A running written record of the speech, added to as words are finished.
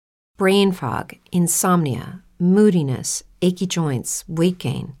brain fog, insomnia, moodiness, achy joints, weight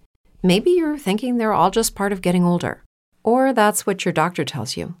gain. Maybe you're thinking they're all just part of getting older, or that's what your doctor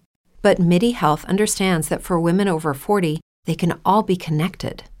tells you. But MIDI Health understands that for women over 40, they can all be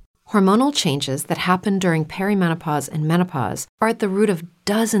connected. Hormonal changes that happen during perimenopause and menopause are at the root of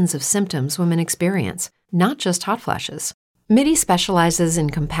dozens of symptoms women experience, not just hot flashes. MIDI specializes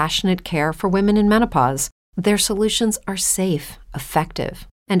in compassionate care for women in menopause. Their solutions are safe, effective,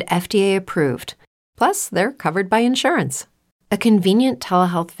 and FDA approved. Plus, they're covered by insurance. A convenient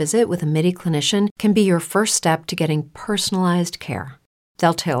telehealth visit with a MIDI clinician can be your first step to getting personalized care.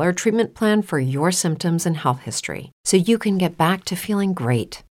 They'll tailor a treatment plan for your symptoms and health history so you can get back to feeling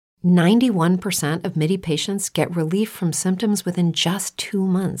great. 91% of MIDI patients get relief from symptoms within just 2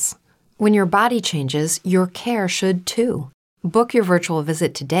 months. When your body changes, your care should too. Book your virtual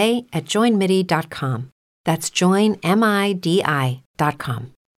visit today at joinmidi.com. That's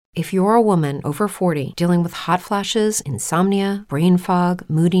joinmidi.com. If you're a woman over 40 dealing with hot flashes, insomnia, brain fog,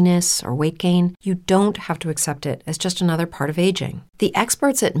 moodiness, or weight gain, you don't have to accept it as just another part of aging. The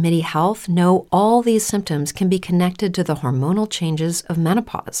experts at MIDI Health know all these symptoms can be connected to the hormonal changes of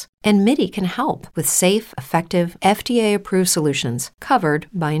menopause, and MIDI can help with safe, effective, FDA-approved solutions covered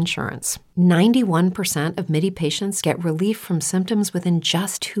by insurance. 91% of MIDI patients get relief from symptoms within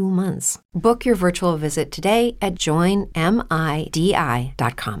just 2 months. Book your virtual visit today at joinmidi.com.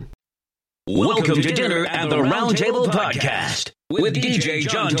 Welcome to dinner at the Roundtable Podcast with DJ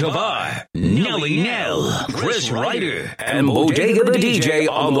John Tovar, Nelly Nell, Chris Ryder, and Bodega the DJ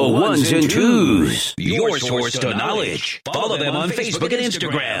on the ones and twos. Your source to knowledge. Follow them on Facebook and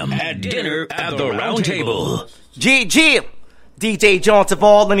Instagram at Dinner at the Roundtable. GG. DJ John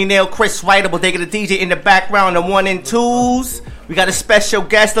Tovar, Lenny Nail, Chris Ryder, Bodega the DJ in the background, the one and twos. We got a special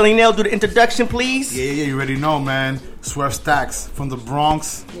guest. Lenny Nail, do the introduction, please. Yeah, you already know, man. Swerve Stacks from the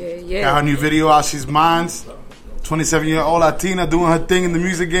Bronx. Yeah. Got her new video out. She's mine. 27-year-old Latina doing her thing in the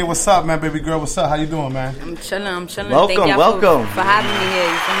music game. What's up, man, baby girl? What's up? How you doing, man? I'm chilling. Welcome, Thank y'all welcome. for having me here.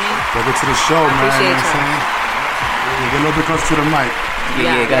 You feel me? Welcome to the show, man. appreciate You know what I'm saying? Yeah, get a little bit close to the mic. Can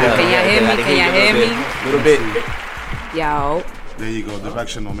y'all hear me? Can y'all hear me? A little bit. Yo. There you go.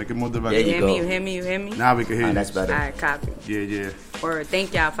 Directional. Make it more directional. There you go. You hear me? Now we can hear you. That's better. All right, copy. Yeah. Word.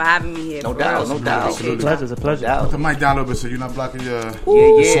 Thank y'all for having me here. No for doubt, real. no doubt. Appreciate It's y'all. a pleasure. Put the mic down a little bit so you're not blocking your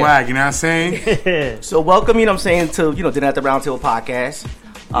Yeah. swag. You know what I'm saying? So welcome, you know what I'm saying, to, Dinner at the Roundtable Podcast.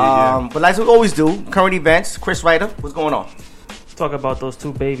 Yeah. But like we always do, current events. Chris Ryder, what's going on? Talk about those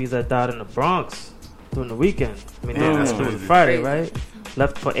 2 babies that died in the Bronx during the weekend. I mean, Yeah, that's that's crazy. crazy. Friday, right?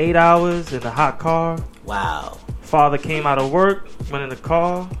 Left for 8 hours in a hot car. Wow. Father came out of work, went in the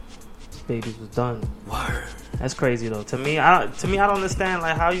car. Babies was done. Word. That's crazy though. To me, I don't understand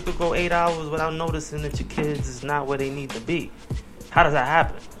like how you could go 8 hours without noticing that your kids is not where they need to be. How does that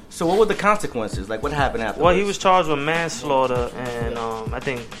happen? So what were the consequences? Like, what happened after? Well, he was charged with manslaughter and I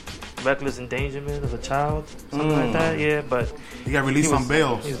think reckless endangerment of a child, something like that. Yeah, but He got released on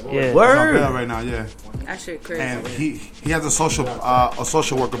bail. He's yeah. Word. on bail right now, yeah. That shit crazy. And he has a social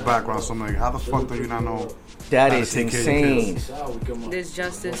worker background, so I'm like, how the fuck do you not know? That how to is take care of your insane. kids? This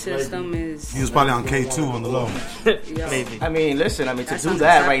justice system is. He was probably on K2 on the low. Maybe. I mean, listen, to That's do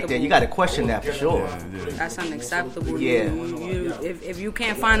that right there, unacceptable. you got to question that for sure. That's unacceptable. Yeah. If you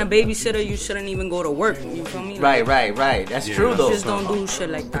can't find a babysitter, you shouldn't even go to work. You feel me? Right. That's true, Yeah. though. Just don't do shit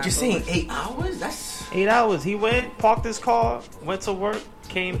like that. But you're saying 8 hours? That's... 8 hours. He went, parked his car, went to work,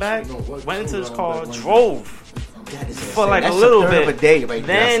 came back, went into his car, drove That is for insane. like That's a little third bit. of a day right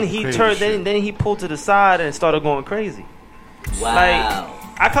then there. he crazy turned. shit. Then he pulled to the side and started going crazy. Wow. Like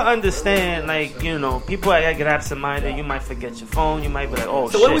I can understand, like people that get absent-minded. You might forget your phone. You might be like, oh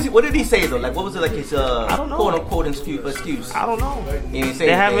So shit. what did he say though? Like, what was it like his don't know. quote unquote excuse? I don't know. He didn't say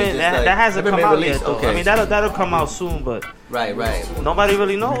They anything, haven't. just That, like, that hasn't never come been out released. yet though. Okay. I mean that'll come out soon, but Right. nobody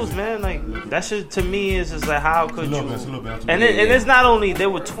really knows, man. Like that shit to me is just like how could A you? little bit. And it's not only they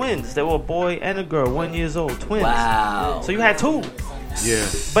were twins. They were a boy and a girl, 1 year old, twins. Wow. So you had 2. Yeah.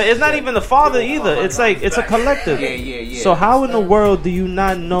 But it's not even the father either. It's like it's a collective. Yeah. So how in the world do you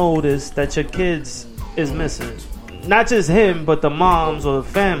not notice that your kids is missing? Not just him, but the moms or the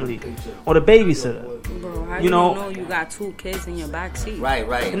family or the babysitter. Bro, how You you know- don't know you got 2 kids in your back seat? Right.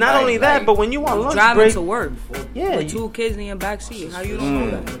 And not only that, but when you on lunch Driving break, to work yeah, with 2 kids in your back seat. How you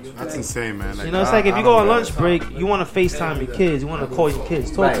don't know that? That's insane, man. you know, it's like if you go on lunch break, you want to FaceTime your kids, you want to call your kids,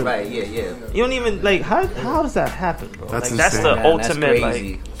 talk to them. Right. Yeah. You don't even like how does that happen, bro? That's like that's insane. the Man, ultimate that's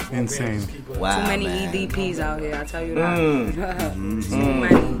crazy. Insane. Wow. Too many man. EDPs out here, I tell you that. Mm. Too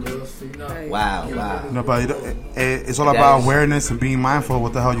many. Wow. No, but it's all about awareness and being mindful of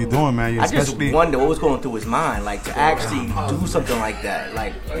what the hell you're doing, man. I just wonder what was going through his mind, like to actually do something like that.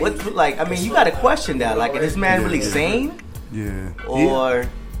 Like what? Like I mean, you got to question that. Like, is this man really sane? Yeah. Or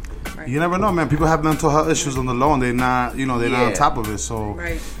you never know, man. People have mental health issues on the low, and they're not, they're not on top of it. So,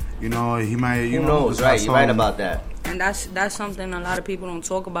 he might. Who knows? Right? You're right about that. And that's something a lot of people don't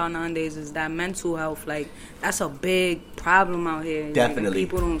talk about nowadays, is that mental health. Like, that's a big problem out here. Definitely. Like,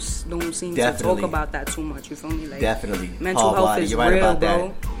 people don't seem to talk about that too much. You feel me? Like, definitely. Mental health is right real, about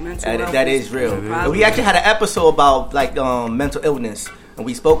bro. That is real. And we actually had an episode about like mental illness, and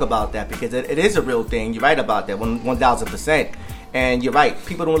we spoke about that because it is a real thing. You're right about that, 1,000%. And you're right.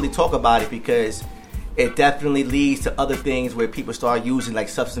 People don't really talk about it because it definitely leads to other things where people start using like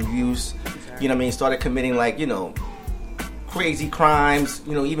substance abuse. You know what I mean? Started committing like, crazy crimes,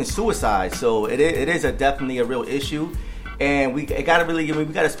 even suicide. So it is definitely a real issue, and we got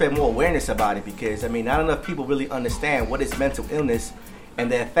to spread more awareness about it because not enough people really understand what is mental illness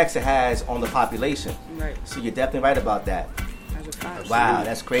and the effects it has on the population. Right. So you're definitely right about that. That's a fact. Wow,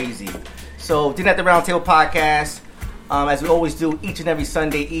 that's crazy. So Dinner at the Roundtable podcast, as we always do each and every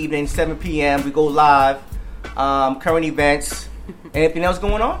Sunday evening, 7 p.m. we go live. Current events. Anything else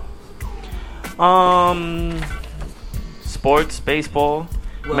going on? Sports, baseball.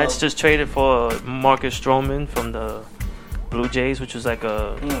 Mets just traded for Marcus Stroman from the Blue Jays, which was like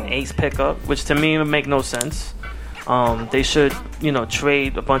a ace pickup, which to me would make no sense. They should,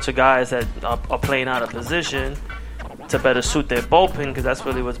 trade a bunch of guys that are playing out of position to better suit their bullpen, because that's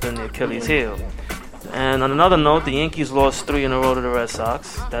really what's been the Achilles heel. And on another note, the Yankees lost 3 in a row to the Red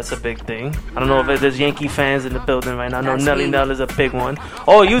Sox. That's a big thing. I don't know if there's Yankee fans in the building right now. I know Nelly Nell is a big one.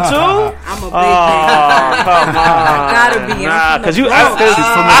 Oh, you too? I'm a big fan. Oh, come on. Gotta be. Nah, because you from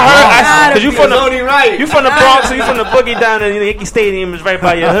the Bronx, so you from the boogie down, and the Yankee Stadium is right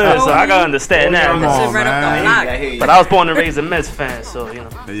by your hood, so I gotta understand that. But I was born and raised a Mets fan, so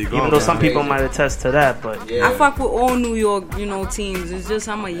even though some people might attest to that, but I fuck with all New York, teams. It's just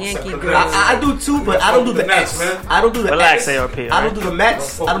I'm a Yankee girl. I do too, but I don't do the Mets. I don't do the Relax, X. ARP. Right? I don't do the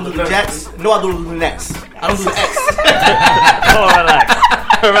Mets. I don't do the Jets. No, I don't do the Nets. I don't do the X.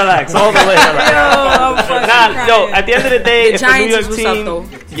 Relax, all the way. At the end of the day, if a New York team,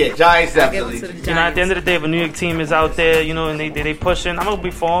 Giants definitely. At the end of the day, if a New York team is out there, and they pushing, I'm gonna be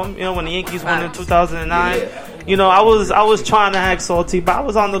for them. When the Yankees won in 2009. I was trying to act salty, but I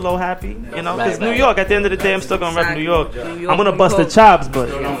was on the low happy, because New York, at the end of the day, I'm still going to rep New York. I'm going to bust the chops, but,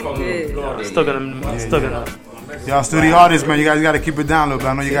 still going to. Y'all studio artists, man, you guys got to keep it down a little bit.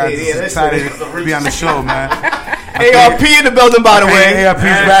 I know you guys excited to be on the show, man. ARP in the building, by the way. ARP's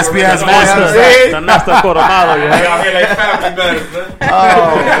raspy ass voice. The master Coromalo,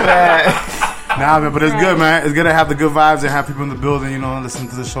 Oh, man. Nah, man, but it's good, man. It's good to have the good vibes and have people in the building, listen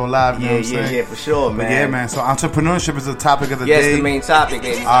to the show live. You know what I'm saying? Yeah, for sure, man. But yeah, man. So entrepreneurship is the topic of the day. Yes, the main topic,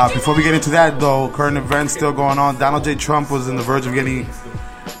 ladies. Before we get into that, though, current events still going on. Donald J. Trump was on the verge of getting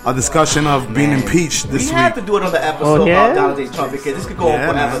a discussion of being impeached this week. We have to do another episode about Donald J. Trump because this could go on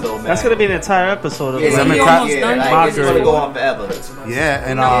forever, though, man. That's going to be an entire episode of It's going to go on forever. Yeah,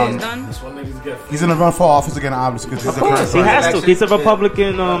 and he's in the run for office again, obviously. Because of course, he has to. He's a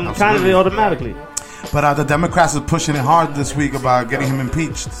Republican candidate automatically. But the Democrats are pushing it hard this week about getting him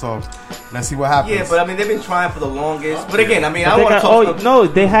impeached. So let's see what happens. Yeah, but they've been trying for the longest. But again, I don't want to talk. No,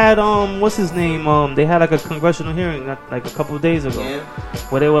 they had what's his name? They had like a congressional hearing like a couple of days ago,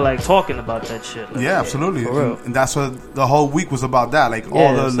 where they were like talking about that shit. Like, yeah, absolutely. And that's what the whole week was about. That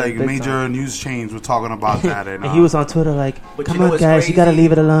all the major news chains were talking about that. And he was on Twitter like, "Come on, guys, you gotta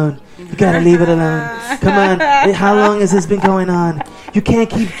leave it alone. You gotta leave it alone. Come on, how long has this been going on? You can't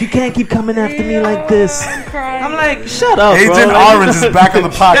keep coming after me like this." I'm like, shut up, Agent Orange is back on the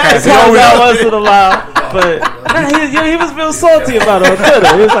podcast. That wasn't allowed, but he was real salty about it on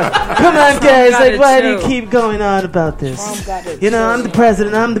Twitter. He was like, "Come on, guys, why do you keep going on about this? I'm the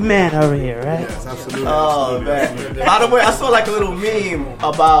president, I'm the man over here, right?" Yes, absolutely. Oh man. By the way, I saw like a little meme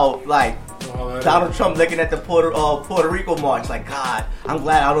about like Donald Trump looking at the Puerto Rico march. Like, God, I'm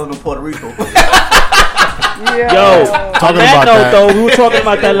glad I don't live in Puerto Rico. Yo, on that note, though, we were talking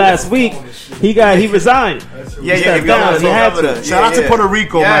about that last week. He resigned. He had to. Shout out to Puerto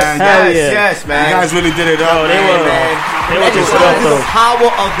Rico, man. Yes, man. You guys really did it up. They were just the power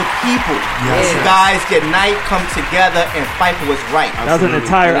of the people. Yes. Guys unite, come together, and fight for what's right. That was an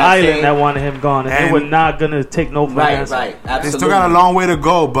entire island that wanted him gone, and they were not gonna take no for an answer. Right, absolutely. They still got a long way to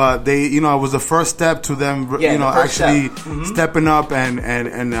go, but they, it was the first step to them, actually stepping up and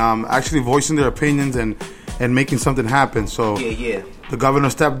actually voicing their opinions and and making something happen. So the governor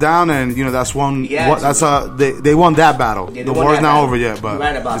stepped down, and that's one. They won that battle. The war's not over yet, but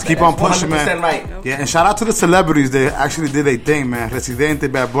let's keep on pushing, man. Right. Yeah, and shout out to the celebrities. They actually did their thing, man. Residente,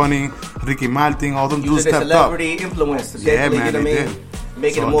 Bad Bunny, Ricky Martin, all them dudes stepped up. Celebrity influence. Yeah, man, they did.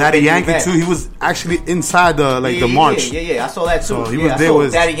 Making so Daddy Yankee too. He was actually inside the the march. Yeah. I saw that too. So he was there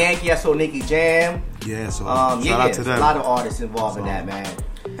with Daddy Yankee. I saw Nicky Jam. Yeah. So shout out to them. A lot of artists involved in that, man.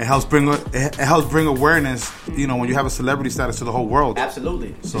 It helps bring awareness, when you have a celebrity status to the whole world.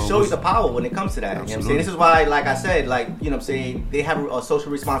 Absolutely. So it shows the power when it comes to that. Absolutely. You know what I'm saying? This is why, like I said, they have a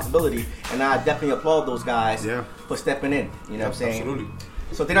social responsibility, and I definitely applaud those guys for stepping in. You know what I'm saying? Absolutely.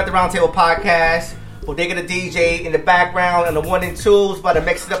 So Dinner at the Roundtable podcast. Bodega the DJ in the background and the 1 and 2's about to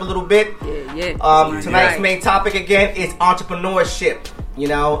mix it up a little bit. Tonight's main topic again is entrepreneurship. We're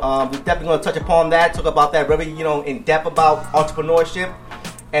definitely going to touch upon that, talk about that very, in depth about entrepreneurship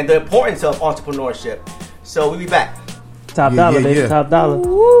and the importance of entrepreneurship. So we'll be back. Top dollar, baby. Top dollar.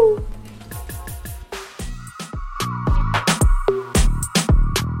 Woo.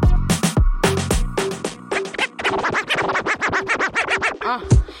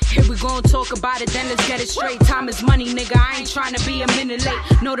 Here we gon' talk about it, then let's get it straight. Time is money, nigga, I ain't tryna be a minute late.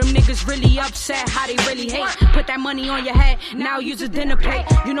 Know them niggas really upset, how they really hate. Put that money on your head, now use a dinner plate.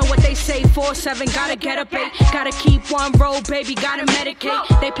 You know what they say, 4-7, gotta get up 8. Gotta keep one roll, baby, gotta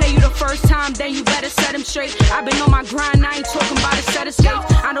medicate. They play you the first time, then you better set them straight. I've been on my grind, I ain't talking about a set escape.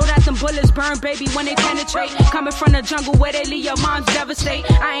 I know that them bullets burn, baby, when they penetrate. Coming from the jungle where they leave your moms devastate.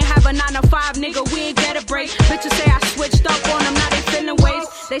 I ain't have a 9 to 5, nigga, we ain't get a break. Bitches say I switched up on them, now they feeling ways.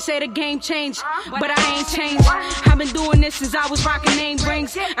 They say the game changed, but I ain't changed. I've been doing this since I was rocking name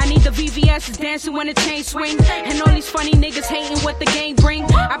rings. I need the VVS's dancing when the chain swing. And all these funny niggas hating what the game bring.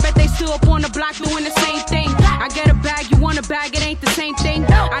 I bet they still up on the block doing the same thing. I get a bag, you want a bag, it ain't the same thing.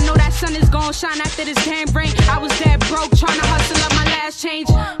 I know that sun is gonna shine after this damn rain. I was dead broke, trying to hustle up my last change.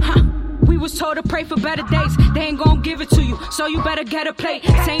 We was told to pray for better days. They ain't gon' give it to you, so you better get a plate.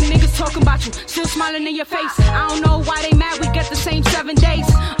 Same niggas talking about you, still smiling in your face. I don't know why they mad, we get the same 7 days.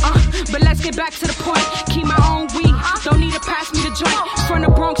 But let's get back to the point. Keep my own weed, don't need to pass me the joint. From the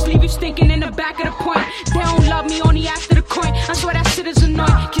Bronx, leave you stinking in the back of the point. They don't love me, only after the coin. I swear that shit is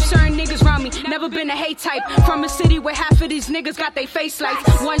annoying. Keep certain niggas around me, never been a hate type. From a city where half of these niggas got they face lights.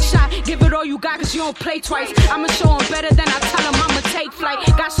 One shot, give it all you got, cause you don't play twice. I'ma show them better than I tell them I'ma take flight.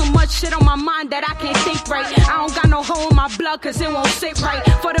 Got so much shit on my mind that I can't think right. I don't got no hole in my blood, cause it won't sit right.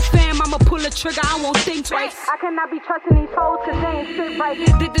 For the fam, I'ma pull a trigger, I won't think twice. I cannot be trusting these hoes, cause they ain't sit right.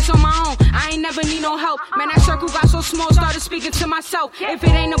 Did this on my own, I ain't never need no help. Man, that circle got so small, started speaking to myself. If it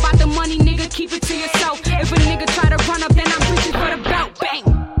ain't about the money, nigga, keep it to yourself. If a nigga try to run up, then I'm reaching for the belt. Bang!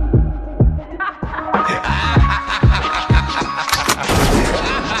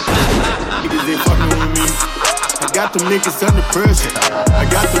 Niggas ain't fucking with me. I got them niggas under pressure. I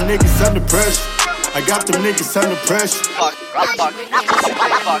got them niggas under pressure. I got them niggas under pressure. Fuck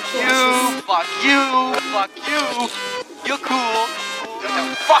you. You're cool.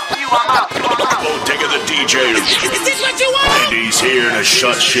 Fuck you, I'm out. Bodega the DJ. Is this what you want? And he's here to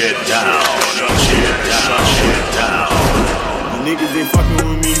shut shit down. Shut shit down. You niggas ain't fucking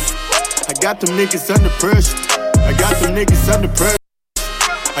with me. I got them niggas under pressure. I got them niggas under pressure.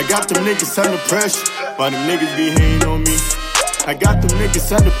 I got them niggas under pressure. Why them niggas be hating on me? I got them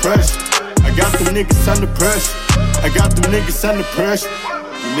niggas under pressure. I got them niggas under pressure. I got them niggas under pressure.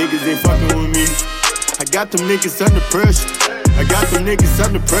 You niggas ain't fucking with me. I got them niggas under pressure. I got them niggas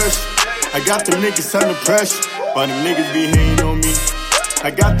under pressure. I got them niggas under pressure. Why them niggas be hating on me?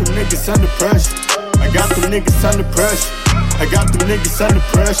 I got them niggas under pressure. I got them niggas under pressure. I got them niggas under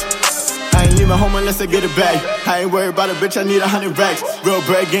pressure. I ain't leaving home unless I get a bag. I ain't worried about a bitch, I need 100 racks. Real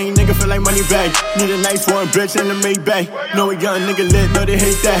bread gang, nigga feel like money bag. Need a nice foreign bitch in the Maybach. Know a young nigga lit, know they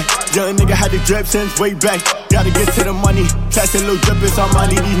hate that. Young nigga had the drip since way back. Gotta get to the money, catch a little drip, it's on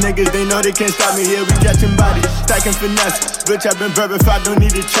money. These niggas, they know they can't stop me here. We catching bodies, stacking finesse. Bitch, I been verified, don't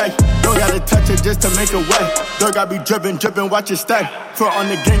need a check. Don't gotta touch it just to make it wet. Dog, I be drippin', watch it stack. Front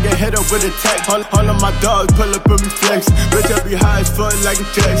on the gang, get hit up with a tech. All of my dogs pull up and reflex. Bitch, I be high as fuck like a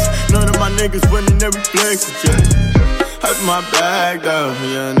checks. None of my niggas winning every flex. Up my bag, though,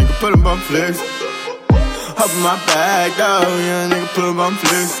 yeah, nigga, put them on flex. Up my bag, though, yeah, nigga, put them on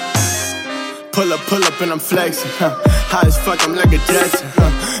flex. Pull up and I'm flexing, high as fuck, I'm like a Jetson,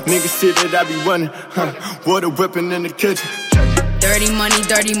 Niggas see that I be running, water whipping in the kitchen. Dirty money.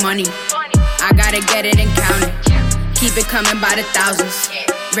 I gotta get it and count it. Keep it coming by the thousands.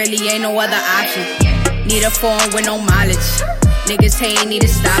 Really ain't no other option. Need a phone with no mileage. Niggas hating, need to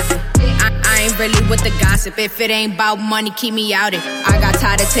stop it. I ain't really with the gossip. If it ain't about money, keep me out it. I got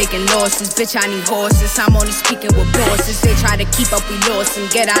tired of taking losses. Bitch, I need horses. I'm only speaking with bosses. They try to keep up, we lost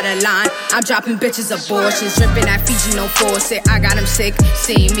and get out of line. I'm dropping bitches abortions. Dripping that Fiji, no faucet. I got them sick.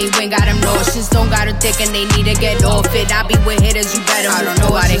 Seeing me win, got them nauseous. Don't got a dick and they need to get off it. I be with hitters, you better. I don't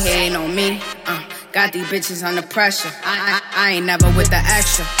know why they hating on me. Got these bitches under pressure. I ain't never with the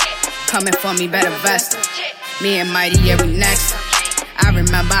extra. Coming for me, better vest her. Me and Mighty, yeah, we next. I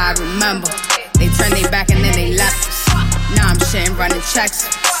remember. They turned their back and then they left us. Now I'm shitting, running checks.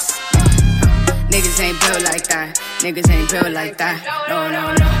 Niggas ain't built like that. Niggas ain't built like that. No.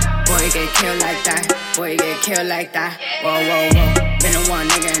 Boy, you get killed like that. Boy, you get killed like that. Whoa. Been a one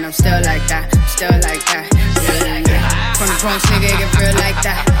nigga and I'm still like that. Yeah. From the Bronx, nigga, get real like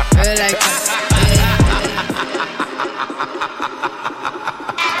that. Real like that.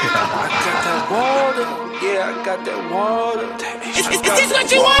 Yeah, I got that water. Is this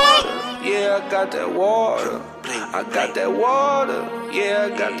what you want? Yeah, I got that water. I got that water. Yeah,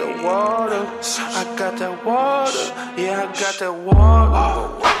 I got the water. I got that water. Yeah, I got that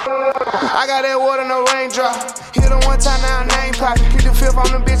water. I got that water, no raindrop. Hit her one time, now her name poppin'. Keep the fifth on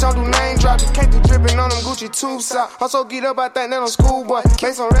the bitch, don't do name dropping. Can't do drippin' on them Gucci tube socks. I'm so geeked up, I think that I'm schoolboy.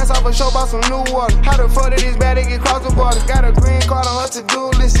 Make some rest off a show, bought some new water. How the fuck did this bad to get cross the border? Got a green card on her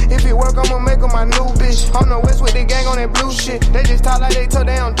to-do list. If it work, I'ma make her my new bitch. I'm the West with the gang on that blue shit. They just talk like they told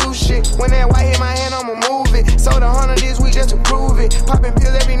they don't do shit. When that white hit my hand, I'ma move it. Sold 100 this week just to prove it. Poppin'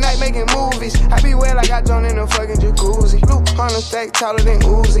 pills every night, making movies. I be wet like I joined in a fucking jacuzzi. Blue 100 stack taller than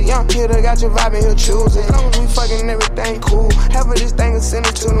Uzi. Young hitter got your vibe and he'll choose it. As long as we fucking everything cool. Half of this thing is send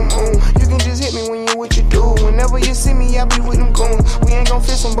it to the moon. You can just hit me when you what you do. Whenever you see me, I be with them goons. We ain't gon'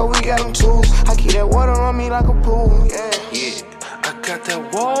 fix them, but we got them tools. I keep that water on me like a pool, yeah. I got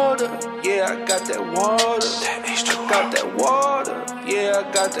that water, yeah, I got that water. I got that water, yeah,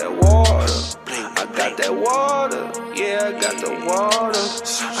 I got that water. I got that water, yeah, I got the water.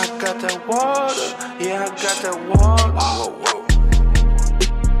 I got that water, yeah, I got that water. Whoa.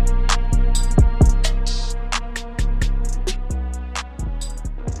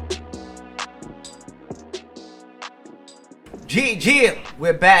 GG,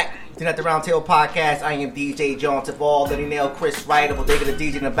 we're back. Dinner at the Roundtable Podcast. I am DJ John Tavall, Lenny Nail, Chris Ryder. We'll take the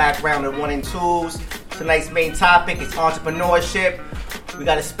DJ in the background at 1 and 2s. Tonight's main topic is entrepreneurship. We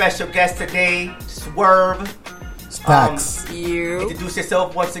got a special guest today, Swerve. Stacks. Introduce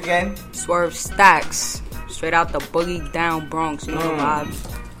yourself once again. Swerve Stacks. Straight out the boogie down Bronx. You know the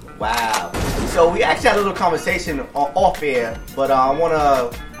vibes. Wow. So we actually had a little conversation off air, but I want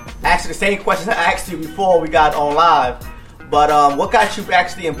to ask you the same questions I asked you before we got on live. But what got you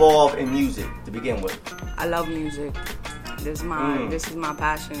actually involved in music to begin with? I love music. This is my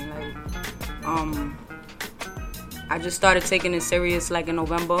passion. Like, I just started taking it serious like in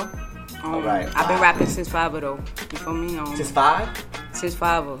November. All right. I've been rapping since 5 though. You feel me? Since 5? Since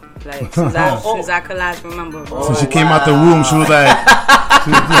 5. Like since I could last remember. So she came out the womb. She was like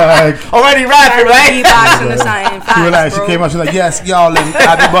already rapping, right? Beatboxing or something. She came out. She was like, yes, y'all, and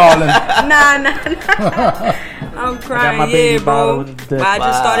I be balling. Nah. I'm crying, bro. But I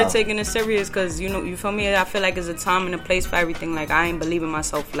just started taking it serious because, you feel me? I feel like there's a time and a place for everything. Like, I ain't believing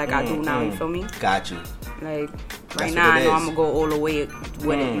myself like I do now, you feel me? Got you. Like, right now, I know I'm going to go all the way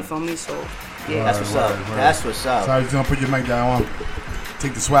with it, you feel me? So, yeah. That's what's up. That's what's up. Sorry, you're going to put your mic down. I want to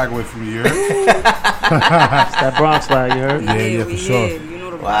take the swag away from you, you heard? It's that Bronx swag, you heard? Yeah, for sure. You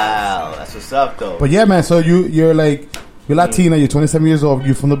know the wow, that's what's up, though. But yeah, man, so you're like, you're Latina, you're 27 years old,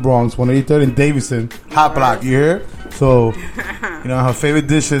 you're from the Bronx, 183rd in Davidson, hot block, you hear? So, her favorite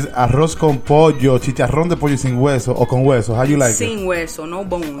dish is arroz con pollo, chicharrón de pollo sin hueso or con hueso. How you like sin it? Sin hueso, no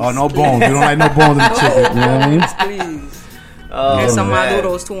bones. Oh, no bones. You don't like no bones in the chicken. You know what I mean? Please. And some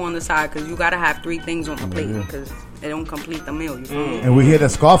maduros too on the side because you gotta have 3 things on the plate because it don't complete the meal. You feel me? And we hear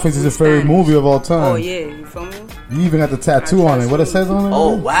that Scarface is your favorite movie of all time. Oh yeah, you feel me? You even got the tattoo on it. What it says on it?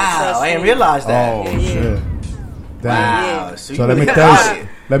 Oh wow, I didn't realize that. Oh shit. Damn. Wow. So let me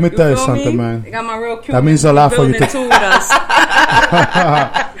tell you something, man. I got my real cute. That means a lot for you to.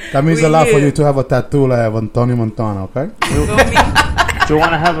 That means a lot for you to have a tattoo like Antonio Montana, okay? You feel me? Do you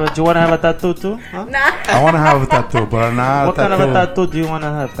wanna have a tattoo too? Huh? Nah. I wanna have a tattoo, but not. What kind of a tattoo do you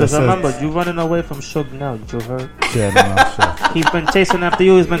wanna have? Because remember, you running away from Suge now. You heard? Yeah, no, sure. He's been chasing after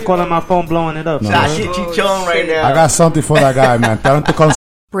you. He's been calling my phone, blowing it up. Shit, right now. I got something for that guy, man.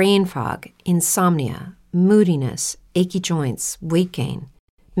 Brain fog, insomnia, moodiness, achy joints, weight gain.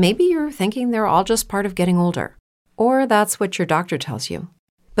 Maybe you're thinking they're all just part of getting older, or that's what your doctor tells you.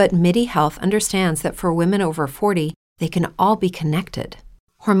 But MIDI Health understands that for women over 40, they can all be connected.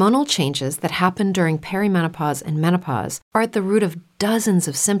 Hormonal changes that happen during perimenopause and menopause are at the root of dozens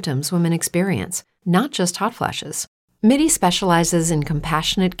of symptoms women experience, not just hot flashes. MIDI specializes in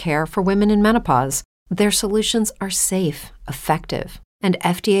compassionate care for women in menopause. Their solutions are safe, effective, and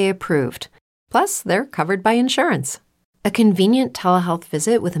FDA approved. Plus, they're covered by insurance. A convenient telehealth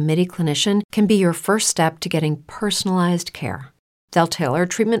visit with a MIDI clinician can be your first step to getting personalized care. They'll tailor a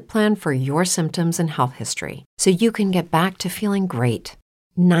treatment plan for your symptoms and health history so you can get back to feeling great.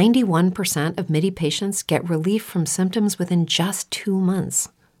 91% of MIDI patients get relief from symptoms within just 2 months.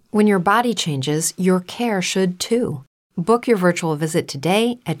 When your body changes, your care should too. Book your virtual visit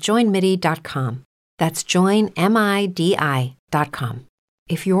today at joinmidi.com. That's joinmidi.com.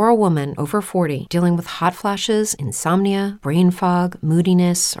 If you're a woman over 40 dealing with hot flashes, insomnia, brain fog,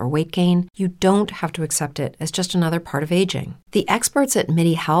 moodiness, or weight gain, you don't have to accept it as just another part of aging. The experts at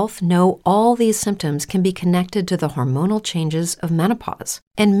MIDI Health know all these symptoms can be connected to the hormonal changes of menopause,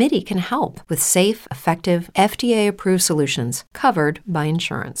 and MIDI can help with safe, effective, FDA-approved solutions covered by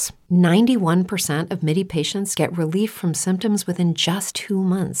insurance. 91% of MIDI patients get relief from symptoms within just 2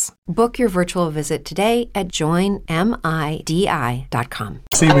 months. Book your virtual visit today at joinmidi.com.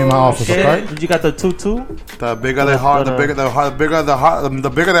 See me in my office, okay? Did you got the 2-2? The bigger the heart, the bigger they are,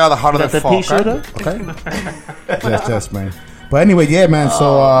 the harder they fall. Okay. Yes, man. But anyway, yeah, man.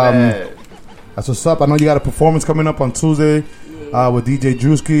 So that's what's up. I know you got a performance coming up on Tuesday with DJ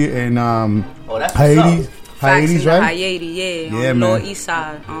Drewski and Hiatus. Hiatus, right? Hiatus, yeah, man. Lower East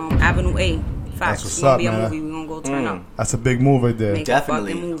Side, Avenue A. That's what's It's gonna up, be a man. movie. We're gonna go turn up. That's a big move right there. Make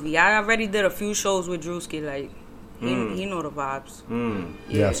Definitely. a fucking movie. I already did a few shows with Drewski. Like, he know the vibes.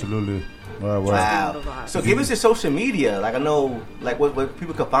 Yeah, absolutely. Wow. So give us your social media. Like I know, like what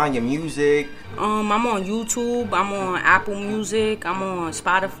people can find your music. I'm on YouTube. I'm on Apple Music. I'm on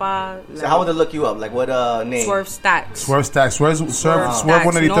Spotify. So how would they look you up? Like what name? Swerve Stacks. Swerve Stacks. Swerve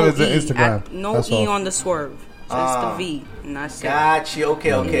 183 is the Instagram. No that's E all. on the Swerve. So it's the V. And that's it. Gotcha.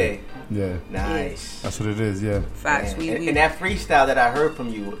 Okay. Yeah. Nice. That's what it is. Yeah. Facts. And that freestyle that I heard from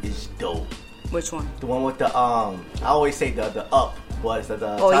you is dope. Which one? The one with the I always say the up was the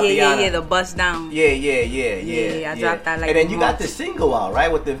Oh Tatiana. yeah, the bust down. Yeah. I dropped that like and then a you month. got the single out, right?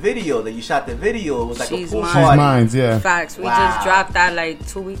 With the video that you shot the video. It was like She's a full Mine. party. She's mine, yeah. Facts. We Wow. just dropped that like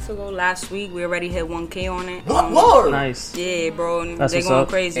 2 weeks ago. Last week we already hit 1K on it. What? Nice. Yeah, bro. And That's they what's going up.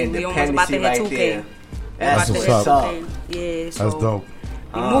 crazy. We almost about to hit Independency 2K. right there. That's We what's about to up. hit 2K. Yeah, so That's dope.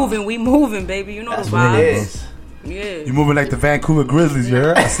 we moving, baby. You know That's the what it vibes. is. Yeah. You moving like the Vancouver Grizzlies, you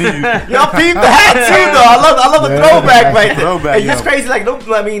heard? I see you. Y'all peep the hat too, though. I love the Yeah, throwback right there. throwback, And it's yo. crazy. Like,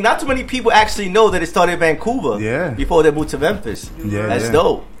 not too many people actually know that it started in Vancouver. Yeah. Before they moved to Memphis. Yeah, That's yeah.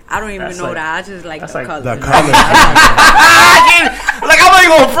 dope. I don't even That's know like- that. I just like the colors. The colors. Like I'm not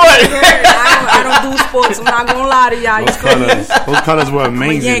even gonna front. I don't do sports. I'm not gonna lie to y'all. Those colors were I'm a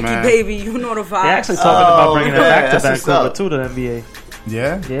amazing, Yankee man. baby. You know the vibes. They're actually talking about bringing it back to that's what's Vancouver up. too, the NBA.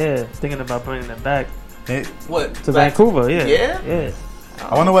 Yeah? Yeah, thinking about bringing it back What? to Vancouver. Yeah. Yeah?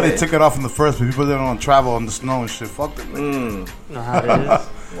 I wonder why they took it off in the first place. People didn't want to travel on the snow and shit. Fuck them. You know how it is.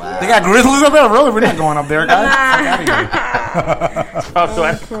 Wow. They got Grizzlies up there? Really? We're not going up there, guys. Fuck out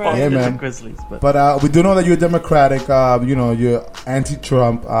of here. Yeah, man. Grizzlies, but But we do know that you're Democratic. You're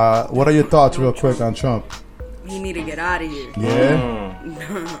anti-Trump. What are your thoughts, real quick, on Trump? He need to get out of here. Yeah?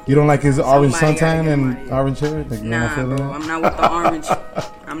 You don't like his orange Somebody gotta suntan get and him out of here. orange hair? Like, Nah, bro. I'm not with the orange.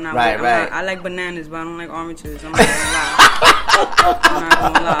 I'm not. Right, with, right. I like bananas, but I don't like oranges. I'm not gonna lie. I'm not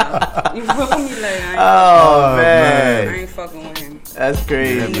gonna lie. You feel me? Like, I ain't fucking with him. That's He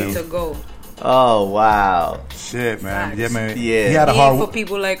crazy. needs to go. Oh wow. Shit, man. Facts. Yeah, man. Yeah. He had a He ain't for hard.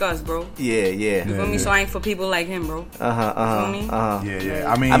 people like us, bro. Yeah. You feel me? So I ain't for people like him, bro. Yeah.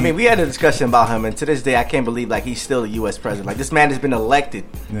 I mean, we had a discussion about him, and to this day, I can't believe like he's still a U.S. president. Like this man has been elected.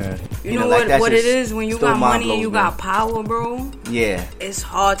 Yeah. You know like, that's what it just is when you still got mind money and you blows, got power, bro. Yeah. It's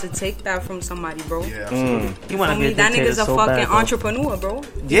hard to take that from somebody, bro. Yeah, absolutely. you want to be a That dictator nigga's a so fucking bad, though. entrepreneur, bro.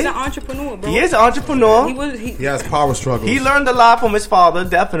 He's Yeah. an entrepreneur, bro. He is an entrepreneur. He has power struggles. He learned a lot from his father,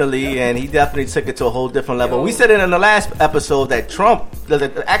 definitely, and he definitely took it to a whole different level. Yo. We said it in the last episode that Trump,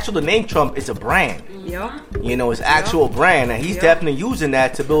 the actual name Trump is a brand. Yeah. You know, it's actual brand, and he's definitely using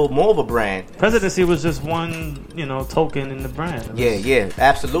that to build more of a brand. Presidency was just one, token in the brand. It was, Yeah,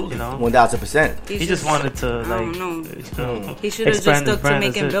 absolutely, 1,000%. He just wanted to, I don't know. He should have just expand his stuck to brand,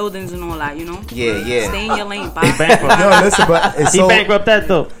 making that's it. buildings and all that, you know? Yeah. Stay in your lane, bye. He bankrupt. Yo, listen, but it's He so bankrupt that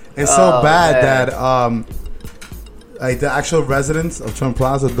though. it's so Oh, bad man. that like the actual residents of Trump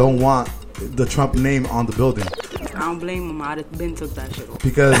Plaza don't want the Trump name on the building I don't blame him. I'd have been took that shit off.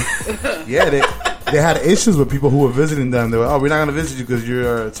 because they had issues with people who were visiting them. They were, we're not going to visit you because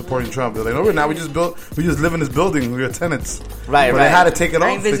you're supporting Trump. They're like, no, we're not. We just live in this building. We're tenants. Right, but right. they had to take it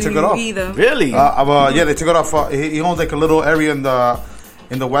off. They took it off. Either. Really? Yeah, they took it off. He owns like a little area in the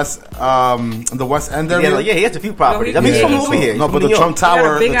west end area. Yeah, he has a few properties. I mean, he's from over here. No, but the Trump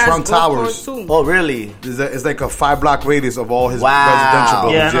Towers. Oh, really? It's like a 5-block radius of all his residential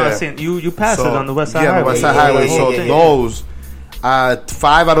buildings. Yeah, I know. I've seen you pass it on the West Side Highway. Yeah, the West Side Highway. So those 3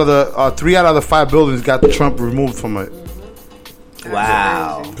 out of the 5 buildings got Trump removed from it.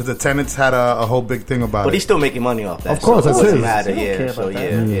 Wow. Because the tenants had a whole big thing about it. But he's still making money off that. Of course, that's it. Doesn't matter. Yeah. So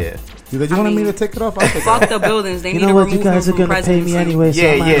yeah. You wanted me to take it off? Fuck the buildings. They you need know to what? remove You guys are them from gonna pay me presidency. anyway, so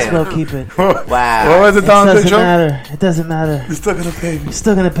I might as well keep it. Wow. What was it, Donald It doesn't Trump? matter. It doesn't matter. You're still gonna pay me. You're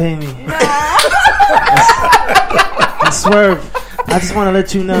still gonna pay me. And Swerve, I just want to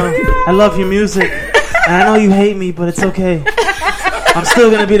let you know I love your music, and I know you hate me, but it's okay. I'm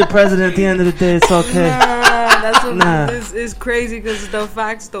still gonna be the president at the end of the day. It's okay. It's crazy because it's the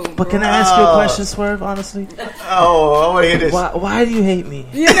facts, though. But can I ask you a question, Swerve? Honestly. Oh, I want to hear this. Why do you hate me?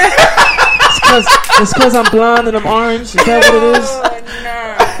 It's because I'm blonde and I'm orange. Is that what it is?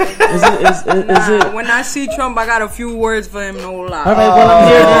 Is it? When I see Trump, I got a few words for him. No lie. All right, well I'm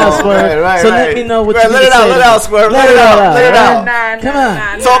here now, Swerve. So let me know what you let it out. Let it out, Swerve. Let it out. Come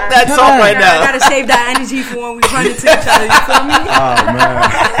on. Talk that talk right now. I gotta save that energy for when we run into each other. You feel me?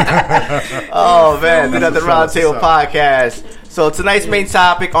 Oh man, the Roundtable Podcast. So tonight's main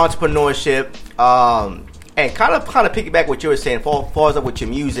topic, entrepreneurship, and kind of piggyback what you were saying, falls up with your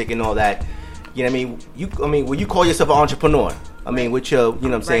music and all that. You know what I mean? When you call yourself an entrepreneur, I mean, with your, you know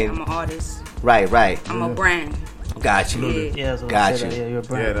what I'm saying? I'm an artist. Right. I'm a brand. Got you. Yeah, got you. Yeah, you're a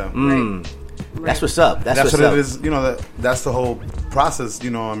brand. That's what's up. That's what what's up. it is. You know, that's the whole process. You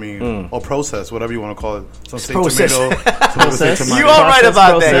know, what I mean, or process, whatever you want to call it. Some say process. tomato. Process. You all right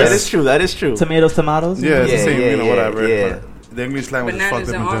about that? That is true. Tomatoes. Yeah, it's the same. You know, whatever. Yeah. The English language is fucked Bananas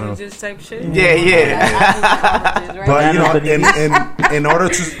up and in general. oranges type shit. Yeah. But you know, in order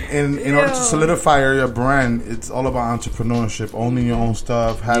to solidify your brand, it's all about entrepreneurship, owning your own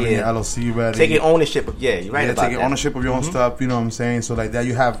stuff, having your LLC ready, taking ownership of you're right about taking that. ownership of your own stuff. You know what I'm saying? So like that,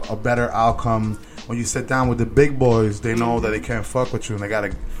 you have a better outcome when you sit down with the big boys. They know that they can't fuck with you, and they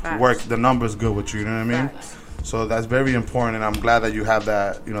gotta work the numbers good with you. You know what I mean? So that's very important, and I'm glad that you have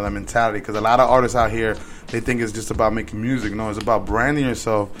that, you know, that mentality. Because a lot of artists out here, they think it's just about making music. No, it's about branding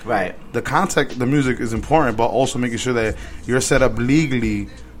yourself. Right. The context, the music is important, but also making sure that you're set up legally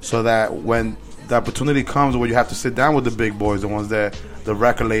so that when the opportunity comes where you have to sit down with the big boys, the ones that the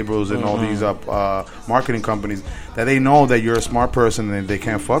record labels and all these marketing companies, that they know that you're a smart person and they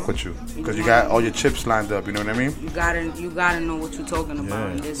can't fuck with you because you got all your chips lined up. You know what I mean? You gotta know what you're talking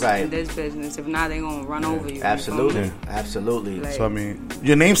about in this business. If not, they gonna run over you. Absolutely. Like, So I mean,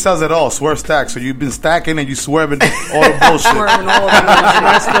 your name says it all. Swerve Stack. So you've been stacking and you swerving all the bullshit.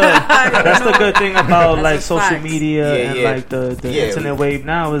 That's the good thing about like social media and like the internet wave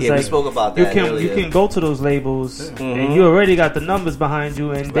now is like we spoke about that you can go to those labels and you already got the numbers behind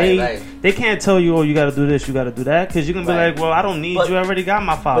you and they can't tell you, oh, you got to do this, you got to do that, because you can be like, well, I don't need you, I already got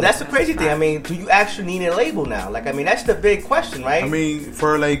my followers. But that's the crazy thing. I mean, do you actually need a label now? Like, I mean, that's the big question, right? I mean,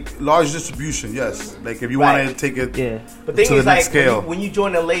 for like large distribution, yes. Like if you want to take it But the thing to is, the next like, scale. when you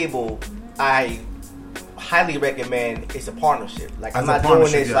join a label, I highly recommend it's a partnership. Like, I'm not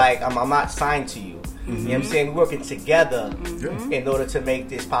doing this like I'm not signed to you. You know what I'm saying? We're working together in order to make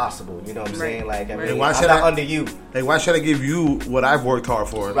this possible. You know what I'm saying? Like, I mean, I'm not under you. Like, why should I give you what I've worked hard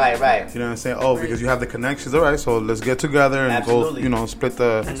for? Right. You know what I'm saying? Oh, because you have the connections. All right, so let's get together and go, you know, split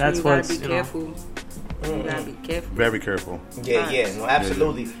the... And that's what's, you gotta be careful. You gotta be careful. Very careful. Yeah, no,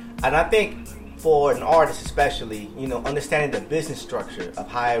 absolutely. And I think for an artist especially, you know, understanding the business structure of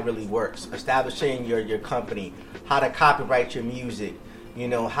how it really works, establishing your company, how to copyright your music, you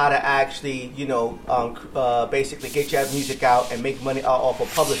know, how to actually, you know, basically get your music out and make money off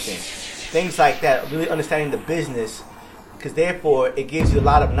of publishing. Things like that, really understanding the business, because therefore it gives you a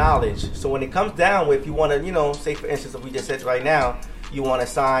lot of knowledge. So when it comes down with, if you want to, you know, say for instance, what we just said right now, you want to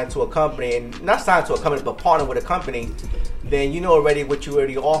sign to a company, and not sign to a company, but partner with a company, then you know already what you're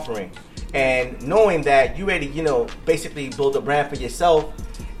already offering. And knowing that you already, you know, basically build a brand for yourself,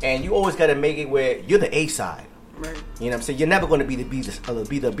 and you always got to make it where you're the A side. Right. You know what I'm saying? You're never going to be the B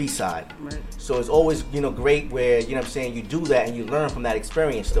side. Right. So it's always, you know, great where, you know what I'm saying, you do that and you learn from that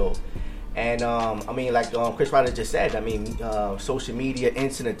experience though. And I mean, like Chris Ryder just said, I mean, social media,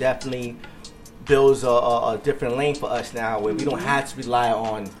 internet definitely builds a different lane for us now where we don't have to rely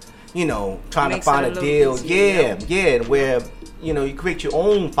on, you know, trying to find a deal. Where, you know, you create your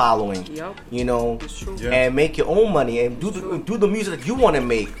own following, you know, and make your own money and do the music that you want to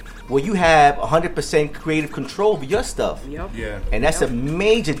make where you have 100% creative control of your stuff. Yep. Yeah. And that's a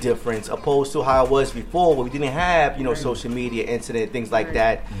major difference opposed to how it was before, where we didn't have, social media, internet, things like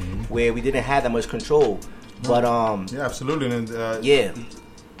that, where we didn't have that much control. But yeah, absolutely. And yeah,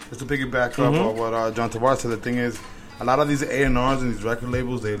 just to piggyback off of what John Tovar said, the thing is, a lot of these A&Rs and these record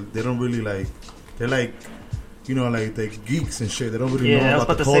labels, they don't really like, they're like, like they geeks and shit. They don't really know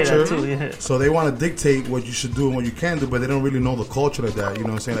about the culture. Too, So they want to dictate what you should do and what you can do, but they don't really know the culture like that. You know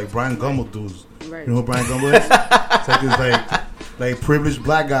what I'm saying? Like Brian Gumble dudes. Right. You know who Brian Gumble is? It's like this like privileged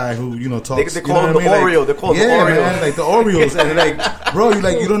black guy who talks. They call him the Oreo. They call him the Oreo. Man, like the Oreos. And they're like, bro,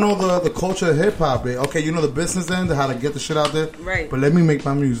 you don't know the culture of hip hop. Okay, you know the business end, how to get the shit out there. Right. But let me make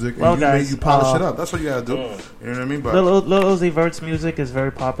my music and you polish it up. That's what you gotta do. You know what I mean? But Lil Uzi Vert's music is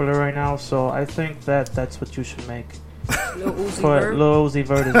very popular right now, so I think that's what you should make. Lil Uzi Lil Uzi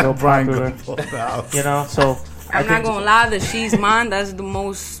Vert is real popular. So I'm not gonna lie, the She's Mine, that's the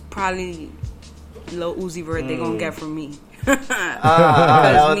most probably Lil Uzi Vert they gonna get from me. That's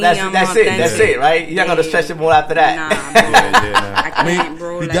it, right? You're not gonna stretch it more after that. Nah, bro. I can't,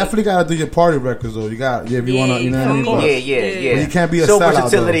 bro. You definitely gotta do your party records though. You got if you wanna, you know what I mean? Yeah. But you can't be a so sellout.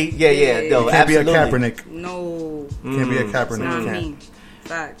 Versatility, though. No, you can't absolutely. be a Kaepernick. No, you can't be a Kaepernick. Not me.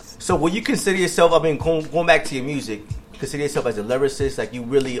 Facts. So, will you consider yourself? I mean, going back to your music, consider yourself as a lyricist? Like you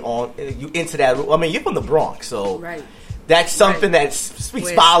really you into that? I mean, you're from the Bronx, so right. That's something that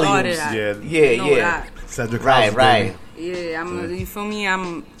speaks volumes. Yeah. Cedric right. Yeah, you feel me?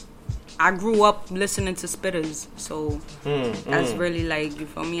 I grew up listening to spitters, so that's really like, you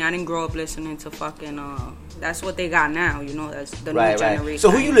feel me? I didn't grow up listening to fucking. That's what they got now, that's the new generation.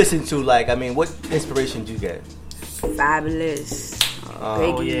 So who you listen to? Like, I mean, what inspiration do you get? Fabulous,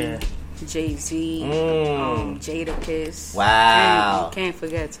 Biggie, Jay-Z, Jadakiss. Wow. You can't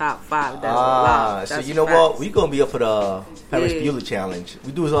forget top 5. That's a lot. So you know what? We're going to be up for the Ferris Bueller Challenge.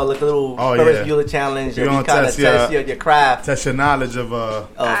 We do like a little Ferris Bueller Challenge. You're and we going kind to of test your craft. Test your knowledge of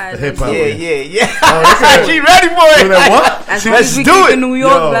hip hop. Yeah. Oh, she ready for it. Like, what? Let's do it. In New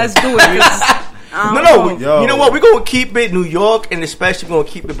York, let's do it. No. You know what? We're going to keep it New York, and especially we're going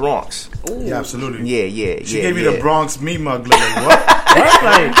to keep it Bronx. Ooh. Yeah, absolutely. Yeah. She gave you the Bronx me mug. Like, what?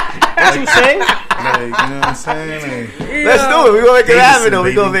 What you say? Like, you know what I'm saying? Like, let's do it. We're going to make it happen, though.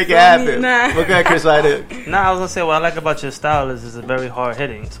 We're going to make it happen. Okay, Chris Ryder. Nah, I was going to say, what I like about your style is it's very hard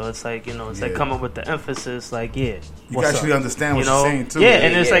hitting. So it's like, it's like coming with the emphasis, like, you can actually understand what you're saying, too. Yeah,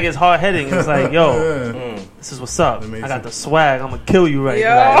 and it's like, it's hard hitting. It's like, yo, this is what's up. Amazing. I got the swag. I'm going to kill you right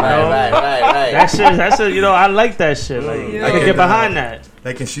now. Right. That shit, I like that shit. Like, I can get behind that.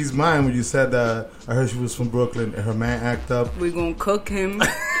 Like in She's Mine, when you said I heard she was from Brooklyn and her man act up. We gonna cook him.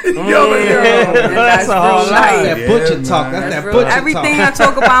 That's a whole life. That butcher talk. That's that butcher talk. Everything I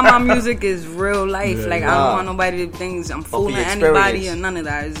talk about my music is real life. Like I don't want nobody to think I'm fooling anybody or none of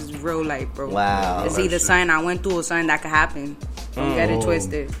that. It's real life, bro. Wow. It's either something I went through or something that could happen. Don't get it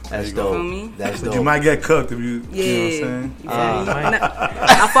twisted. That's dope. Feel me? That's dope. You might get cooked if you. Yeah. You know what I'm saying?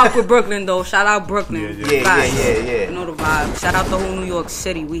 I fuck with Brooklyn though. Shout out Brooklyn. Yeah. You know the vibe. Shout out the whole New York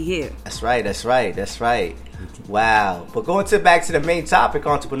City. We here. That's right. Wow. But going back to the main topic,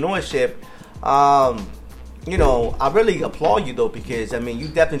 entrepreneurship, I really applaud you though, because I mean you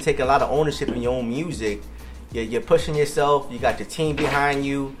definitely take a lot of ownership in your own music. You're pushing yourself, you got your team behind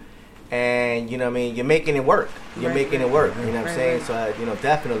you, and you know what I mean, you're making it work. You know what I'm saying? So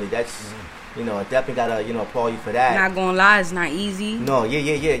definitely that's I definitely gotta lot you for that. Not gonna lie, it's not easy. No,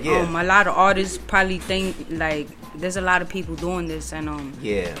 yeah. A lot of artists probably think like there's a lot of people doing this, and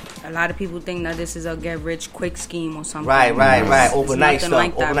a lot of people think that this is a get rich quick scheme or something. Right. Overnight stuff.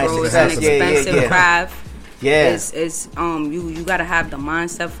 Like that, overnight bro. success. It's an expensive craft. Yeah. It's you gotta have the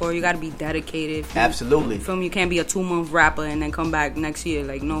mindset for it. You gotta be dedicated. Absolutely. You feel me? You can't be a 2-month rapper and then come back next year.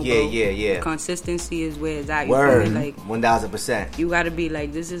 Like no, bro. Yeah. Consistency is where it's at. Word. You feel me? Like 1000%. you gotta be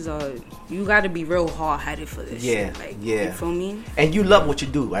like you gotta be real hard headed for this. Yeah. Shit. Like, yeah. You feel me? And you love what you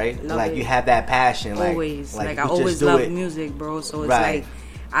do, right? Love it. You have that passion. Always. Like I always love music, bro. So it's like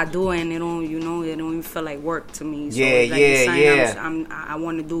I do it and it don't even feel like work to me. So it's like I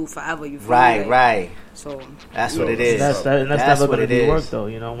want to do forever. You feel me? Right. So that's what it is. That's never going to be work though.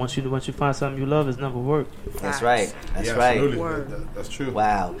 Once you find something you love, it's never work. That's right. Absolutely. That's true.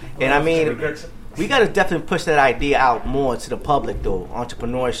 Wow. And I mean, we got to definitely push that idea out more to the public though.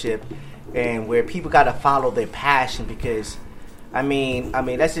 Entrepreneurship, and where people got to follow their passion, because I mean,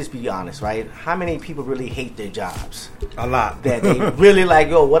 let's just be honest, right? How many people really hate their jobs? A lot. That they really like,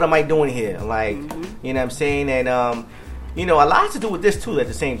 yo, what am I doing here? Like, you know what I'm saying? And, a lot to do with this, too, at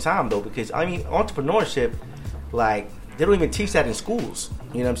the same time, though, because, I mean, entrepreneurship, like, they don't even teach that in schools.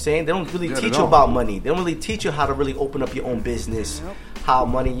 You know what I'm saying? They don't really teach you about money. They don't really teach you how to really open up your own business, how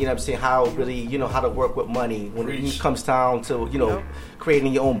money, you know what I'm saying, how really, you know, how to work with money when it comes down to, you know,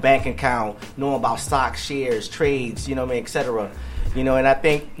 creating your own bank account, knowing about stock, shares, trades, you know what I mean, et cetera. You know, and I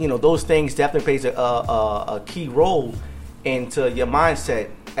think, you know, those things definitely plays a key role into your mindset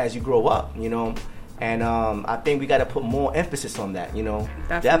as you grow up, you know. And I think we got to put more emphasis on that, you know,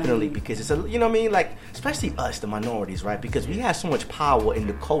 definitely because it's you know what I mean, like especially us, the minorities, right? Because we have so much power in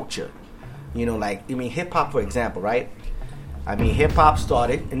the culture, you know, like I mean, hip hop, for example, right? I mean, hip hop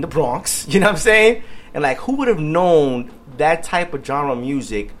started in the Bronx, you know what I'm saying? And like, who would have known that type of genre of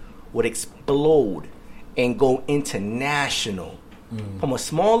music would explode and go international from a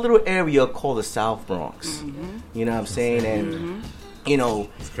small little area called the South Bronx? You know what I'm saying? And you know,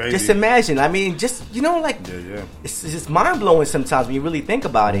 just imagine. I mean, just, you know, like, it's just mind-blowing sometimes when you really think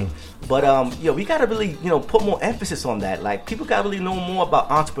about it. But, you know, we got to really, you know, put more emphasis on that. Like, people got to really know more about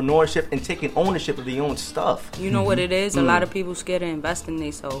entrepreneurship and taking ownership of their own stuff. You know what it is? A lot of people scared to invest in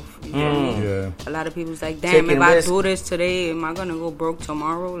themselves. You know what I mean? Yeah. A lot of people's like, damn, if I do this today, am I going to go broke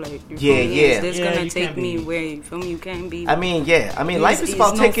tomorrow? Like, you feel me? Is this going to take me where, you feel me? You can't be. I mean, life is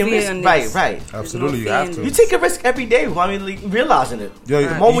about taking risks. Right. Absolutely, you have to. You take a risk every day. I mean, realizing it.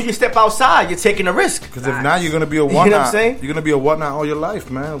 The moment you step outside, you're taking a risk. Because if not, you're gonna be a whatnot. You know what I'm saying? You're gonna be a whatnot all your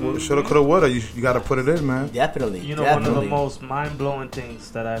life, man. Shoulda, coulda, woulda. You got to put it in, man. Definitely. You know, one of the most mind-blowing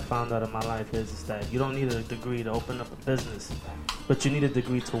things that I found out in my life is that you don't need a degree to open up a business, but you need a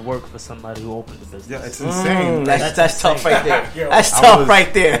degree to work for somebody who opened the business. Yeah, it's insane. That's tough right there. That's tough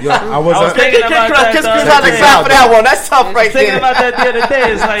right there. I was thinking about that one. That's tough right there. Thinking about that the other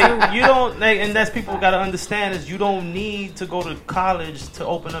day. It's like you don't, and that's people got to understand is you don't need to go to college to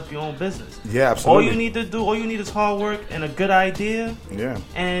open up your own business. Yeah, absolutely. All you need is hard work and a good idea. Yeah.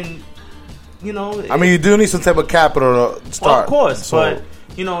 And you know, I mean, you do need some type of capital to start. Well, of course, so but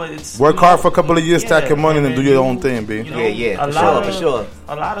you know, it's work hard for a couple of years, stack your money, and then do your own thing, B. You know, for sure.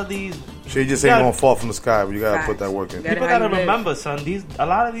 A lot of these shit just ain't gonna fall from the sky, but you gotta put that work in. People gotta remember, son. A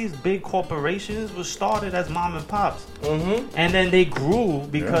lot of these big corporations were started as mom and pops, and then they grew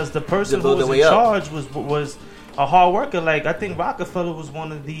because the person who was in charge was a hard worker. Like I think Rockefeller was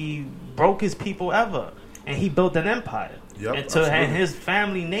one of the brokest people ever, and he built an empire. Yep, and his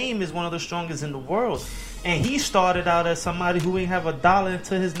family name is one of the strongest in the world. And he started out as somebody who ain't have a dollar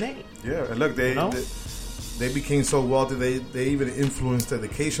into his name. Yeah, and look, they became so wealthy. They even influenced the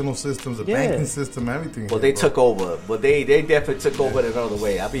educational systems, the banking system, everything. Well, they took over, but they definitely took over in another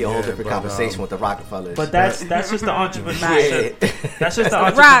way. I'll be a whole different conversation with the Rockefellers. But that's just the entrepreneurship. That's just the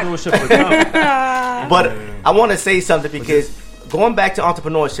entrepreneurship with them. But I want to say something because going back to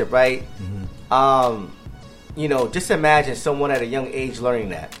entrepreneurship, right? You know, just imagine someone at a young age learning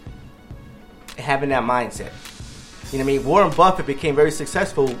that, having that mindset. You know what I mean? Warren Buffett became very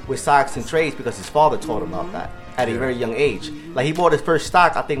successful with stocks and trades because his father taught him about that at a very young age. Like he bought his first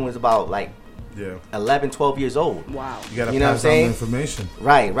stock, I think, when he was about 11, 12 years old. Wow. You got to pass down the information.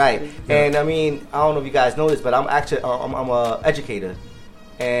 Right. Yeah. And I mean, I don't know if you guys know this, but I'm actually I'm an educator,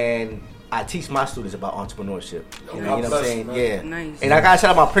 and I teach my students about entrepreneurship. You know what I'm saying? Man. Yeah. Nice. And I gotta shout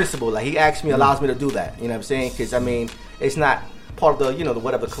out my principal. Like he actually allows me to do that. You know what I'm saying? Because I mean, it's not part of the the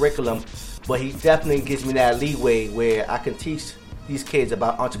whatever curriculum, but he definitely gives me that leeway where I can teach these kids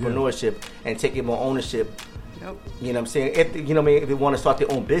about entrepreneurship and taking more ownership. Yep. You know what I'm saying? If if they want to start their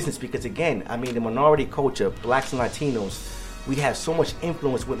own business, because again, I mean, the minority culture, blacks and Latinos, we have so much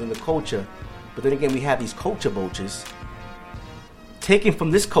influence within the culture, but then again, we have these culture vultures taking from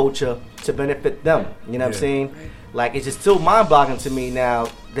this culture to benefit them. You know what I'm saying? Like, it's just still mind-boggling to me now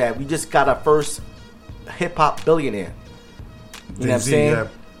that we just got our first hip-hop billionaire. You know what I'm saying? Yeah.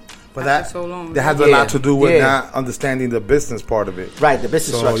 But that has a lot to do with not understanding the business part of it. Right, the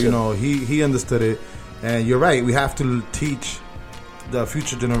business structure. So, he understood it. And you're right. We have to teach the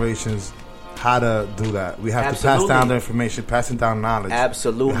future generations how to do that. We have to pass down the information, passing down knowledge.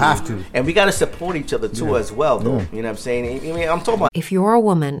 Absolutely. We have to. And we got to support each other too as well, though. You know what I'm saying? I mean, I'm talking about... If you're a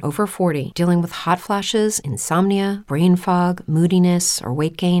woman over 40 dealing with hot flashes, insomnia, brain fog, moodiness, or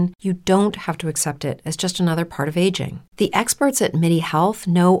weight gain, you don't have to accept it as just another part of aging. The experts at MIDI Health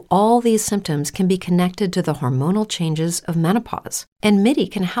know all these symptoms can be connected to the hormonal changes of menopause. And MIDI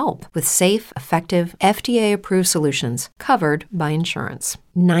can help with safe, effective, FDA-approved solutions covered by insurance.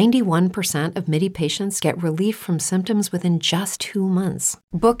 91% of MIDI patients get relief from symptoms within just 2 months.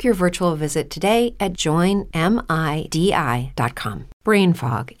 Book your virtual visit today at joinmidi.com. Brain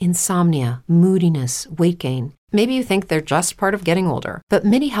fog, insomnia, moodiness, weight gain. Maybe you think they're just part of getting older, but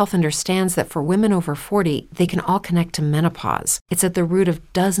MIDI Health understands that for women over 40, they can all connect to menopause. It's at the root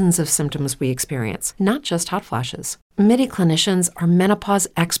of dozens of symptoms we experience, not just hot flashes. MIDI clinicians are menopause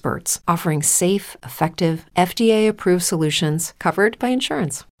experts, offering safe, effective, FDA-approved solutions covered by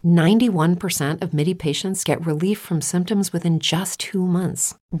insurance. 91% of MIDI patients get relief from symptoms within just 2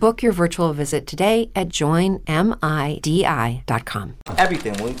 months. Book your virtual visit today at joinmidi.com.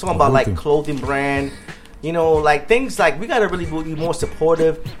 Everything. When we're talking about like clothing brand, you know, like things like we got to really be more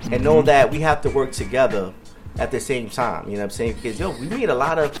supportive and know that we have to work together at the same time. You know what I'm saying? Because, we made a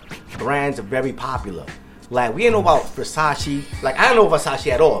lot of brands are very popular. Like, we didn't know about Versace. Like, I didn't know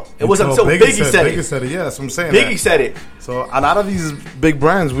Versace at all. It wasn't until Biggie said it. Biggie said it, yeah, that's what I'm saying. Biggie said it. So, a lot of these big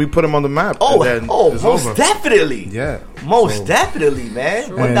brands, we put them on the map. Most definitely. Yeah. Most definitely,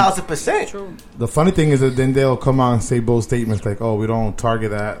 man. 1,000%. The funny thing is that then they'll come out and say bold statements like, we don't target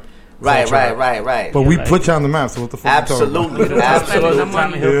that. Right. But we put you on the map, so what the fuck Absolutely.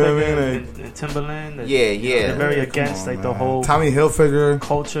 Tommy Hilfiger and Timberland. Yeah. They're very against the whole Tommy Hilfiger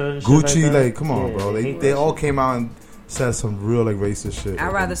culture, Gucci. Like come on, bro. They all came out and said some real racist shit.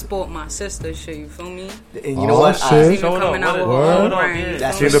 I'd rather sport my sister's shit. You feel me? And you know what? Shit. Coming out with her brand.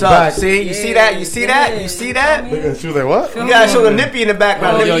 That's what's up. See, you see that? You see that? She was like, what? You gotta show the nippy in the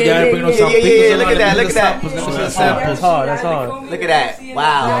background. Yeah. Look at that. That's hard. Look at that.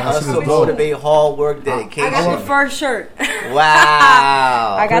 Wow. Hustle, motivate, hard work, dedication. I got the first shirt.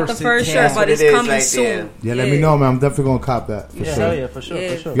 Wow. I got the first shirt, but it's coming soon. Yeah, let me know, man. I'm definitely gonna cop that for sure. Yeah, for sure.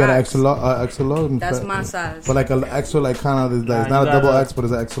 You got an extra large? That's my size. But like an extra, like kind of like not a double X, but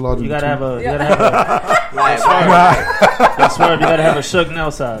it's an extra large. You gotta have a. Right. That's where you gotta have a Suge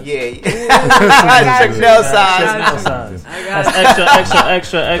Nell size. Yeah. Suge Nell size. That's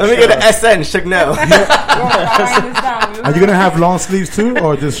extra. Let me get an SN Suge Nell. Are you gonna have long sleeves too,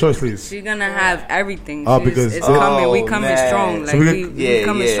 or just short sleeves? She's gonna have everything. Because it's coming. We coming strong. Like we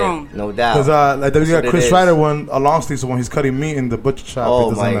coming strong. No doubt. Because like we got Chris Ryder one, a long sleeve, so when he's cutting meat in the butcher shop,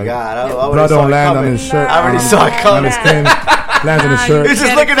 oh my god, blood don't land on his shirt. I already saw it coming. On his skin, lands on his shirt. He's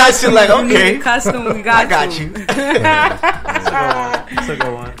just looking at that shit like, okay, custom, we I got you. That's a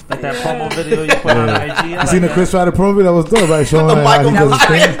good one. Like that promo video you put on IG. You seen the Chris Ryder promo video? That was dope, right? Showing how he does his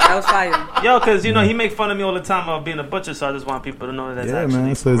thing. That was fire. Yo, because he make fun of me all the time about being a butcher, so I just want people to know that. Yeah,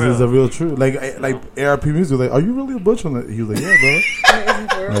 man. So it's a real truth. Like ARP Music, like, are you really a butcher? He was like, yeah, bro.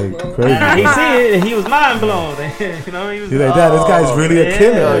 Like crazy. He see it. He was mind blown. He was like, Dad, this guy's really a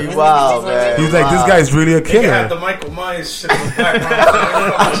killer. Wow, man. He was like, this guy's really a killer. They have the Michael Myers shit in the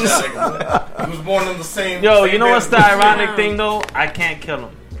background. He was born in the same. Yo, you know what's the ironic thing though? I can't kill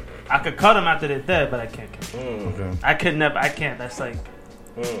him. I could cut them after they're dead, but I can't kill them. Okay. I could never. I can't. That's like.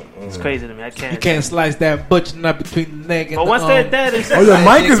 It's crazy to me. I can't. You can't slice that butcher nut between the neck and but once they're dead, it's your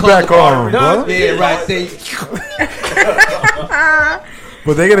mic is back on, bro. Yeah, right there.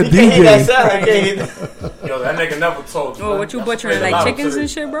 But they got a DJ. Yo, that nigga never told you. Oh, what you butchering, like chickens and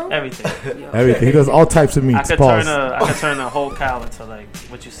shit, bro? Everything. Everything. He does all types of meats. I could turn a whole cow into like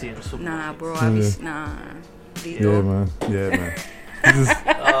what you see in the Super Bowl. Nah, bro. Nah. Yeah, man.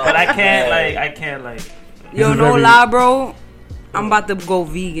 But I can't like. Yo, no lie, bro. I'm about to go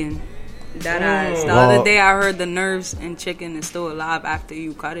vegan. That ass. The other day I heard the nerves in chicken is still alive after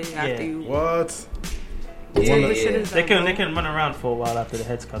you cut it. After you. What? Yeah. They can run around for a while after the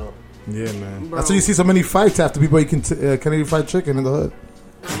head's cut off. Yeah, man. Bro. That's why you see so many fights after people eating Canadian Fried Chicken in the hood.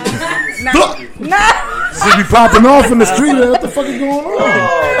 They be popping off in the street. What the fuck is going on?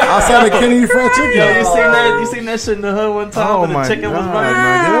 Outside of Canadian Fried Chicken. Yo, you seen that shit in the hood one time when the chicken was running?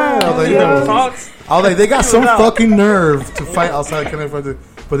 Yeah. I was like, they got some fucking nerve to fight outside Canadian Fried Chicken.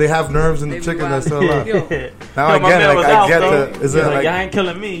 But they have nerves in the chicken that's still alive. Now I get it. Like, I get that. Is it like, y'all ain't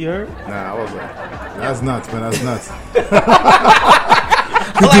killing me, you heard? Nah, I wasn't. That's nuts, man. That's nuts.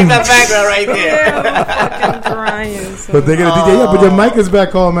 I like that background right there. I'm fucking crying. But they're gonna DJ. Yeah, but your mic is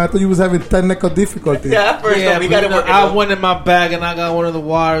back on, man. I thought you was having technical difficulties. Yeah, at first we got to work. I went in my bag and I got one of the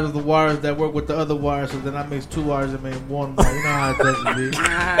wires that work with the other wires. So then I mixed two wires and made one wire. You know how it does be.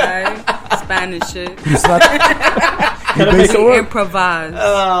 Spanish shit. You improvise.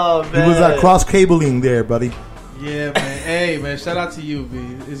 Oh man, he was cross cabling there, buddy. Yeah, man. Hey, man. Shout out to you, B.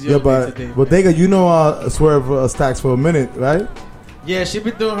 It's your but today. Bodega, you know Swerve Stacks for a minute, right? Yeah, she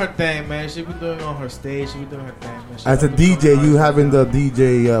been doing her thing, man. She been doing it on her stage. She been doing her thing, man. As a DJ, you having the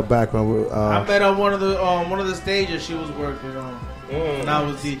DJ background. I met on one of the stages she was working on. And I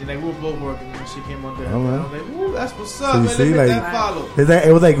was DJing. Like, we were both working when she came on there. I was like, ooh, that's what's up, so man. See, let like, that follow.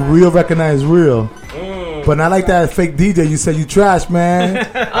 It was like real recognized real. But not like that fake DJ. You said you trash, man. You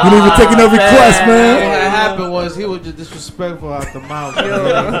didn't even take no request, man. What happened was he was just disrespectful out the mouth.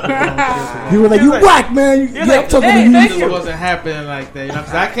 He was like, you whack, man. I'm talking to you. It wasn't happening like that. You know,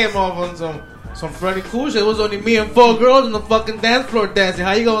 because I came off on some Freddy cool shit. It was only me and 4 girls on the fucking dance floor dancing.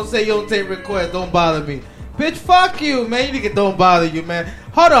 How you gonna say you don't take requests? Don't bother me. Bitch, fuck you, man. You nigga don't bother you, man.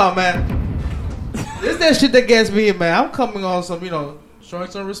 Hold on, man. This that shit that gets me, man. I'm coming on some,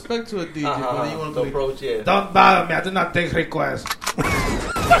 showing some respect to a DJ. You want to approach it. Don't bother me. I do not take requests. Yo,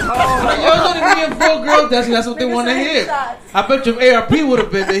 it's only me and 4 girls dancing. That's what they want to hear. I bet you if ARP would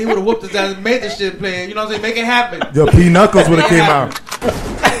have been there, he would have whooped his ass and made the shit play. You know what I'm saying? Make it happen. Yo, P Knuckles would have came out.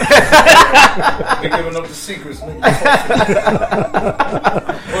 They're giving up the secrets, nigga.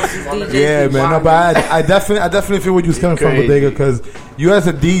 Yeah, man. No, but I definitely feel where you was coming from, Bodega, because you as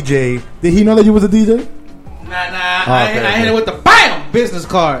a DJ, did he know that you was a DJ? Nah. I hit it with the BAM business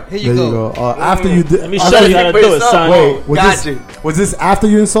card. Here you go. After you did, let me show you how to do it, son. Wait, was this after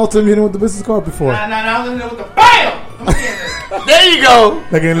you insulted him? You hit him with the business card before? Nah. I was hitting it with the BAM. There you go.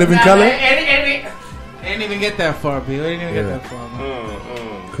 Like in Living Color. I didn't even get that far, B. I didn't even get that far.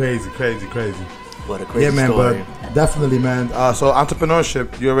 Crazy. What a crazy man, story. But definitely, man. So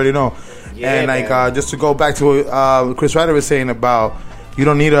entrepreneurship, you already know. Yeah, and just to go back to what Chris Ryder was saying about you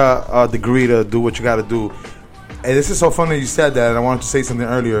don't need a degree to do what you got to do. And this is so funny you said that, and I wanted to say something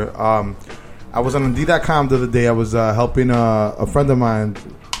earlier. I was on Indeed.com the other day. I was helping a friend of mine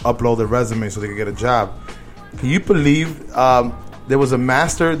upload their resume so they could get a job. Can you believe there was a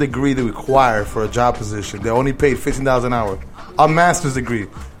master degree that required for a job position? They only paid $15 an hour. A master's degree.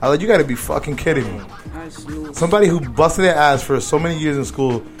 I was like, you got to be fucking kidding me. Somebody who busted their ass for so many years in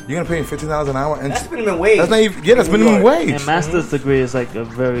school, you're going to pay him $15 an hour? And that's minimum wage. That's not even, that's minimum wage. And master's degree is like a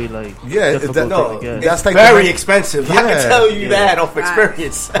very difficult thing to get. That's like very expensive. I can tell you that off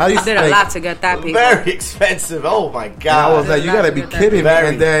experience. I did a lot to get that paper. Very expensive. Oh my God. And I was like, you got to be kidding me.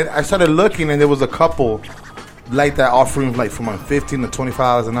 And then I started looking, and there was a couple like that offering like from $15 to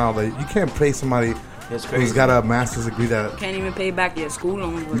 $25 an hour. Like, you can't pay somebody who's got a master's degree that can't even pay back your school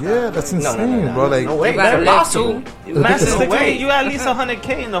loans. Yeah, that's insane, bro. Like, no way, that's possible. Master's degree, you at least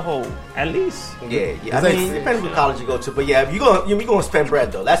 $100K in the hole, at least. Yeah. I mean, it depends what college you go to, but yeah, if you're gonna spend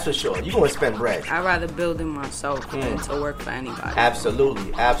bread though. That's for sure. You're gonna spend bread. I'd rather build it myself than to work for anybody.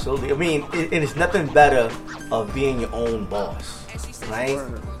 Absolutely. I mean, it is nothing better of being your own boss, right?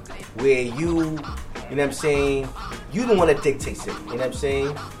 Where you know what I'm saying? You the one that dictates it. You know what I'm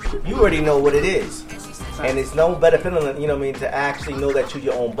saying? You already know what it is. And it's no better feeling, you know what I mean, to actually know that you're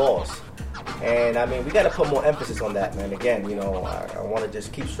your own boss. And I mean, we got to put more emphasis on that, man. Again, I want to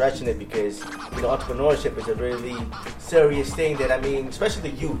just keep stretching it because, entrepreneurship is a really serious thing that, I mean, especially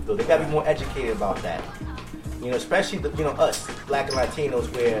the youth, though, they got to be more educated about that. Especially, us, Black and Latinos,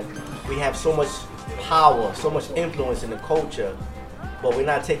 where we have so much power, so much influence in the culture, but we're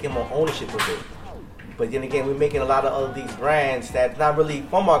not taking more ownership of it. But then again, we're making a lot of these brands that's not really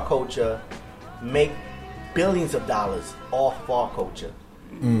from our culture make billions of dollars off of our culture.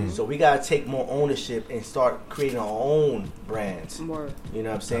 So we gotta take more ownership and start creating our own brands. You know what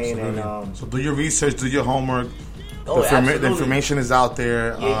I'm saying? Absolutely. And so do your research, do your homework. The information is out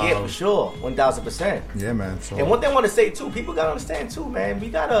there. Yeah, for sure, 1,000%. Yeah, man. So. And one thing I want to say too, people gotta understand too, man. We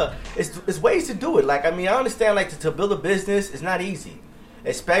gotta. It's ways to do it. Like, I mean, I understand like to build a business is not easy,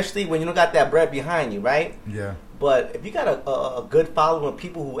 especially when you don't got that bread behind you, right? Yeah. But if you got a good following of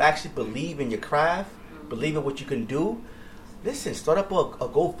people who actually believe in your craft, believe in what you can do, listen, start up a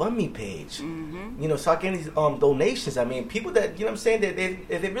GoFundMe page. Start getting these donations. I mean, people that, you know what I'm saying, that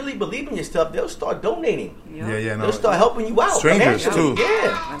if they really believe in your stuff, they'll start donating. They'll start helping you out. Strangers, too.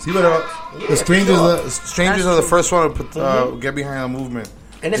 Yeah. See what the strangers are the first one to get behind the movement.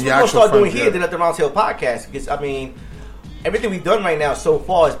 And that's what we're going to start doing here at the Roundtable Podcast. Because, I mean, everything we've done right now so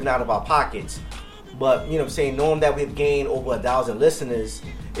far has been out of our pockets. But, you know what I'm saying, knowing that we've gained over 1,000 listeners,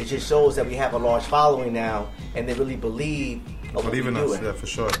 it just shows that we have a large following now, and they really believe in what we're doing. Yeah, for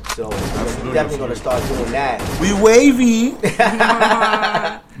sure. So we're definitely going to start doing that. We wavy.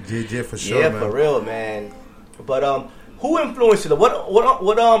 Yeah, for sure, yeah, man. for real, man. But who influenced you? What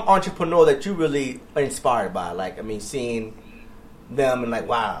entrepreneur that you really are inspired by? Like, I mean, seeing them and like,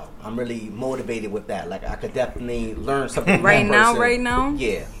 wow, I'm really motivated with that. Like, I could definitely learn something from right that person. Right now?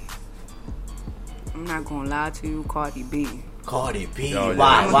 Yeah. I'm not gonna lie to you, Cardi B. Cardi B. Oh, yeah.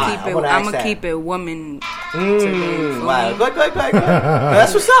 Why? I'm gonna keep it woman. Wow. Good.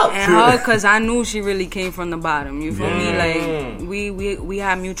 That's what's up. And her, because I knew she really came from the bottom. You feel me? Like we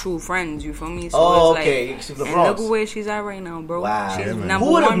have mutual friends. You feel me? So it's okay. Like, and look at where she's at right now, bro. Wow. She's Who number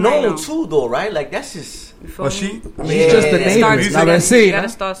would have one known right now. too, though? Right? Like, that's just. But she's just the name. You gotta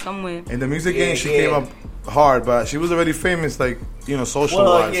start somewhere. In the music game, she came up hard, but she was already famous, like, you know, social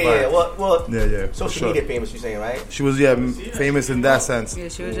wise. Social media famous, you're saying, right? She was famous in that sense. Yeah,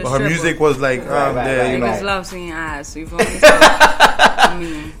 she was just but her music was like, you know. Niggas love seeing ass. You feel me? So, I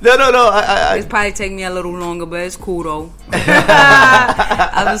mean, no. It probably take me a little longer, but it's cool though.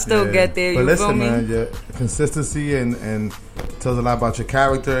 I will still get there. But you listen, feel me? man, your consistency and tells a lot about your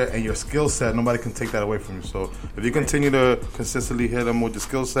character and your skill set. Nobody can take that away from you. So if you continue to consistently hit them with your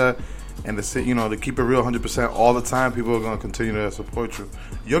skill set and to keep it real 100% all the time, people are gonna continue to support you.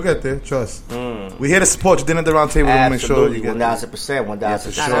 You'll get there, trust. We're here to support you. Dinner at the Round Table. We'll make sure you get 1,000%.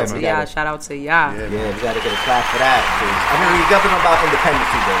 1,000%. Shout out to y'all. Shout out to y'all. Yeah, we gotta get a clap for that. I mean, we definitely know about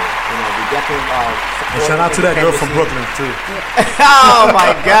independency, though. You know, we definitely and shout out to that girl from Brooklyn too. Oh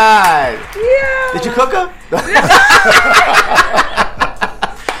my God! Yeah. Did you cook her?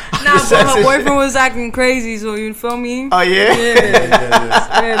 Nah, but her boyfriend was acting crazy, so you feel me? Oh, yeah?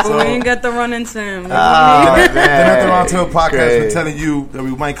 Yeah, but we didn't get to run into him. Then at the Round Table Podcast, we're telling you that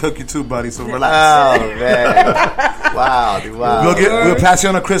we might cook you too, buddy, so relax. Oh, man. Wow. We'll pass you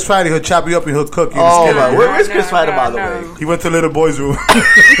on to Chris Friday. He'll chop you up and he'll cook you. Oh, man. Where's Chris Friday, by the way? He went to Little Boy's room.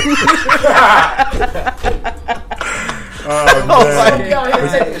 Oh, my God.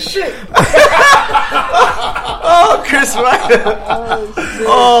 He's taking a shit. Oh, Chris Ryder.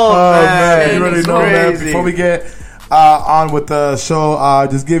 Oh, man. You already know, man. Before we get on with the show,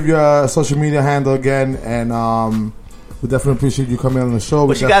 just give your social media handle again, and we definitely appreciate you coming on the show.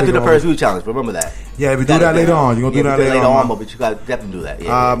 But you got to do the first view challenge. Remember that. Yeah, we do that later on. You're going to do that later on. But you got to definitely do that.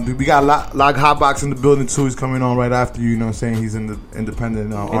 Yeah. We got Log Hotbox in the building, too. He's coming on right after you know what I'm saying? He's in the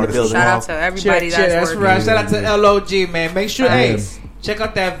independent artist. Shout out to everybody that's working. Right. Shout out to LOG, man. Make sure, check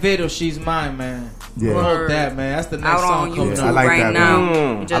out that video, She's Mine, man. Yeah. Promote that, man. That's the next out song on YouTube I like right that,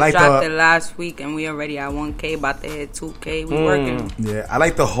 now. We just like dropped it last week, and we already at 1K, about to hit 2K. We working. Yeah, I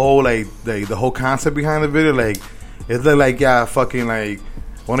like the whole the whole concept behind the video. Like, it looked like fucking like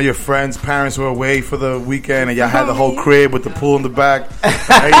one of your friends' parents were away for the weekend, and y'all had the whole crib with the pool in the back.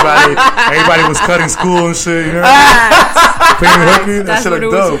 Everybody was cutting school and shit. You know, playing hooky. That shit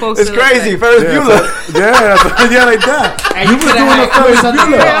look dope. It's crazy. Ferris Bueller. Yeah, like that. And you was doing the Ferris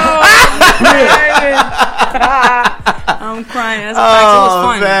I'm crying. That's a fact. It was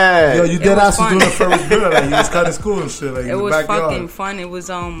fun. Man. Yo, you did ask doing the Ferris Bueller. Like, you was cutting school and shit. Like, it was fucking fun. It was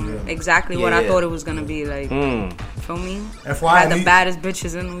exactly what I thought it was gonna be. Like, feel me? FYI, the baddest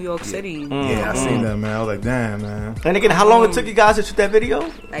bitches in New York City. Yeah, I seen that, man. I was like, damn, man. And again, how long it took you guys to shoot that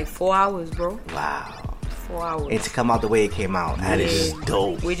video? Like 4 hours, bro. Wow. 4 hours. And to come out the way it came out. That is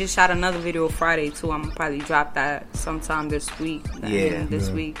dope. We just shot another video Friday, too. I'm gonna probably drop that sometime this week. This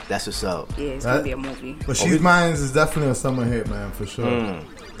week. That's what's up. Yeah, it's gonna be a movie. But She's Mine is definitely a summer hit, man, for sure.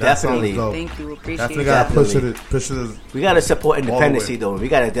 Definitely. Thank you. Appreciate definitely it. Gotta push it. We gotta support independency, though. We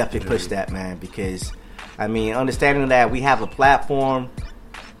gotta definitely push that, man, because, I mean, understanding that we have a platform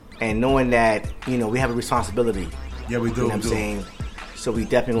and knowing that, you know, we have a responsibility. Yeah, we do. You know what I'm saying? So we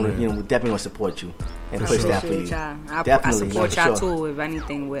definitely want to, we definitely want to support you and push that for you. Definitely, I support y'all too. If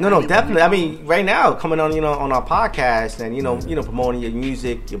anything, definitely. I mean, right now, coming on, on our podcast and promoting your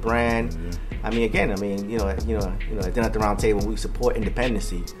music, your brand. I mean, again, at Dinner at the Round Table, we support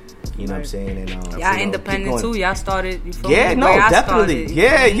independency. You know what I'm saying? And y'all independent too. Y'all started. You feel me? Definitely.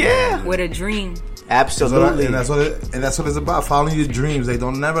 Yeah. With a dream. Absolutely. And that's what it's about. Following your dreams. They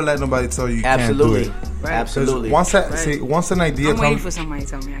don't never let nobody tell you can't do it. Right. Absolutely. Once an idea comes, I'm waiting for somebody to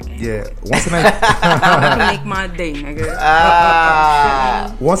tell me I can't. Yeah. Once an idea, I can make my day,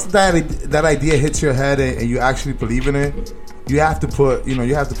 nigga. Once that idea hits your head and you actually believe in it, you have to put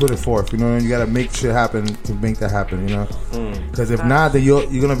it forth, and you gotta make shit happen to make that happen, Because if not, then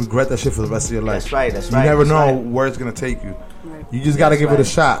you're gonna regret that shit for the rest of your life. That's right. You never know where it's gonna take you. You just gotta give it a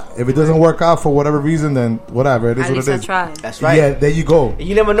shot. If it doesn't work out for whatever reason, then whatever. It is what it is. That's right. Yeah, there you go.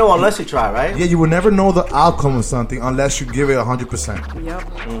 You never know unless you try, right? Yeah, you will never know the outcome of something unless you give it 100%. Yep.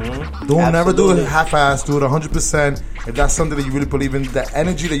 Don't never do it half-assed. Do it 100%. If that's something that you really believe in, the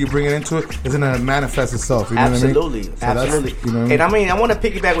energy that you bring into it is gonna manifest itself. You know Absolutely. what I mean? Absolutely. And I mean, I want to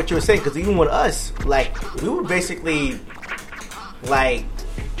piggyback what you were saying, because even with us, like, we were basically like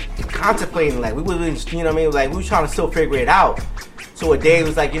contemplating, like, we were, like, we were trying to still figure it out. So a day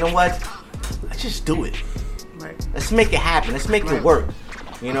was like, you know what? Let's just do it. Right. Let's make it happen. Let's make it work.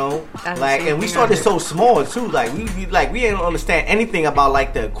 And we started so small too. Like we didn't understand anything about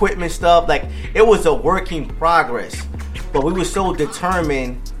like the equipment stuff. Like it was a work in progress, but we were so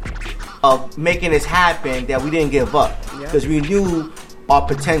determined of making this happen that we didn't give up because we knew our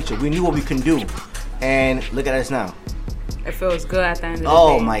potential. We knew what we can do, and look at us now. It feels good at the end of the day.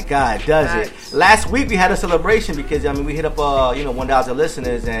 Oh my God, does it? Last week we had a celebration because we hit up 1,000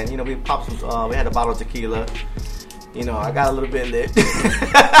 listeners, and we popped some. We had a bottle of tequila. I got a little bit lit.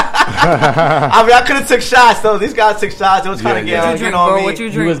 I could have took shots though. These guys took shots. It was kind of getting. What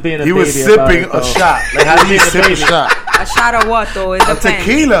you drink? He was sipping a shot. Like how do you sip a shot? A shot of what though? It depends.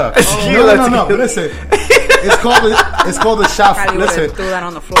 Tequila. No. Listen, it's called a shot. Listen, threw that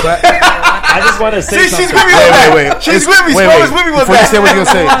on the floor. I just want to say something. She's with me on that. Wait. She's with me. Wait. With me before you say what you're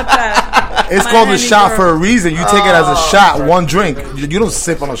gonna say. It's called a shot for a reason. You take it as a shot, one drink. You don't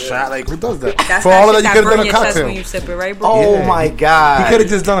sip on a shot. Like who does that? That's for all of that, you could have done a cocktail. cocktail. You sip it, right, bro? Oh my God! He could have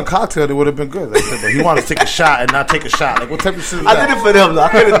just done a cocktail. It would have been good. Like, but he wanted to take a shot and not take a shot. Like what type of shit is that? I did it for them though. I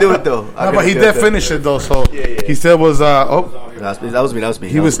couldn't do it though. No, but he did finish it though. So he still was. That was me.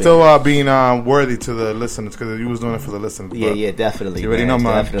 He was still being worthy to the listeners because he was doing it for the listeners. Yeah, definitely. You already know,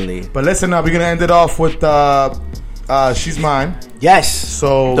 man. Definitely. But listen, we're gonna end it off with She's Mine. Yes.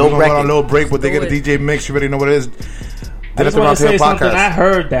 So we're gonna go on a little break, but they get a DJ mix. You already know what it is. I just want to say something. I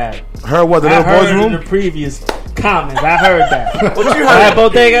heard that. Heard what? The little boys' room? In the previous comments. I heard that. What you heard? That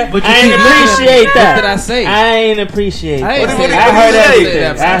Bodega? But I ain't appreciate that. What did I say? I ain't appreciate I heard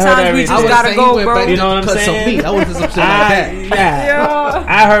everything. Sometimes we just gotta go, bro. You know what I'm saying? I was some shit like that. Yeah.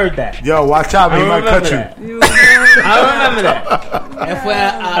 I heard that. Yo, watch out, man. He might cut you. I remember that.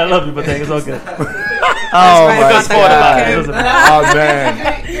 I love you, Bodega. It's all good. Oh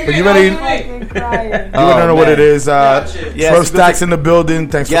man! But you ready? You don't know what it is. Swerve Stacks in the building.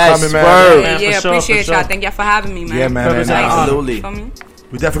 Thanks for coming, man. Yeah, appreciate y'all. Thank y'all for having me, man. Yeah, man. Absolutely.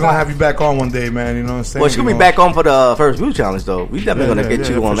 We definitely gonna have you back on one day, man. You know what I'm saying? Well, she's gonna be back on for the first View Challenge, though. We definitely gonna get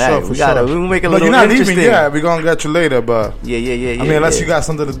you on that. We gotta make a little you're not interesting. leaving. Yeah, we gonna get you later, but yeah. I mean, unless you got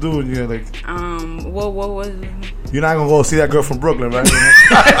something to do, and you're like, what was it? You're not gonna go see that girl from Brooklyn, right?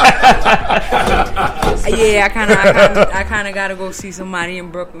 Yeah, I kind of gotta go see somebody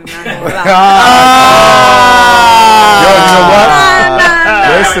in Brooklyn. Not gonna lie. Yo, you know what?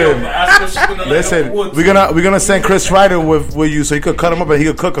 Listen, we're gonna send Chris Ryder with you so he could cut him up and he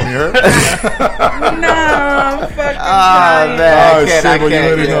could cook him. You heard? No, I'm fucking man, I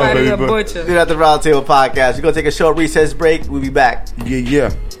can't. Butcher. Do that the Round Table Podcast. We're gonna take a short recess break. We'll be back.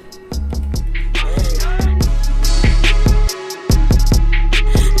 Yeah.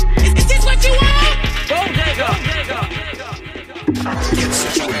 Get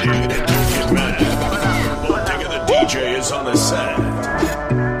situated and get mad. Bodega the DJ is on the set.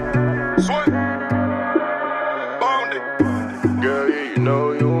 Girl, yeah, you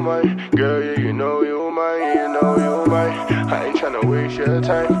know you mine. Girl, yeah, you know you mine. You know you mine. I ain't tryna waste your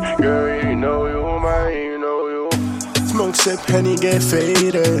time. Girl, yeah, you know you mine. You know you. Smoke, sip, Henny, get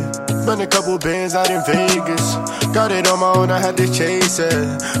faded. Run a couple bands out in Vegas. Got it on my own, I had to chase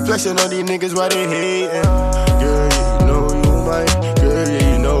it. Flexing on these niggas while they hating. Girl, yeah, you know you mine. Girl,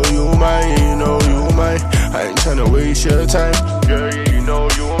 yeah, you know you mine. You know you mine. I ain't tryna waste your time. Girl, yeah, you know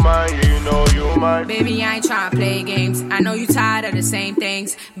you mine. You know you mine. Baby, I ain't tryna play games. I know you tired of the same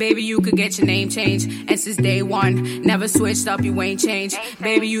things. Baby, you could get your name changed. And since day one, never switched up, you ain't changed.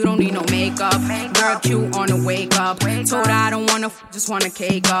 Baby, you don't need no makeup. Girl, cute on the wake up. Told her I don't wanna just wanna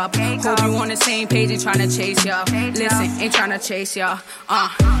cake up. Hope you on the same page, ain't tryna chase ya. Listen, ain't tryna chase ya.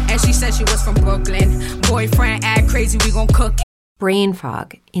 And she said she was from Brooklyn. Boyfriend act crazy, we gon' cook. Brain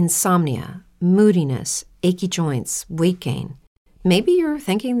fog, insomnia, moodiness, achy joints, weight gain. Maybe you're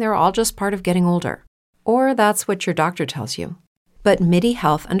thinking they're all just part of getting older, or that's what your doctor tells you. But MIDI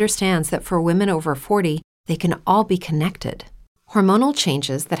Health understands that for women over 40, they can all be connected. Hormonal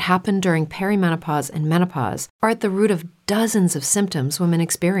changes that happen during perimenopause and menopause are at the root of dozens of symptoms women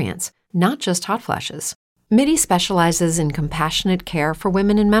experience, not just hot flashes. MIDI specializes in compassionate care for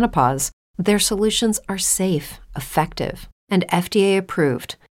women in menopause. Their solutions are safe, effective, and FDA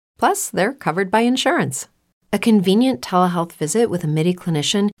approved. Plus, they're covered by insurance. A convenient telehealth visit with a MIDI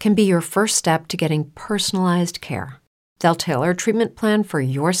clinician can be your first step to getting personalized care. They'll tailor a treatment plan for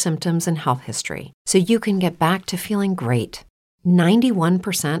your symptoms and health history so you can get back to feeling great.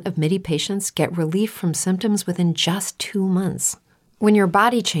 91% of MIDI patients get relief from symptoms within just 2 months. When your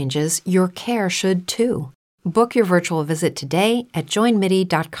body changes, your care should too. Book your virtual visit today at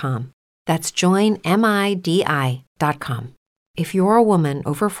joinmidi.com. That's joinmidi.com. If you're a woman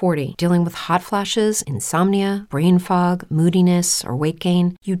over 40 dealing with hot flashes, insomnia, brain fog, moodiness, or weight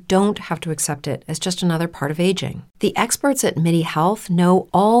gain, you don't have to accept it as just another part of aging. The experts at MIDI Health know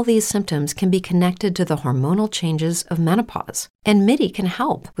all these symptoms can be connected to the hormonal changes of menopause. And MIDI can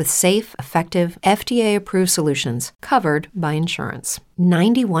help with safe, effective, FDA-approved solutions covered by insurance.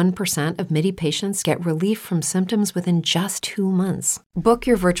 91% of MIDI patients get relief from symptoms within just 2 months. Book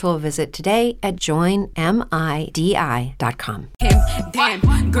your virtual visit today at joinmidi.com.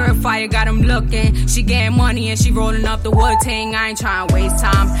 Damn, girl fire got him looking. She getting money and she rolling up the wood ting. I ain't trying to waste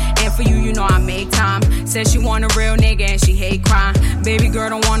time. And for you, you know I make time. Says she want a real nigga and she hate crime. Baby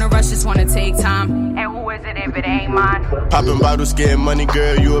girl don't wanna rush, just wanna take time. And who is it if it ain't mine? Poppin' bottles, getting money,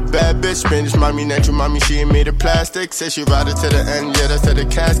 girl, you a bad bitch. Spanish mommy, natural mommy, she ain't made of plastic. Said she ride it to the end, yeah, that's to the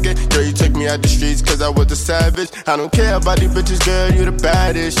casket. Girl, you took me out the streets cause I was a savage. I don't care about these bitches, girl, you the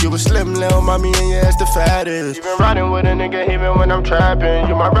baddest. You a slim little mommy and your ass the fattest. You been riding with a nigga even when I'm trapping.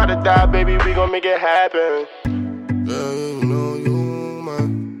 You my ride or die, baby, we gon' make it happen. Girl, you know you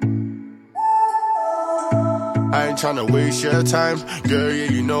mine. I ain't tryna waste your time. Girl, yeah,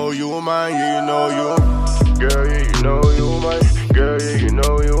 you know you mine. Yeah, you know you. Girl, yeah, you know you mine. Girl, yeah, you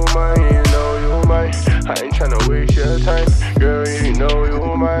know you mine. Yeah, you know you mine. I ain't tryna waste your time. Girl, yeah, you know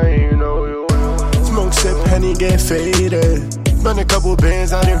you mine. You know you. Smoke, sip, Henny, get faded. Run a couple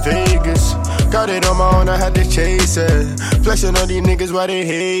bands out in Vegas. Got it on my own, I had to chase it. Flexing on these niggas while they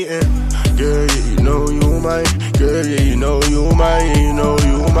hating. Girl, yeah, you know you mine. Girl, yeah, you know you mine. Yeah, you know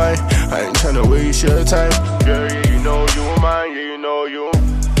you mine. I ain't tryna waste your time. Girl, yeah, you know you mine. Yeah, you know you.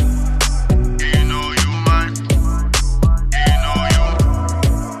 Yeah, you know you mine. Yeah, you know you.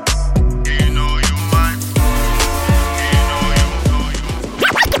 Yeah, you know you mine. Yeah, you know you.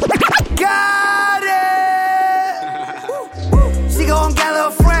 Got it! She gon' gather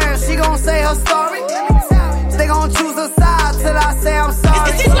her friends, she gon' say her story. They gon' choose a side till I say I'm sorry.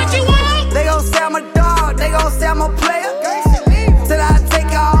 Is this what you want? They gon' say I'm a dog, they gon' say I'm a player. Till I take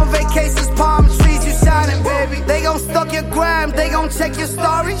her on vacations, palm trees, you shining, baby. They gon' stalk your gram, they gon' check your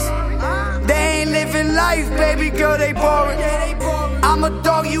stories. They ain't living life, baby girl, they boring. I'ma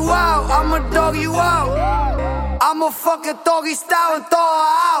dog you out, I'ma dog you out. I'ma fucking doggy style and throw her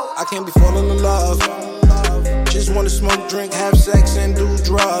out. I can't be falling in love. Just wanna smoke, drink, have sex, and do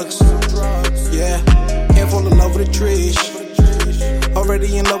drugs. Yeah, can't fall in love with a trees.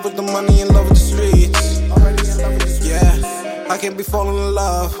 Already in love with the money, in love with the streets. Yeah, I can't be falling in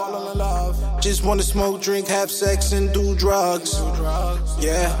love. Just wanna smoke, drink, have sex, and do drugs.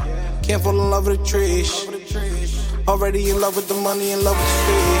 Yeah, can't fall in love with the trees. Already in love with the money, in love with the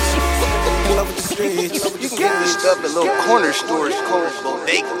streets. In love with the streets. You can get this stuff at little corner stores called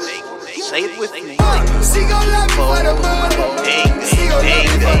bodegas. Say it with me. She gon' love me for the money. She gon' love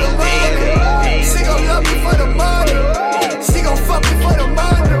me for the money. She gon' love me for the money. She gon' fuck me for the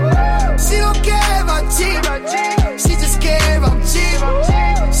money. She don't care if I cheat. She just care if I'm cheap.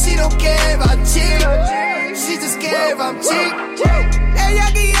 She don't care if I cheat. She just care if I'm cheap. Ella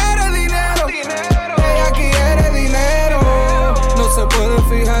quiere dinero. Ella quiere dinero. No se puede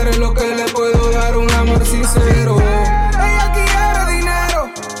fijar en lo que le puedo dar, un amor sincero.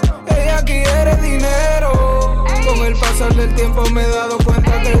 Quiere dinero. Con el pasar del tiempo me he dado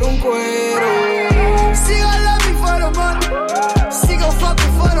cuenta que era un cuero. She gon' love me for the money. She gon' fuck me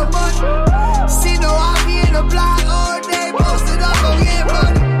for the money. She know I be in the block all day, posted up on get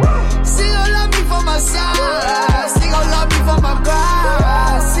money. She gon' love me for my side. She gon' love me for my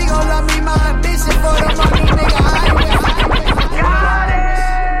pride. She gon' love me my ambition for the money, nigga. Got it.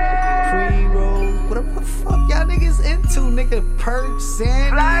 Pre-roll. What the fuck y'all niggas into, nigga? Perch,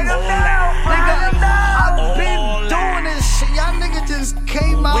 Sandy. I've been doing this shit. Y'all niggas just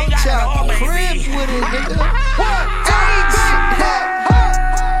came out y'all cribs with it, nigga. What?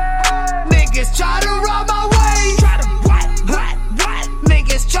 Niggas try to rob my way. Try to what?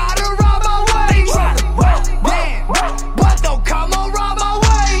 Niggas try to rob my way. Try to what? Damn. But don't come on rob my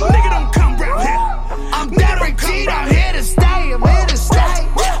way. Nigga don't come round here. I'm Derek G, I'm here to stay. I'm here to stay.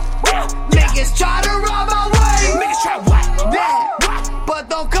 Niggas try to rob my way. Niggas try what? Damn. But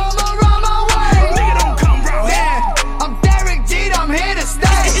don't come on rob my way. Nigga don't come round here. I'm Derek G, I'm here to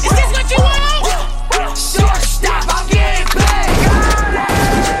stay. Is this what you want? Shortstop, I'm getting paid.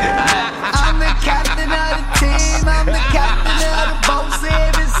 I'm the captain of the team. I'm the captain of the boat.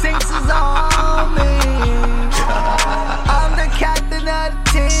 Seven sixes on me. I'm the captain of the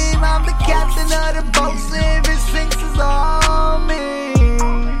team. I'm the captain of the boat. Seven sixes on me.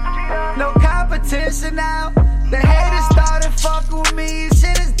 No competition now. The haters started fucking with me.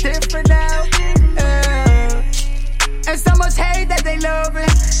 Shit is different now. And so much hate that they love it.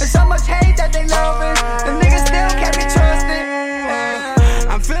 And so much hate that they love it. The niggas still can't be trusted.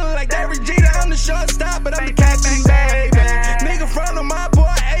 I'm feeling like Derek Jeter, I'm the shortstop, but I'm the captain, baby. Nigga front of my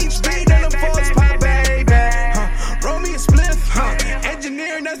boy HB, then I'm force pop, baby. Roll me a spliff,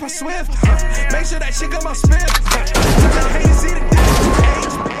 engineering, that's my Swift. make sure that shit come out spin. Now hey, you see the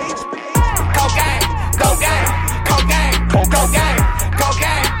difference. Cocaine, cocaine, cocaine, cocaine,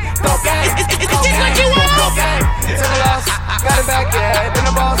 cocaine, cocaine. Is this what you want? Cocaine, took a loss, got it back, yeah. Been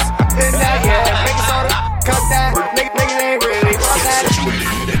a boss, been that, yeah. Make it soda, cut that, niggas ain't really about that.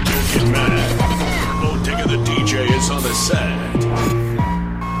 Bodega the DJ is on the set.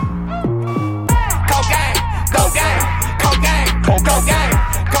 Cocaine, cocaine, cocaine, cocaine,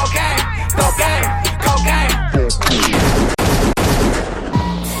 cocaine, cocaine, cocaine.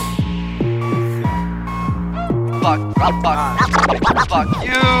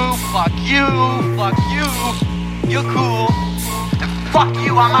 Fuck you, you're cool. Fuck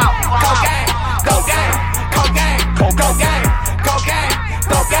you, I'm out. Cocaine, cocaine, cocaine, cocaine, cocaine,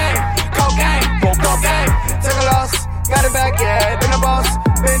 cocaine, cocaine, cocaine. Took a loss, got it back, yeah. Been a boss,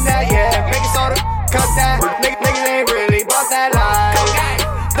 been that, yeah. Make it soda, cut that. Niggas ain't really bought that line. Cocaine,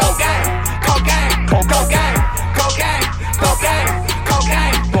 cocaine, cocaine, cocaine, cocaine, cocaine,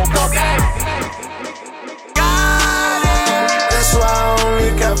 cocaine, cocaine. That's why I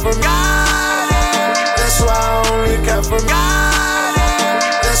only care for me. That's why I only care for me.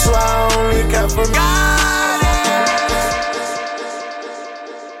 That's why I only care for me.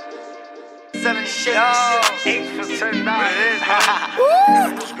 7 shit, 8 for $10. I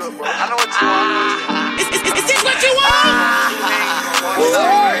know what you want. Is this what you want?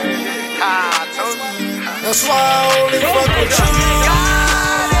 That's why I only fuck with you.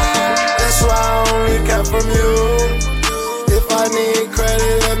 That's why I only care from you. If I need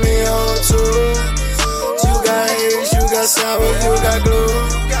credit, let me hold too. You got A's, you got sour, you got glue.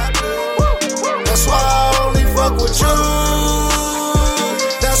 That's why I only fuck with you.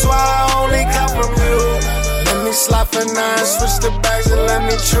 That's why I only come from you. Let me slide for 9, switch the bags and let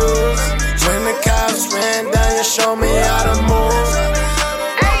me choose. When the cops ran down, you show me how to move.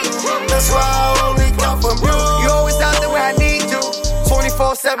 That's why I only come from you. You always out there where I need you.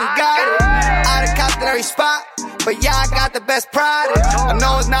 24/7 got it. I done copped at every spot. But yeah, I got the best product. I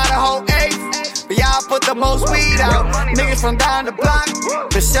know it's not a whole eighth, but yeah, I put the most weed out. Niggas from down the block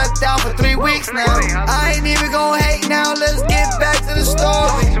been shut down for 3 weeks now. I ain't even gon' hate now, let's get back to the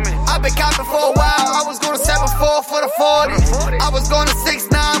story. I've been copping for a while, I was going to 7.4 for the 40. I was going to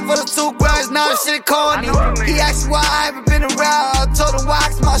 6.9 for the 2 grams, now the shit corny. He asked me why I haven't been around, I told him why,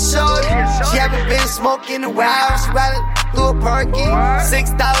 'cause my shorty. She haven't been smoking in a while, she rather do a perky.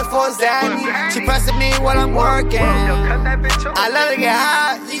 $6 for a Zanny, she pressing me when I'm working. I let her get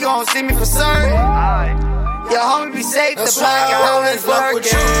high, you gon' see me for certain. Your homie be safe, that's the black why I only fuck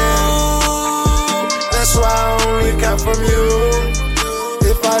with you. That's why I only come from you.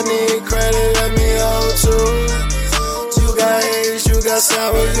 If I need credit, let me hold too. You got A's, you got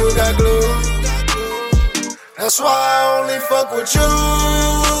sour, you got glue. That's why I only fuck with you.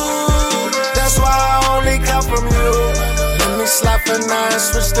 That's why I only come from you. Let me slide for 9,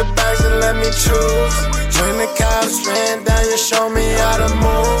 switch the bags and let me choose. When the cops ran down, you show me how to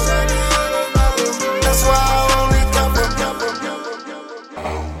move. That's why I only come from you.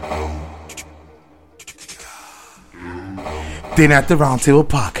 Dinner at the Roundtable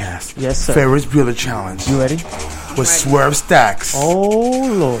Podcast. Yes, sir. Ferris Bueller Challenge. You ready? With Swerve Stacks.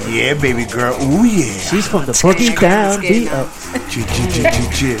 Oh, Lord. Yeah, baby girl. Ooh, yeah. She's from the Boogie Down beat up.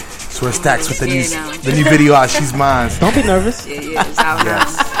 Swerve Stacks with the new video out. She's mine. Don't be nervous. Yeah, it's out now.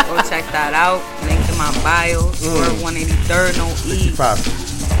 Go check that out. Link in my bio. Swerve 183rd, no E. 55.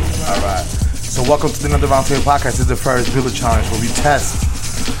 All right. So welcome to the Roundtable Podcast. This is the Ferris Bueller Challenge where we test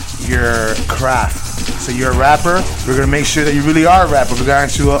your craft. So you're a rapper. We're gonna make sure that you really are a rapper. We're gonna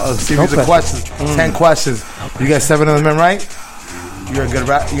ask you a series of questions, 10 questions. You got 7 of them in right. You're a good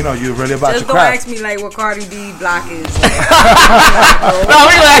rap. You know, you're really about just your craft. Just don't ask me like what Cardi B block is. No,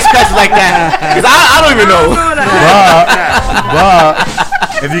 we don't ask questions like that because I don't even know. But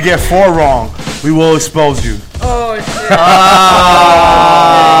if you get 4 wrong, we will expose you. Oh shit! Nah,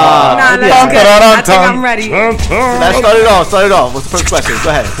 that's good. I think I'm ready. Let's start it off. What's the first question? Go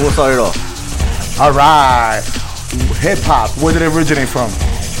ahead. We'll start it off. All right. Hip hop. Where did it originate from?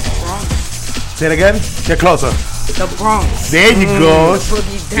 Bronx. Say it again. Get closer. The Bronx. There you go.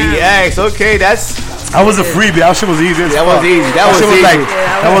 BX. Okay, that's. That was a freebie. That shit was easy. That was easy. That was easy.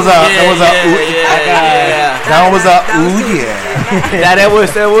 That was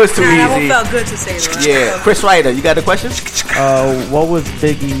too easy. That one felt good to say. Though. Yeah. Chris Ryder, you got a question? What was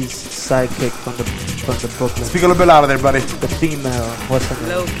Biggie's sidekick from the Brooklyn? Speak a little bit louder there, buddy. The female. What's her name?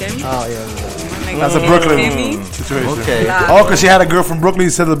 Lil Kim. Oh yeah. That's a Brooklyn situation. Okay. Oh, because she had a girl from Brooklyn. You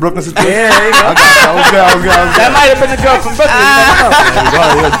said the Brooklyn situation. Yeah, there you go. I was good. That might have been the girl from Brooklyn. There you go.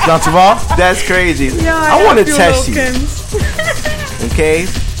 John Tavares. That's crazy. Yeah, I want to test you. Okay.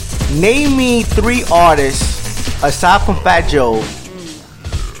 Name me 3 artists aside from Fat Joe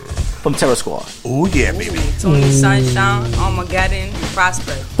from Terror Squad. Oh yeah, baby. Tony Sunshine, Armageddon,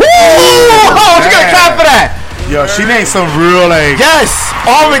 Prospect. Woo! Oh, you gotta clap for that. Yo, she named some real like. Yes,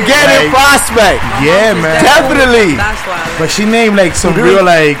 Armageddon, Prospect. Yeah, man. Definitely. That's why. But she named like some real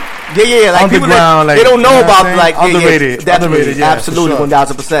like. Yeah, like people underground, they don't know about like underrated, underrated, yeah, absolutely, for sure.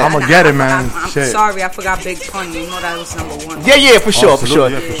 1000%. I'm gonna get it, man. I'm Shit. sorry, I forgot Big Pun. You know that was number 1. Yeah, for sure, for sure.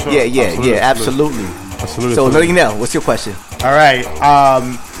 Absolutely, for sure. Yeah, absolutely. Absolutely. So, Lil Nell, what's your question? All right.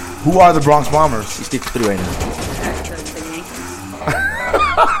 Who are the Bronx Bombers? You stick to 3 right now.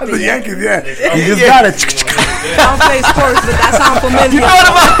 The Yankees, yeah. You just got it. I don't play sports, but that sounds familiar. You thought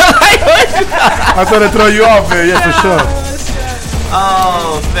about it? I thought to throw you off there, yeah, for sure.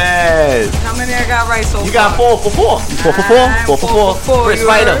 Oh man! How many I got right so far? You got 4 for 4. 4 for 4. Chris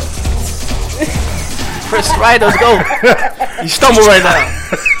Ryder. Chris Ryder, let's go. You stumble right now.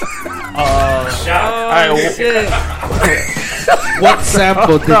 Oh, shit. What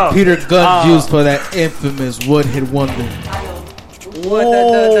sample did Peter Gunn use for that infamous One Hit Wonder?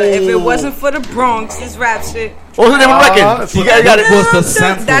 If it wasn't for the Bronx, this rap shit. What was the name of the record? You got it. What's the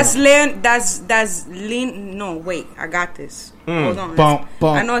sample? That's lean. No, wait, I got this. Hold on.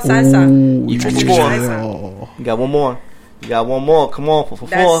 I know it's Salsa. You got one more. You got one more. Come on, 4 for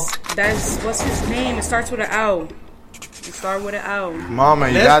 4. That's what's his name? It starts with an L. You start with an L. Mama,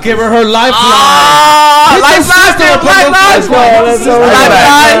 you Let's got give this. her lifeline. Lifeline.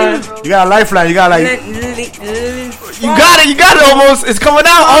 You got a lifeline. You got like. You got it almost. It's coming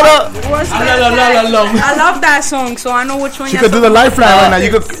out. Hold up. I love that song, so I know which one. She could do the lifeline right now. You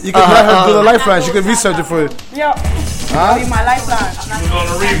could let her do the lifeline. She could research it for you. Yep. Huh? Be my lifeline.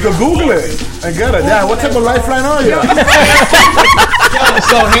 You could Google it and get it. Yeah, what type of lifeline are you?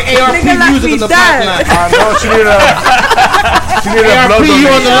 So, hey, ARP music in the pipeline. I know she need a ARP, blood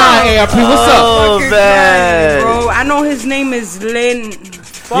you on the donation. line. ARP, what's up? Oh man, bro, I know his name is Lynn.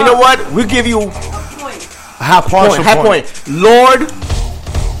 You know what? We'll give you half point. Lord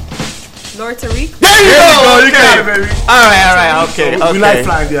Tariq. There you go. You got it, baby. All right. Okay. We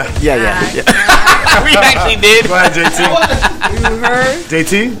lifelined, yeah. Yeah. We actually did. Go ahead, JT. You heard?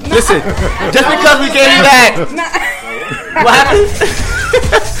 JT? Listen, just because we gave you that. What happened?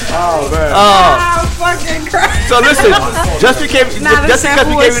 Oh, man. I'm fucking crying. So listen, just because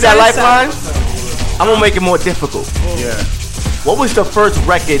we gave you that lifeline, I'm going to make it more difficult. Yeah. What was the first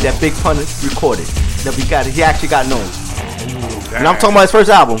record that Big Pun recorded that he actually got known? And I'm talking about his first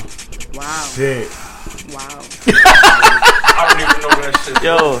album. Wow. Shit. Wow. I don't even know that shit.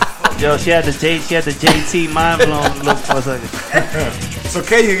 Yo, she had the JT mind blown look for a second. It's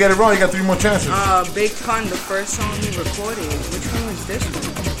okay, you get it wrong. You got 3 more chances. Big Pun, the first song he recorded. Which one was this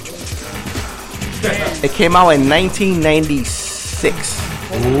one? It came out in 1996.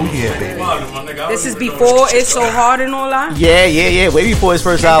 Oh yeah, baby. This is before It's So Hard and all that? Yeah. Way before his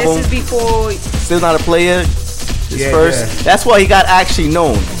first album. This is before Still Not a Player. His first. Yeah. That's why he got actually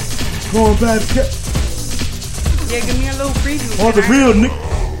known. Going back. Yeah, give me a little preview. On the real nigga.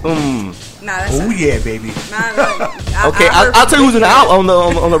 Nah, that's Oh yeah, baby. Okay, I'll tell you who's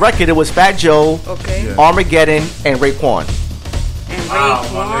on the record. It was Fat Joe, Okay. Armageddon, and Raekwon. And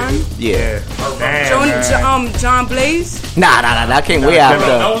Raekwon. Yeah. John Blaze. Nah. That came way after.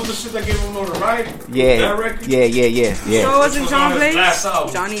 That was the shit that gave him notoriety. Yeah. That record? Yeah. So it wasn't John Blaze? Last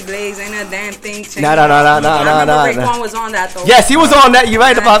album. Johnny Blaze ain't a damn thing. No. I remember Raekwon was on that though. Yes, he was on that. You're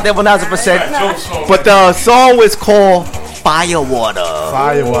right about that 1000%. But the song was called Firewater.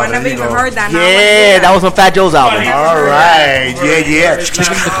 I never even heard that. Yeah, that was on Fat Joe's album. All right. Yeah.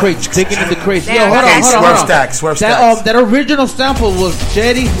 Digging in the crates. Yo, Damn, hold on. Swerve stacks. That original sample was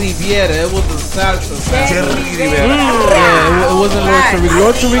Jerry Riviera. It was the salsa sample. Yeah, it wasn't Lord Tariq.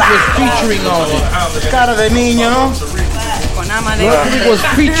 Lord Tariq was featuring on it. Cara de niño. Lord Tariq was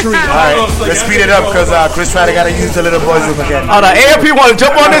featuring on All it. right, let's speed it up because Chris Ryder got to use the little boys room again. Oh, the ARP want to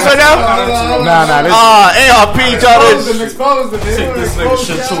jump on this right now? Nah. ARP, y'all. Take this nigga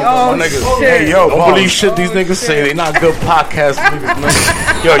shit too, my niggas. Hey, yo, Don't believe shit these niggas say. They not good podcast niggas, man.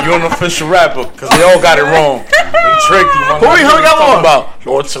 Yo, you an official rapper, cause they all got it wrong. They tricked you, man. Who we got on? About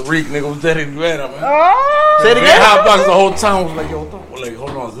Lord Tariq, nigga was dead in the man. Say it They again. hotbox the whole time. Was like, yo,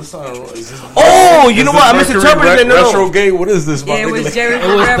 hold on, is this something? Is this Oh, you know what? I misinterpreted it. No. Retro gay. What is this, my Yeah, it nigga? was Jerry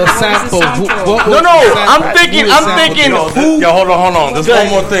It was the sample. No. I'm thinking. Who? Yo, hold on. There's one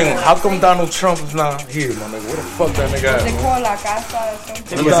more thing. How come Donald Trump is not here, my nigga? Where the fuck that nigga at?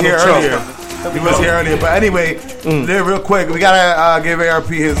 He was here earlier. But anyway, real quick, we gotta give ARP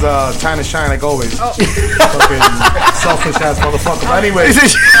his time to shine like always. Fucking selfish ass motherfucker. But anyway,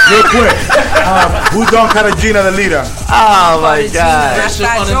 Real quick. Who's Don Cartagena, the leader? Oh my God. Special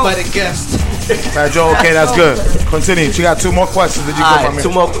uninvited guest. Fat Joe, okay, that's good. Continue. She got 2 more questions. Did you go, my man?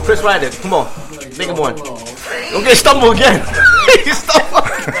 2 more. Chris Ryder, come on. Make him one. Don't get stumbled again.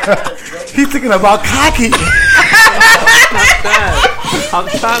 He's thinking about cocky. I'm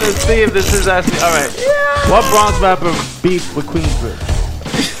trying to see if this is actually alright. What Bronx rapper beef with Queensbridge?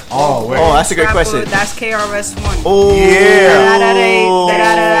 Oh, wait. Oh, that's a good question. That's KRS-One. Oh, yeah.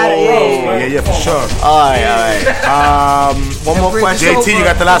 Yeah, for sure. All right. One more question. JT, you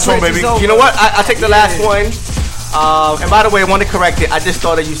got the last one, baby. You know what? I'll take the last one. And by the way, I want to correct it. I just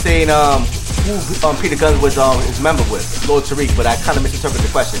thought of you saying who Peter Guns was his member with, Lord Tariq, but I kind of misinterpreted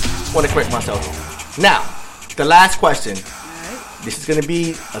the question. I want to correct myself. Now, the last question. This is going to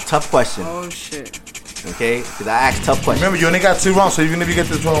be a tough question. Oh, shit. Okay? Because I asked tough questions. Remember, you only got 2 wrong, so even if you get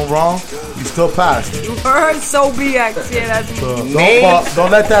this one wrong, you still passed. You heard So BX. Yeah, that's so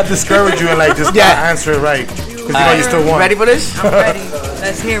don't let that discourage you and just not answer it right. Because you know you still won. Ready for this? I'm ready.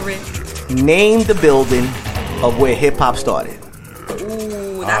 Let's hear it. Name the building of where hip-hop started.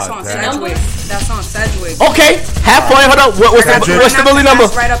 Ooh, that's on Sedgwick. That's on Sedgwick. Okay. Half point. Hold up. What's the building number?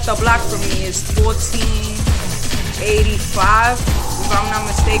 That's right up the block from me. It's 1485. If I'm not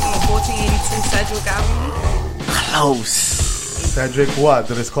mistaken, 1482 Sedgwick Avenue. Close. Sedgwick what?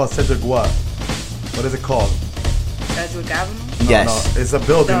 Then it's called Sedgwick what? What is it called? Sedgwick Avenue? Yes. No, it's a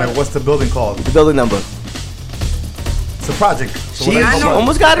building. What's the building called? The building number. It's a project. So I know.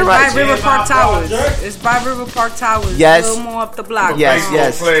 Almost got it right. It's by River Park Towers. It's by River Park Towers. Yes. A little more up the block.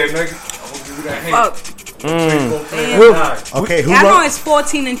 Yes. Fuck. Okay, I know it's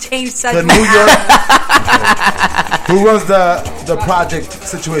 14 and change Sedgwick. The New York. Who runs the project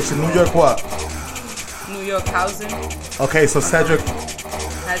situation? New York what? New York Housing. Okay, so Sedgwick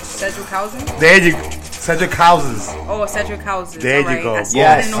Housing. There you go. Sedgwick Houses. Oh, Sedgwick Houses. There you go.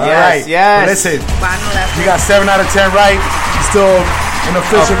 Yes. Listen, you got 7 out of 10 right. You still an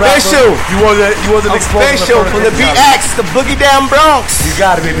official rapper. You wasn't exposed official from the BX, the Boogie Down Bronx. You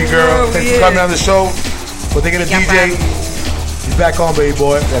got it, baby girl. Thanks for coming on the show. We're thinking of DJ. He's back on, baby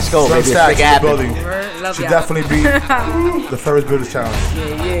boy. Let's go, baby. Stacks in the building. Love should definitely be the Ferris Builder Challenge.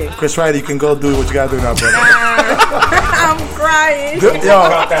 Yeah. Chris Ryder, you can go do what you gotta do now, brother. I'm crying. Yo,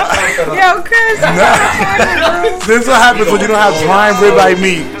 Chris. This is what happens when you don't have prime ribeye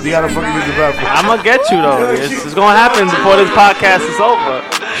meat. You gotta fucking use the bathroom. I'm gonna get you though. It's gonna happen before this podcast is over.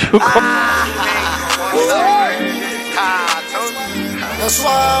 That's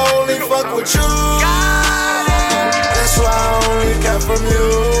why I only fuck with you. That's why I only care from you.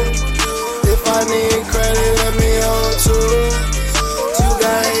 If I need credit, let me hold too. You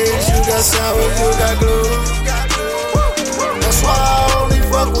got A's, you got sour, you got glue. That's why I only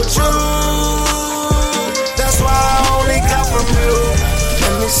fuck with you. That's why I only care from you.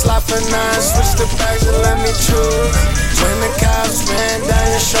 Let me slap a 9, switch the bags and let me choose. When the cops ran down,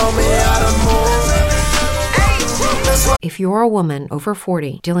 you show me how to move. If you're a woman over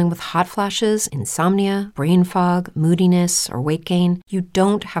 40 dealing with hot flashes, insomnia, brain fog, moodiness, or weight gain, you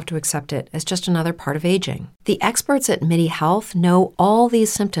don't have to accept it as just another part of aging. The experts at MIDI Health know all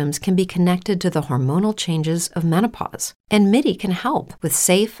these symptoms can be connected to the hormonal changes of menopause. And MIDI can help with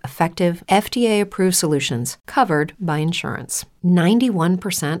safe, effective, FDA-approved solutions covered by insurance.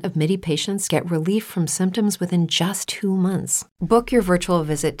 91% of MIDI patients get relief from symptoms within just 2 months. Book your virtual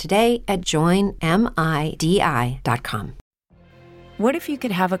visit today at joinmidi.com. What if you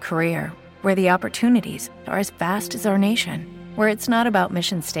could have a career where the opportunities are as vast as our nation, where it's not about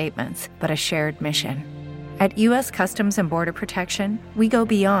mission statements, but a shared mission? At U.S. Customs and Border Protection, we go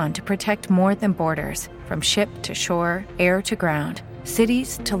beyond to protect more than borders. From ship to shore, air to ground,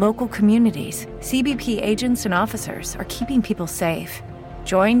 cities to local communities, CBP agents and officers are keeping people safe.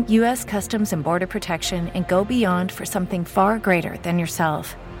 Join U.S. Customs and Border Protection and go beyond for something far greater than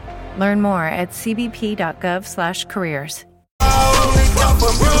yourself. Learn more at cbp.gov/careers. You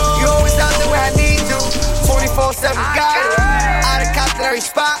always out there where I need you. 24/7 got it. Out of cutlery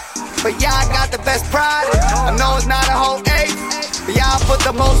spot, but yeah, I got the best product. I know it's not a whole 8, but yeah, I put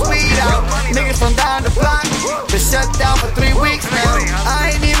the most weed out. Niggas from down the block, been shut down for 3 weeks now. I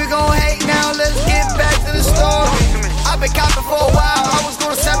ain't even gon' hate now. Let's get back to the story. I've been copping for a while. I was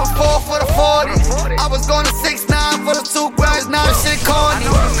going 7-4 for the 40. I was going to 6-9 for the 2 grams. Now this shit corny.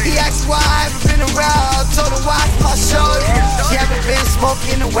 He asked why I haven't been around. I told her why my shorty. She haven't been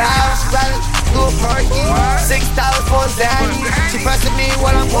smoking in a while. She rather do a perky. $6 for a Zanny. She pressing me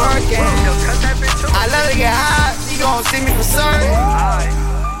while I'm working. I let her get high. She gon' see me for certain.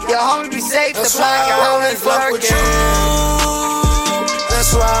 Your homie be safe. That's why I only fuck with you.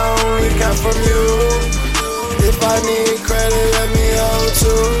 That's why I only come from you. If I need credit, let me hold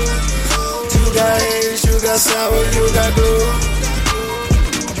too. You got haze, you got sour, you got glue.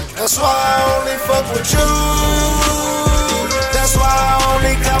 That's why I only fuck with you. That's why I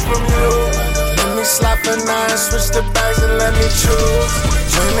only come from you. Let me slap a nine, switch the bags and let me choose.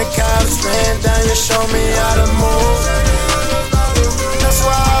 Join the cops, stand down, you show me how to move. That's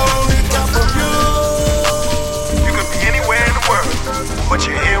why I only come from you. You could be anywhere in the world, but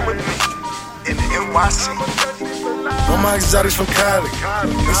you're here with me in the NYC. All my exotics from Cali.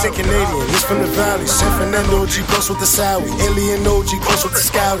 This ain't Canadian, this from the valley. San Fernando, G close with the Sowie. Alien OG close with the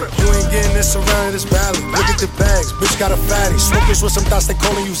Scouty. You ain't getting this around in this valley. Look at the bags, bitch got a fatty. Smokers with some thoughts, they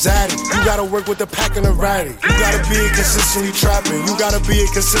calling you Zaddy. You gotta work with the pack and the ratty. You gotta be a consistently trapping. You gotta be a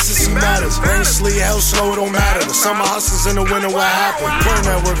consistency matters. Rain, sleet, hell, snow, it don't matter. The summer hustles in the winter, what happened?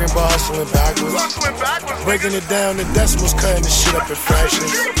 Putting that working but hustling backwards. Breaking it down to decimals, cutting the shit up in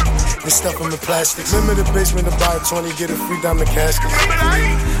fractions. This stuff in the plastic. Limited basement to buy 20, get a free diamond casket.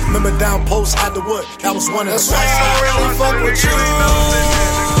 Remember down post, had the wood. That was one of the. That's why I really fuck with you.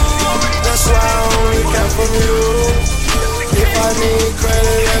 That's why I only come from you. If I need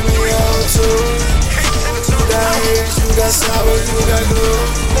credit, let me out too. You got haze, you got sour, you got glue.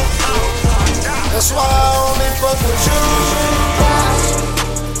 That's why I only fuck with you.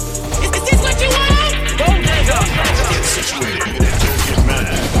 Is this what you want? Get situated and don't get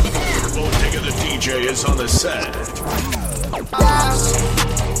mad. Bodega the DJ is on the set.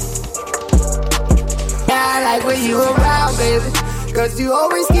 Yeah, I like when you around, baby. Cause you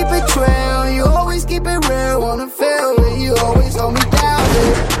always keep it trail, you always keep it real. Wanna feel it, you always hold me down,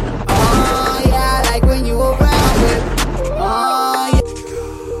 baby. Oh, yeah, I like when you around, baby. Oh, yeah.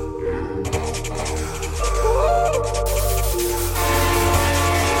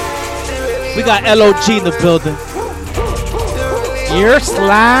 We got LOG in the building. Your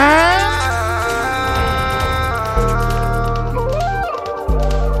slime.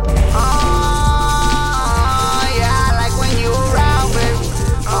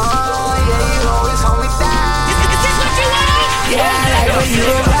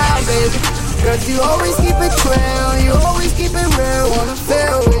 Cause you always keep it trail, you always keep it real. Wanna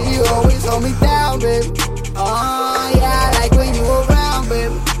feel it, you always hold me down, baby. Oh, yeah, I like when you around,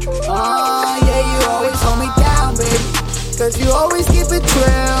 baby. Oh, yeah, you always hold me down, baby. Cause you always keep it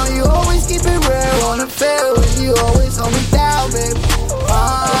trail, you always keep it real. Wanna feel it, you always hold me down, baby.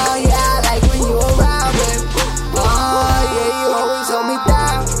 Oh, yeah, I like when you around, baby. Oh, yeah, you always hold me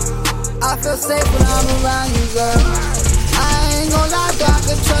down. I feel safe when I'm around you, girl. I ain't gon' lie, I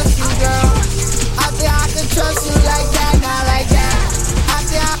can trust you, girl. I can trust you like that, not like that. I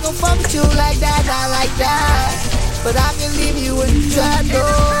say I can fuck with you like that, not like that. But I can leave you in the trap door,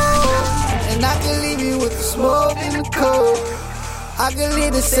 and I can leave you with the smoke and the cold. I can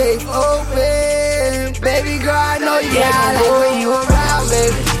leave the safe open, baby girl. I know you like when you around,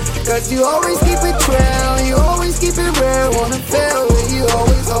 baby. Cause you always keep it trail, you always keep it real. Wanna feel it, you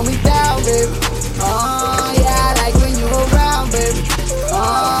always hold me down, baby. Oh yeah, I like when you around, baby.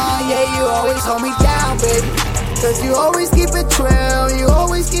 Oh yeah, you always hold me down, baby. Cause you always keep it trail, you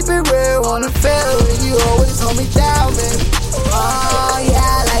always keep it real. Wanna feel it, you always hold me down, baby. Oh yeah,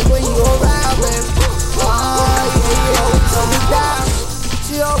 I like when you around, baby. Oh yeah, you always hold me down.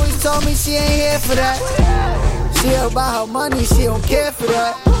 She always told me she ain't here for that. She about her money, she don't care for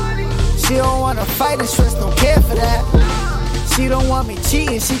that. She don't wanna fight and stress, don't care for that. She don't want me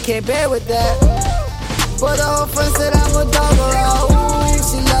cheating, she can't bear with that. But her whole friend said I'm a dog around. Ooh,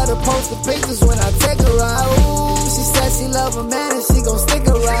 she love to post the pictures when I take her out. Ooh, she said she love a man and she gon' stick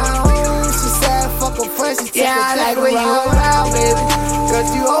around. Ooh, she said fuck her friends, she took I like when you around, baby. Cause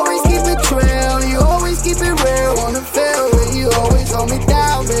you always keep it trail, you always keep it real. Wanna feel it, you always hold me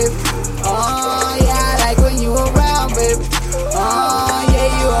down, baby. Oh yeah, I like when you around, baby. Oh yeah,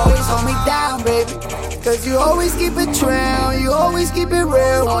 you always hold me down, baby. Cause you always keep it trail, you always keep it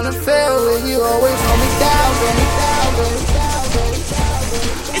real. Wanna feel it, you always hold me down, baby.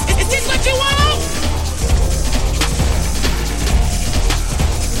 Is this what you want?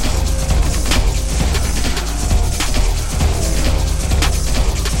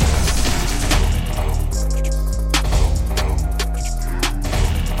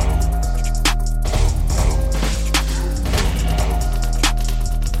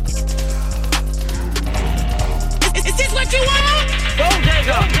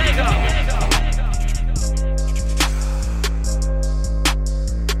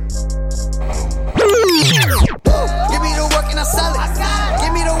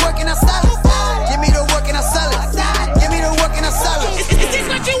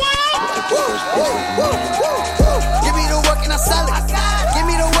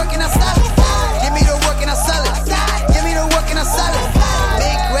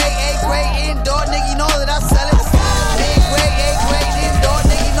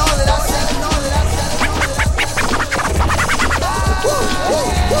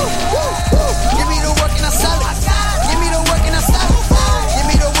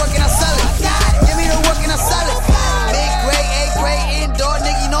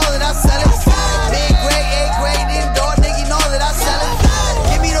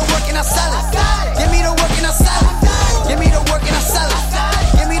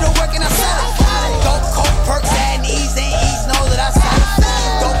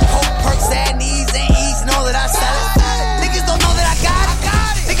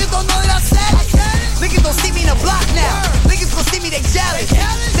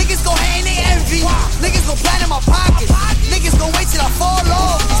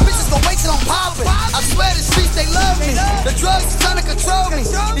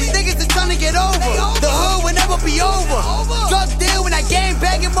 over. The hood will never be over. Drug deal when I game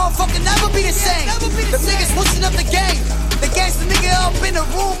banging, motherfucker never be the same. The niggas pushing up the game. The gangsta nigga up in the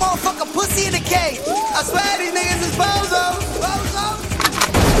room, motherfucker pussy in the cave. I swear these niggas is bozos.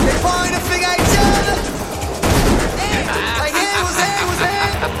 They point a finger at each other. Like hey was hey.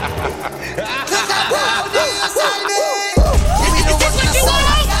 Cause I know niggas say me. Give me the work and I sell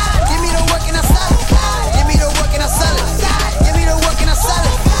it. Give me the work and I sell it. Give me the work and I sell it. Give me the work and I sell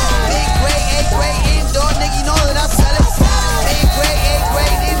it. Big grade, A grade, indoor, nigga, you know that I sell it. Big grade, A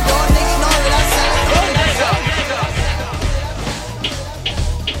grade, indoor, nigga, you know that I sell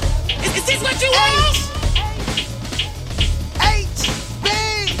it. Is this what you want? HB.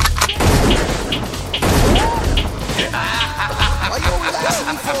 Why you always asking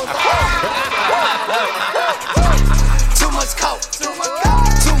me for too much coke, too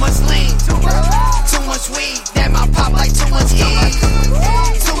much lean, too much weed, damn I pop like too much E.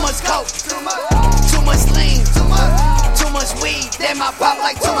 Too much coke, too much lean, too much weed, damn I pop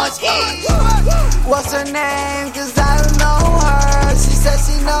like too much E. What's her name? Cause I don't know her. She said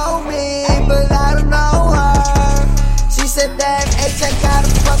she know me, but I don't know her. She said that H I got a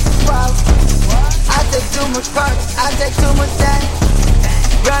fucking problem. I take too much perks, I take too much that.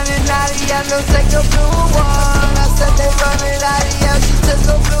 Running out of yellow, take a blue one. I said they running out of yellow, she took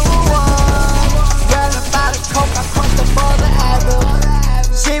a blue one. Ran about a coke, I crunched up all the apples.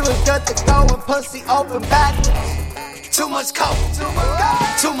 She was good to go with pussy open back. Too much coke,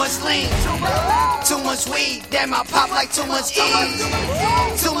 too much lean, too much weed, damn I pop like too much E.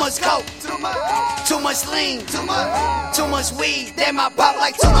 Too much coke, too much lean, too much weed, damn I pop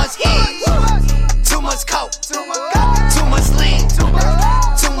like too much E. Too much coke, too much lean,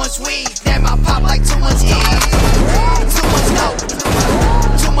 too much weed, damn I pop like too much E. Too much coke,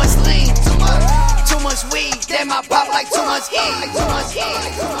 too much lean, too much weed, damn I pop like too much E. Too much E.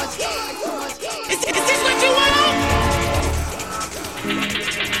 Is this what you want?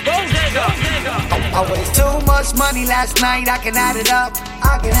 I waste too much money last night, I can add it up.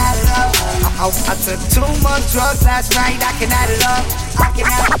 I took too much drugs last night, I can add it up.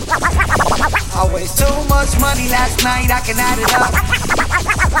 I waste too much money last night, I can add it up.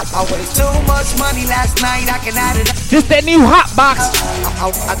 I waste too much money last night, I can add it up. This that new hot box.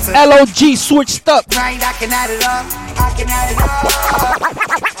 LOG switched up. Night, I can add it up.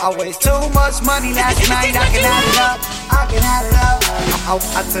 I waste too much money last night, I can add it up. I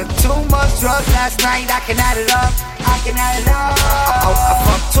took too much drugs last night, I can add it up. I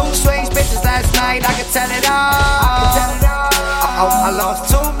fucked two strange bitches last night, I can tell it all. I lost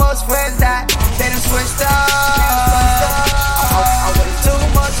too much friends that they done switched up. I waste too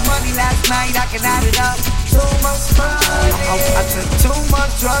much money last night, I can add it up. Too much money. I took too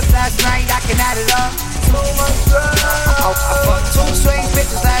much drugs last night, I can add it up. Too much drugs. I fucked two strange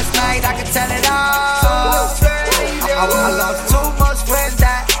bitches last night, I can tell it all. I lost too much friends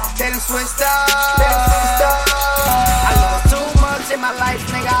that they done switched up. I lost too much in my life,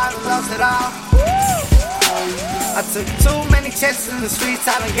 nigga, I lost it all. I took too many chances in the streets,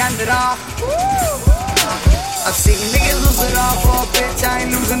 I done got it all. I seen niggas lose it all for a bitch, I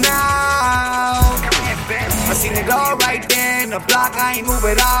ain't losing now. I seen it all right there in the block, I ain't move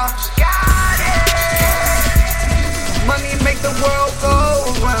it all. Money make the world go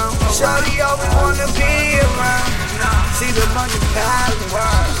around. Shawty always wanna be around. See the money piling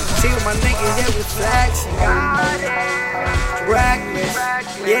around. See what my niggas here with flexing. Reckless,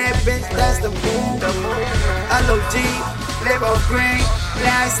 yeah, bitch, that's the move. LOG, live off green.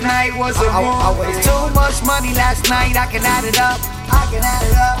 Last night was a move. I waste too much money last night, I can add it up. I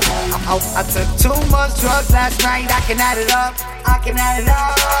took too much drugs last night, I can add it up. I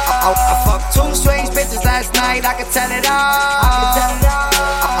fucked two strange bitches last night, I can tell it all.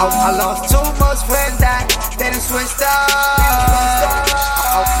 I lost too much friends that they done switched up.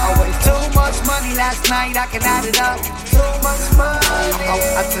 I waste too much money last night, I can add it up. Too much money.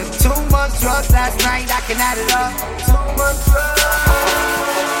 I took too much drugs last night, I can add it up. Too much drugs.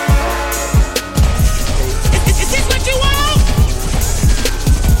 Is this what you want?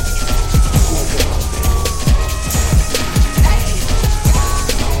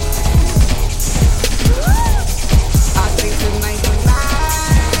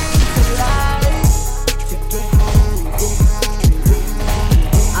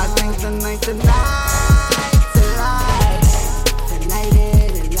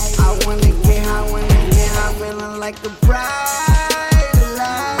 Like the bright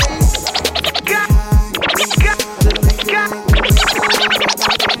lights. Got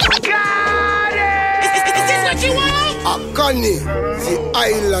it. Is this what you want? Akani, the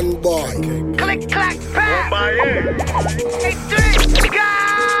island boy. Click, clack, pack. Hey, three.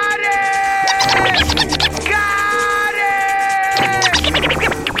 Got it.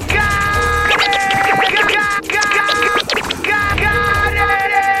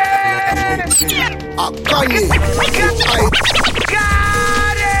 Kanye.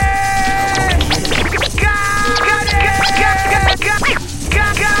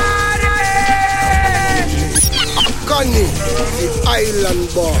 Kanye, the island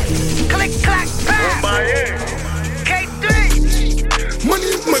boy. Click, clack, bang. K3.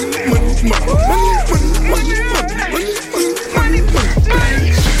 Money, money, money, money, money, money, money,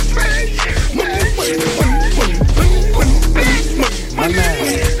 money, money,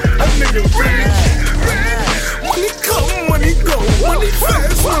 money, money come, money go, money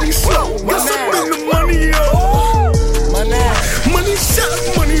fast, money slow. Guess I'm in the money, yo. Money shot,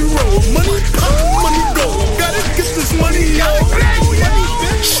 money roll, money pop, money go. Gotta get this money, yo.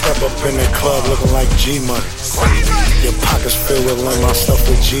 Step up in the club looking like G money. Your pockets filled with lime, my stuff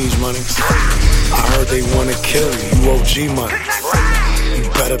with G's money. I heard they wanna kill you, you OG money. You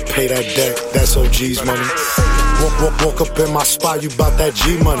better pay that debt, that's OG's money. Walk up in my spot, you bout that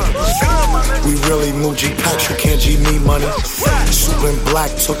G money. We really move G packs, you can't G me money. Soup in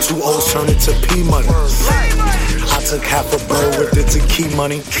black, took 2 O's, turned it to P money. I took half a bird, whipped it to key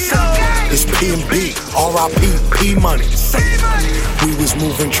money. It's P&B, R.I.P. P money. We was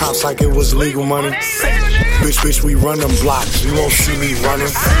moving traps like it was legal money. Bitch, we run them blocks, you won't see me running.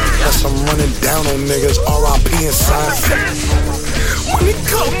 Plus I'm running down on niggas, R.I.P. inside. Money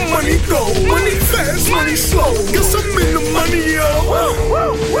come, money go, money fast, money slow. Guess I'm in the money, yo.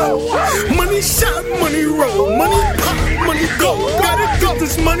 Money shot, money roll, money pop, money go. Gotta get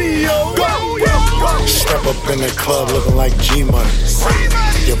this money, yo. Step up in the club looking like G money.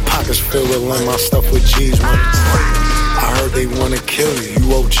 Your pockets filled with lime, my stuff with G's money. I heard they wanna kill you,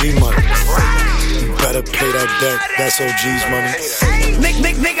 you OG money. You better pay that debt, that's OG's money.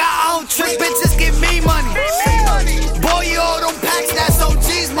 Nigga, I don't trick, bitches give me money. Boy, you all them packs, that's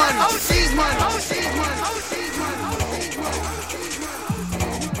OG's money. OG's money.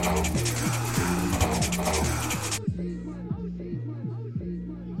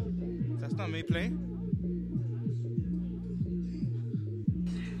 That's not me playing.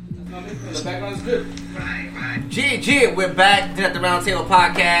 The background is good. G, we're back at the Round Table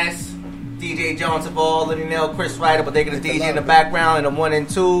Podcast. DJ Jones of all, Liddy Nell, Chris Ryder, but they're gonna DJ in the background in the 1 and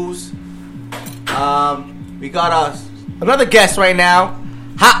 2s. We got another guest right now,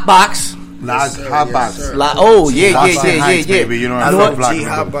 Hotbox. Hotbox. Yeah. You know, I love G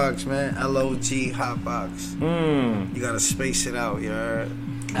Hotbox, man. LOG Hotbox. You gotta space it out, you heard?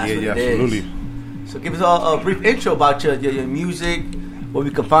 Yeah, absolutely. So give us a brief intro about your music, where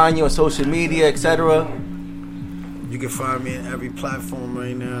we can find you on social media, etc. You can find me on every platform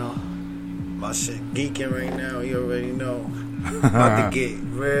right now. My shit geeking right now, you already know. About to get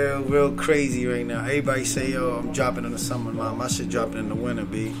real crazy right now. Everybody say, yo, I'm dropping in the summer. My shit dropping in the winter,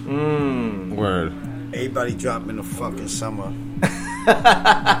 B. Word. Everybody dropping in the fucking summer.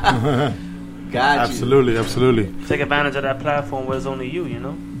 Got you. Absolutely. Take advantage of that platform where it's only you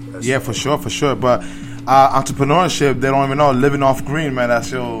know? Yeah, for sure. But entrepreneurship, they don't even know. Living off green, man.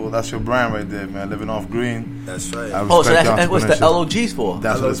 That's your brand right there, man. Living off green. That's right. So that's what's the LOGs for?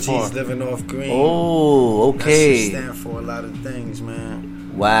 That's what it's for. Living off green. Oh, okay. That shit stand for a lot of things,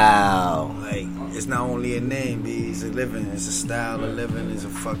 man. Wow. Like, it's not only a name, B. It's a living. It's a style of living. It's a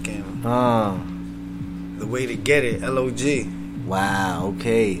fucking the way to get it. LOG. Wow.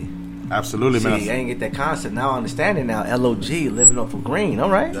 Okay. Absolutely, man. I didn't get that concept. Now I understand it now. LOG, living off of green. All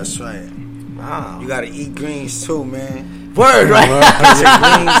right. That's right. Wow. You gotta eat greens too, man. Word, right? Get your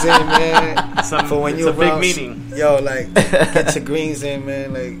greens in, man. For when it's a big meeting. Yo, like, get your greens in,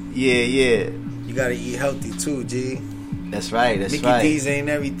 man. Like, yeah. You gotta eat healthy too, G. That's right. Mickey D's ain't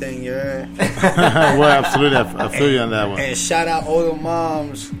everything, you heard? Well, absolutely. I feel you on that one. And shout out all the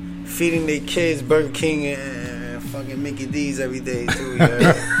moms feeding their kids Burger King and fucking Mickey D's every day too, you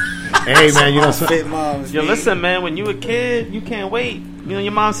heard? Hey, man, you know, fit moms. Yo, listen, man. When you a kid, you can't wait. You know,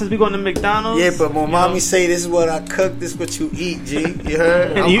 your mom says we going to McDonald's. Yeah, but when mommy say this is what I cook, this is what you eat, G. You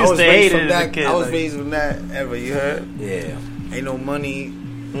heard? And you used to hate it as a kid. I was raised from that ever. You heard? Yeah. Ain't no money.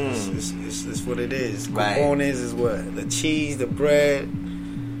 It's what it is. Right. Components is what? The cheese, the bread,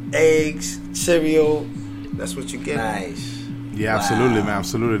 eggs, cereal. That's what you get. Nice. Yeah, absolutely, man.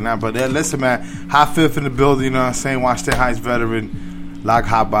 Absolutely. Now, but listen, man. Hot Fifth in the building, you know what I'm saying? Washington Heights veteran. Like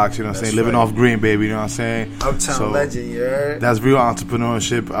Hotbox, you know what I'm saying? Living off green, baby, you know what I'm saying? Uptown legend, you heard? That's real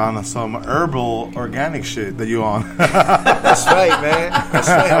entrepreneurship on some herbal, organic shit that you on. That's right, man. That's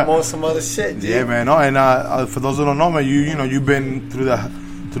right. I'm on some other shit, dude. Yeah, man. No, and for those who don't know, man, you know, you've been through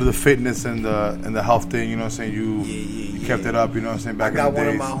the fitness and the health thing, you know what I'm saying? You kept it up, you know what I'm saying, back in the days. I got one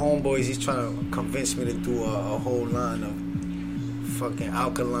of my homeboys, he's trying to convince me to do a whole line of fucking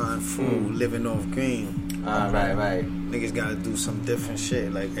alkaline food, living off green. Right. Niggas gotta do some different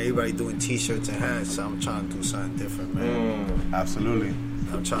shit. Like everybody doing t-shirts and hats, so I'm trying to do something different, man. Absolutely.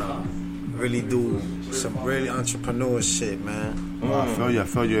 I'm trying to really do some really entrepreneur shit, man. Well, I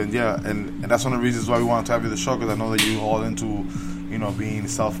feel you, and and that's one of the reasons why we wanted to have you on the show, because I know that you all into, being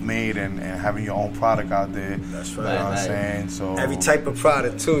self-made and having your own product out there. That's right. You know what I'm saying? So every type of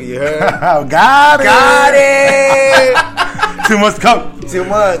product too, you heard? Got it. Too much coke. Too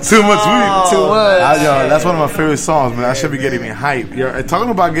much weed. Too much. That's one of my favorite songs, man. That should be getting me hype. Talking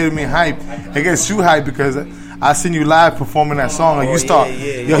about getting me hype, it gets you hype because I seen you live performing that song, and you start,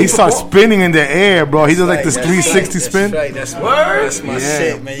 he starts spinning in the air, bro. He does like this 360 spin. That's my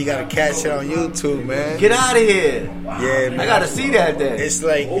shit, man. You gotta catch it on YouTube, man. Get out of here. Yeah, man. I gotta see that then. It's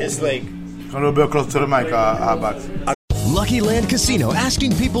like. Come a little bit closer to the mic, Box. Lucky Land Casino,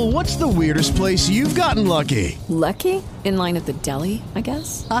 asking people, what's the weirdest place you've gotten lucky? Lucky? In line at the deli, I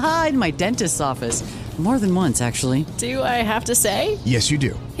guess? Aha, in my dentist's office. More than once, actually. Do I have to say? Yes, you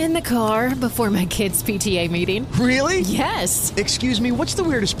do. In the car before my kids' PTA meeting. Really? Yes. Excuse me, what's the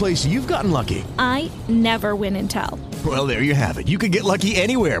weirdest place you've gotten lucky? I never win and tell. Well, there you have it. You can get lucky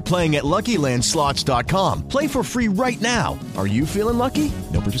anywhere, playing at LuckyLandSlots.com. Play for free right now. Are you feeling lucky?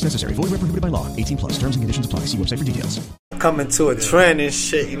 No purchase necessary. Void where prohibited by law. 18+. Terms and conditions apply. See website for details. Coming to a trend and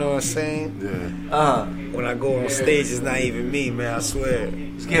shit, you know what I'm saying? Yeah. When I go on stage, it's not even me, man. I swear.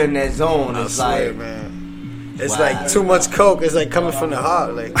 It's getting that zone. I It's swear, like, man. It's like too much coke. It's like coming from the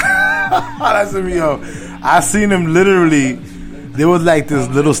heart. Like that's me, yo. I seen him literally. There was like this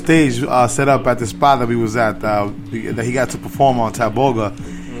little stage set up at the spot that we was at that he got to perform on Taboga.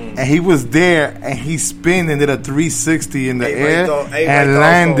 And he was there, and he spun and did a 360 in the air and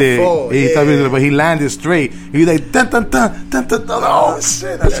landed. But he landed straight. He was like, dun, dun, dun, dun, dun, dun. Oh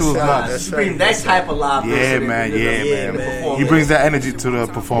shit, that shit was nuts. You bring that type of live. Yeah, man. He brings that energy to the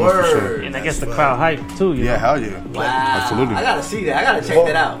performance for sure. And I guess the crowd hype too. Yeah, hell yeah. Wow, absolutely. I gotta see that. I gotta check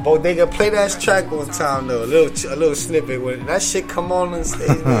that out. Bodega, play that track one time though. A little snippet when that shit come on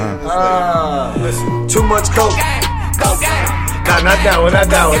stage, man. Listen, too much coke. Nah, not that one.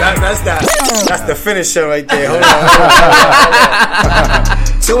 That's the finisher right there. Hold on.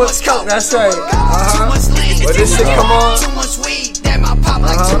 Too much coke. That's right. When this shit come on.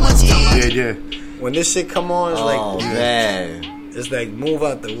 Yeah. When this shit come on, it's like, man. It's like, move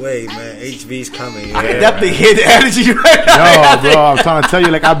out the way, man. HV's coming. Yeah. I can definitely hear the energy right now. Yo, bro, I'm trying to tell you,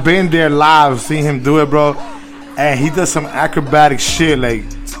 like, I've been there live, seen him do it, bro, and he does some acrobatic shit. Like,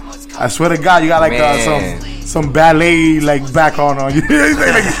 I swear to God, you got like some ballet like back on you. He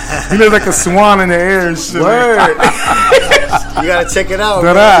looks like a swan in the air and shit. Word. You gotta check it out. Yo,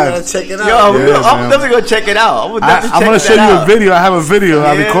 I'm definitely gonna check it out. I'm gonna show you a video. I have a video.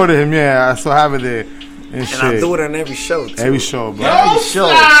 I recorded him. Yeah, I still have it there. And shit. I do it on every show. Too. Every show, bro. Every show.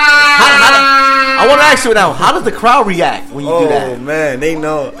 I want to ask you now. How does the crowd react when you do that? Oh man, they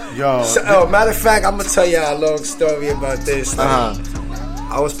know. Yo. Matter of fact, I'm gonna tell y'all a long story about this.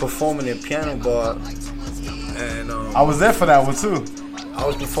 I was performing in Piano Bar, and I was there for that one too. I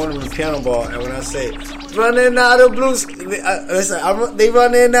was performing in Piano Bar, and when I say running out of blues, listen, they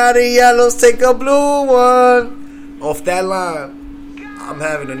running out of yellows, take a blue one. Off that line, I'm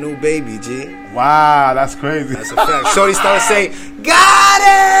having a new baby, G. Wow, that's crazy. That's a fact. Shorty started saying, "Got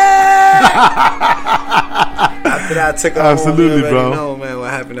it!" After that, I took her absolutely, home. Bro. Know, man, what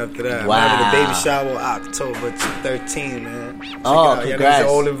happened after that? Wow. I'm having a baby shower October 13, man. Congrats. Yeah,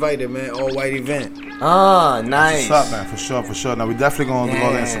 all invited, man. All white event. Oh, nice. What's up, man? For sure. Now we definitely gonna go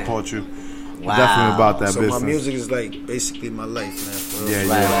there and support you. Wow. Definitely about that business. So my music is like basically my life, man. For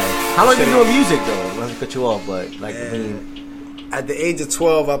yeah. How long you been doing music though? Not to cut you off, but like at the age of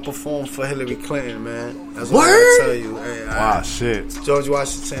 12, I performed for Hillary Clinton, man. That's what I gotta tell you. Hey, wow, shit. George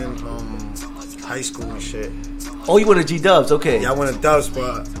Washington high school and shit. Oh, you went to G-Dubs, okay. Yeah, I went to Dubs,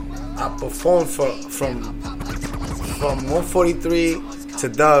 but I performed from 143 to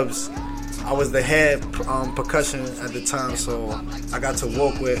Dubs. I was the head percussion at the time, so I got to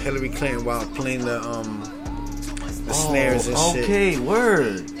work with Hillary Clinton while playing the snares and shit. Okay,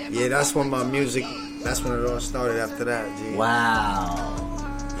 word. Yeah, that's when my music... That's when it all started after that, G. Wow.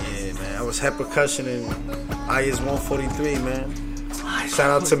 Yeah, man. I was head percussion in IS 143, man. Shout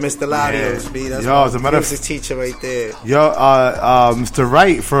out to Mr. Latios, B. That's my music teacher right there. Yo, Mr.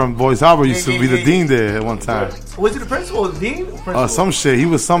 Wright from Boys Harbor used to be the dean there at one time. Was he the principal or the dean? Some shit. He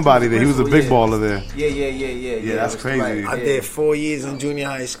was somebody there. He was a big baller there. Yeah, that's crazy. Right. I did 4 years in junior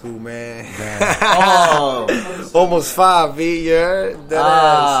high school, man. Oh. Almost 5, B. You heard?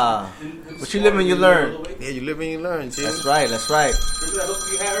 But you live and you learn. Yeah, you live and you learn, G. That's right. Remember that look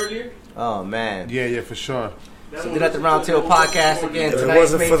you had earlier? Oh, man. Yeah, for sure. So did at the Roundtable Podcast again. If it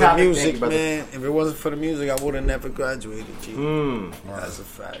wasn't for the music, man, if it wasn't for the music, I would have never graduated, G. That's a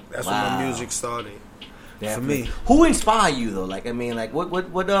fact. That's when my music started. Definitely. For me. Who inspired you though? Like, I mean, like what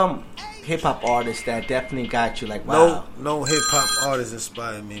hip hop artists that definitely got you like, wow. No hip hop artists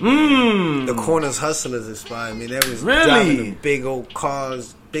inspired me. The Corners Hustlers inspired me. They was driving the big old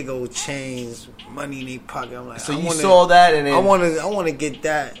cars, big old chains, money in their pocket. I'm like, so you saw that and then I want to get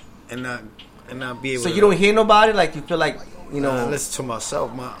that and not be able. So you don't hear nobody? Like you feel like I listen to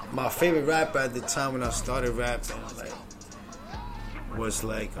myself. My favorite rapper at the time when I started rapping, was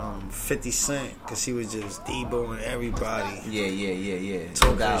 50 Cent, because he was just deboing everybody. Yeah.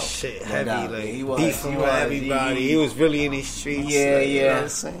 Talking that shit heavy, beefing with everybody. He was really in these streets. Yeah. You know what I'm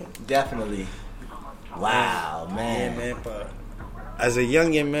saying? Definitely. Wow, man. Yeah, man. But as a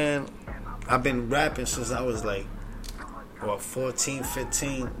youngin', man, I've been rapping since I was 14,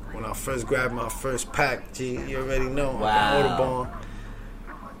 15, when I first grabbed my first pack. G, you already know. Wow.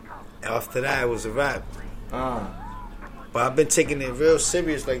 After that, it was a rap. But I've been taking it real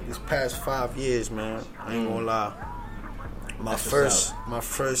serious this past 5 years, man. I ain't gonna lie. My first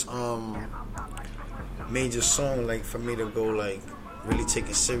major song, for me to go really take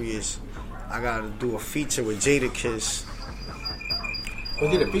it serious, I gotta do a feature with Jadakiss. You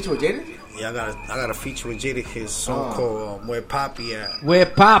did a feature with Jadakiss? Yeah, I got a feature with Jadakiss song called Where Poppy At. Where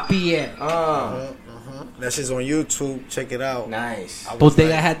Poppy At? That shit's on YouTube. Check it out. Nice.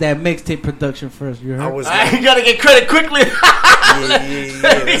 Bodega had that mixtape production first. You heard? You gotta get credit quickly.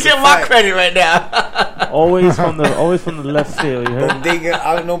 Let me get my credit right now. always from the left field. You heard? Bodega,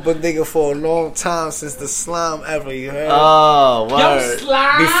 I've known Bodega for a long time, since the Slime era. You heard? Oh, word. Yo,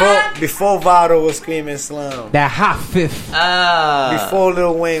 Slime. Before Vado was screaming Slime. That hot fifth. Before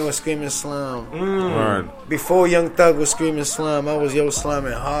Lil Wayne was screaming Slime. Word. Before Young Thug was screaming Slime, I was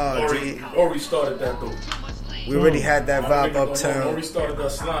slamming hard. Ori started that though. We already had that vibe uptown. Ori started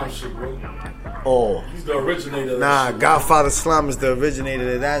that slime shit, bro. Oh, he's the originator. Nah, shit, Godfather Slime is the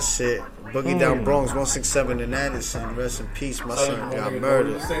originator of that shit. Boogie Down Bronx, 167 in Addison. Rest in peace, my son got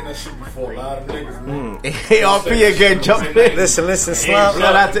murdered. I've seen that shit before. A lot of niggas, man. ARP again, jumping in. Listen, Slime.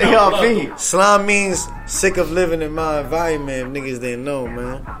 Shout out to ARP. Slime means sick of living in my environment. If niggas didn't know,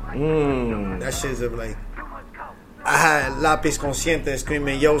 man. That shit's I had Lápiz Consciente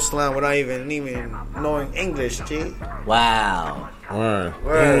screaming Yo Slime without even knowing English, G. Wow. Word.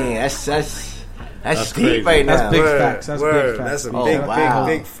 Dang, that's deep right now. That's big facts. That's big facts. That's a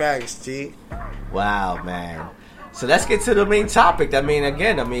big facts, G. Wow, man. So let's get to the main topic.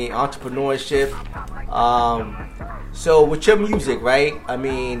 Entrepreneurship. So with your music, right?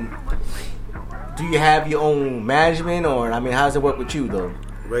 Do you have your own management, or how does it work with you though?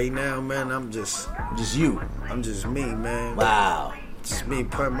 Right now, man, I'm just you. I'm just me, man. Wow. Just me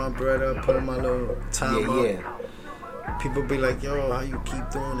putting my bread up, putting my little time up. Yeah. People be like, yo, how you keep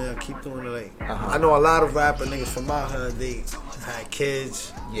doing that? Keep doing it. I know a lot of rapper niggas from my hood, they had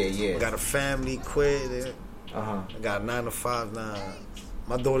kids. Yeah. Got a family, quit. I got 9 to 5 now.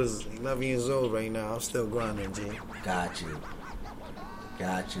 My daughter's 11 years old right now. I'm still grinding, G. Got you.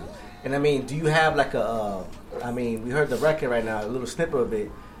 And do you have we heard the record right now, a little snippet of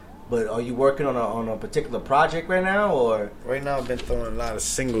it, but are you working on a particular project right now, or? Right now I've been throwing a lot of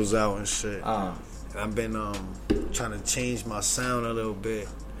singles out and shit. I've been trying to change my sound a little bit,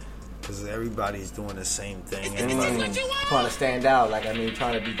 because everybody's doing the same thing. Trying to stand out,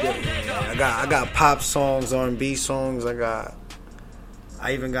 trying to be different. Yeah, I got pop songs, R&B songs. I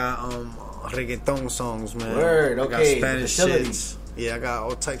even got reggaeton songs, man. Word, okay. I got Spanish shits. Yeah, I got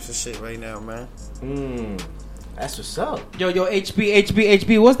all types of shit right now, man. That's what's up. Yo,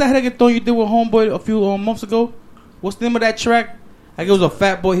 HB. What's that reggaeton you did with Homeboy a few months ago? What's the name of that track? It was a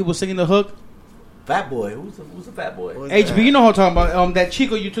Fat Boy. He was singing the hook. Fat Boy? Who's the Fat Boy? HB, you know what I'm talking about. That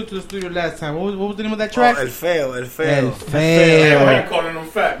Chico you took to the studio last time. What was the name of that track? El Feo. Why you calling him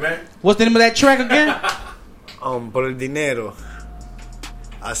fat, man? What's the name of that track again? Por el dinero.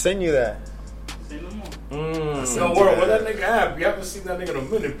 I send you that. No word, what that nigga have? You haven't seen that nigga in a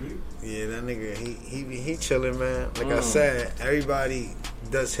minute, B. Yeah, that nigga, he chilling, man. Like I said, everybody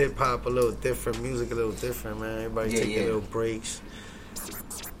does hip hop a little different, music a little different, man. Everybody take their little breaks.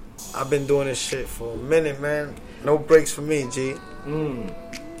 I've been doing this shit for a minute, man. No breaks for me, G.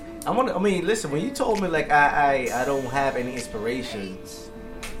 Listen, when you told me I don't have any inspirations,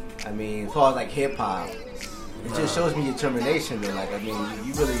 as far as hip hop, it just shows me your determination. Though,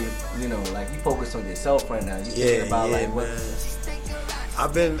 you really, you focus on yourself right now. You thinking about what.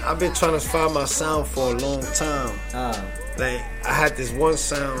 I've been trying to find my sound for a long time. I had this one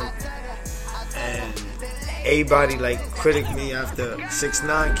sound, and everybody criticed me after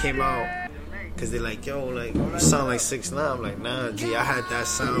 6ix9ine came out. Cause they're like, yo, like you sound like 6ix9ine. I'm like, nah, G, I had that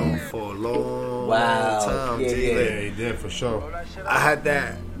sound for a long time. Yeah, G. yeah. Like, Yeah, he did for sure. I had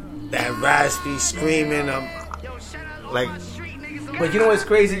that raspy screaming. I'm like, But you know what's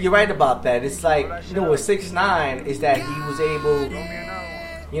crazy? You're right about that. It's like, you know, with 6ix9ine is that he was able, you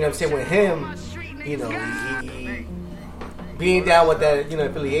know what I'm saying, with him, you know, he being down with that, you know,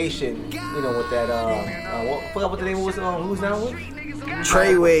 affiliation, you know, with that, I forgot what the name was, who's now with?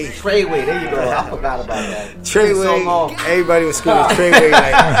 Treyway. Treyway, there you go. I forgot about that. Treyway. Everybody was screaming Treyway.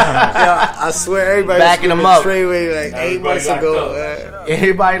 Like, yeah, I swear everybody backing was him up. Treyway like 8 months ago.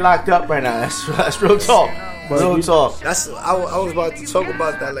 Everybody locked up right now. That's real talk. Real talk. That's I was about to talk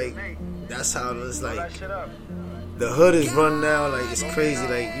about that. Like, that's how it's like. The hood is run now. Like, it's crazy.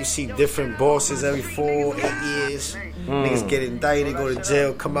 Like, you see different bosses every 4, 8 years. Niggas get indicted, go to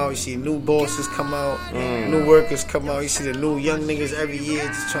jail, come out. You see new bosses come out, new workers come out. You see the new young niggas every year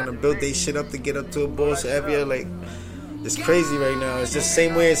just trying to build their shit up to get up to a boss every year. Like, it's crazy right now. It's just the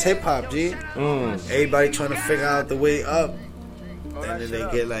same way as hip hop, G. Everybody trying to figure out the way up, and then they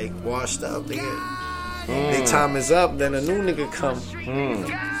get like washed up. They get their time is up. Then a new nigga come.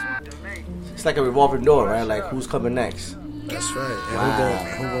 It's like a revolving door, right? Like, who's coming next? That's right. And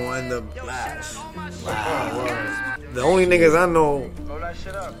who gonna end up last? Wow. The only niggas I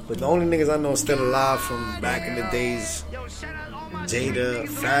know still alive from back in the days, Jada,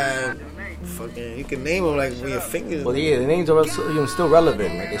 Fab, fucking, you can name them like with your fingers. Well, yeah, the names are still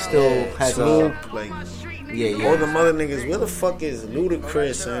relevant. Like, it still has Snoop, like, yeah. All the mother niggas. Where the fuck is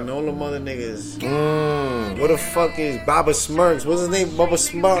Ludacris and all the mother niggas? Where the fuck is Baba Smurks? What's his name? Baba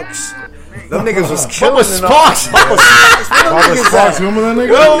Smurks. Them niggas was killing Baba Sparks. Baba Sparks, remember that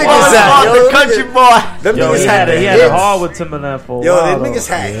nigga? Them niggas had, the country boy. Them niggas had he had a hard with Timberland for a Yo, while. them niggas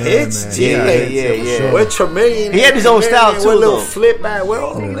had hits, G. Yeah. Where Tremelian? He had his own style too, Where Little though. Flip at? Where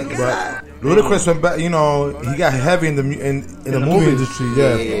all them niggas at? Ludacris went back, you know, he got heavy in the movie industry,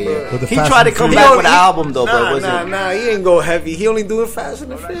 yeah. With the He Fast tried to and come Furious. back with an album though, but it wasn't. Nah, he ain't go heavy. He only doing Fast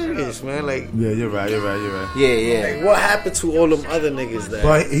and the Furious, man. Like, Yeah, you're right. Yeah. like, what happened to all them other niggas that?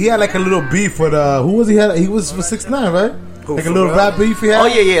 But he had like a little beef with who was he had? He was for 6ix9ine, right? Who, like a for little real? rap beef he had. Oh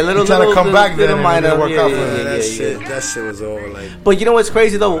yeah. He tried to come back then, and it didn't work out for him. That shit was all like. But you know what's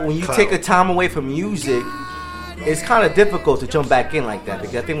crazy though? When you Clout. take a time away from music, it's kind of difficult to jump back in like that.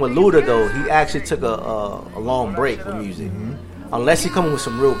 Because I think with Luda though, he actually took a long break from music. Unless he coming with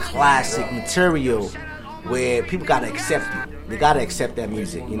some real classic material where people gotta accept you. They gotta accept that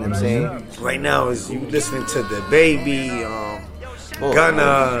music. You know what I'm saying? Right now is you listening to the Baby,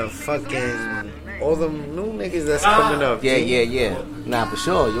 Gunna, fucking all them new niggas that's coming up. Yeah. Nah, for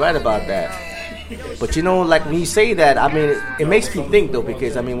sure. You're right about that. But you know, like when you say that, I mean, it makes me think though,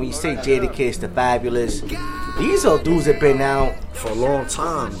 because I mean, when you say Jadakiss, The Fabulous, these are dudes that been out for a long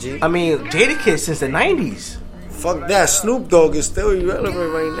time, G. I mean, Jadakiss since the 90s. Fuck that. Snoop Dogg is still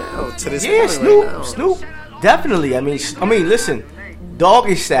irrelevant right now to this Yeah, point. Snoop, definitely. I mean, listen,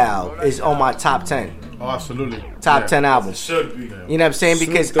 Doggy Style is on my top 10. Oh, absolutely. Top 10 albums. Should be. You know what I'm saying? Snoop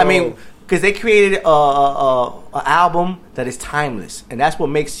Because Dogg. I mean, because they created a album that is timeless, and that's what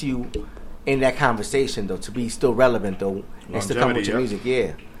makes you in that conversation though, to be still relevant though, and still come with your music.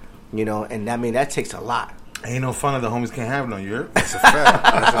 Yeah, you know, and I mean that takes a lot. Ain't no fun if the homies can't have none, you heard? That's a fact.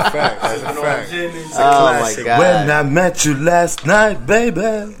 That's a fact. It's a Oh classic. my God. When I met you last night, baby.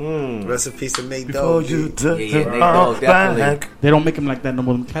 Rest in peace to Nate Before Dogg. you took Nate the Dogg, definitely. back, They don't make him like that no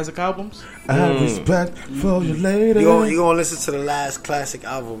more. Them classic albums. I have respect for you later. You gonna listen to the last classic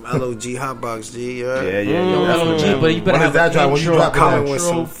album, LOG Hotbox G? You heard? Yeah. LOG, but you better When have is that a drop? When you intro. drop Coming it? with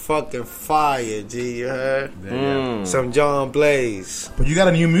some fucking fire, G. You heard? Some John Blaze. But you got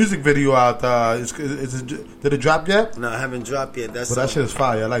a new music video out. Did it drop yet? No, I haven't dropped yet. That's But that shit is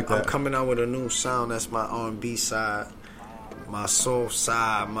fire. I like I'm that. coming out with a new sound. That's my R&B side, my soul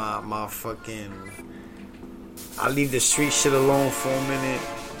side, my fucking. I leave the street shit alone for a minute,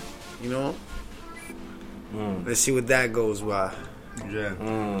 you know. Let's see what that goes by.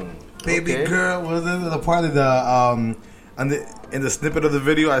 Yeah. Baby Okay. girl, was it the part of the in the snippet of the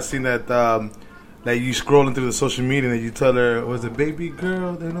video? I seen that like you scrolling through the social media and you tell her, was it baby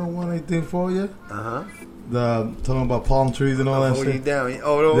girl? They don't want anything for you. Talking about palm trees and all that Hold shit. you down.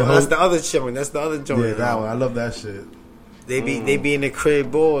 Oh, no, that's the other joint. That's the other joint. Yeah, that one. I love that shit. They be in the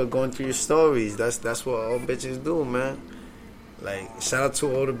crib bored going through your stories. That's what all bitches do, man. Like, shout out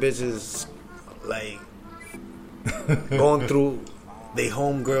to all the bitches, like, going through they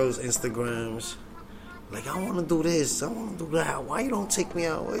homegirls' Instagrams. Like, I want to do this. I want to do that. Why you don't take me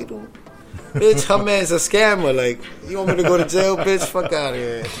out? Why you don't? Bitch, her man's a scammer. Like, you want me to go to jail, bitch? Fuck out of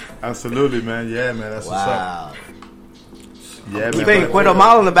here. Absolutely, man. Yeah, man. That's Wow. what's up. Yeah, You man. playing Quentin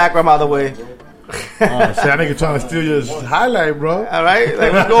Mile in the background, by the way. that nigga trying to steal your highlight, bro. All right,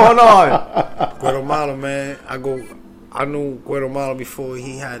 like what's going on? Guatemala, man. I knew Guatemala before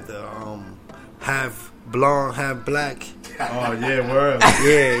he had the half blonde, half black. Oh yeah, word.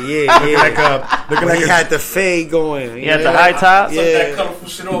 Yeah. Looking like he had the fade going. He had the high top. Yeah. That colorful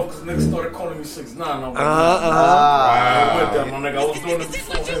shit off because niggas started calling me 6'9". I was with them, my nigga. I was doing it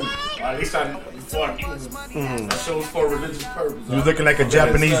before him. At least before I knew him. That shit was for a religious purpose. You was looking like a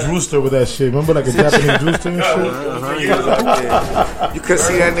Japanese rooster with that shit. Remember, like a Japanese rooster and shit. You could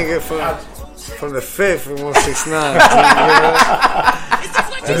see that nigga from the fifth and 169.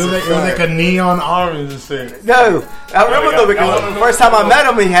 It was like a neon orange and shit. No, I remember though because the first time I met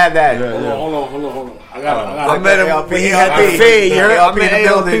him, he had that. Hold on. I met him when he had the fade. I met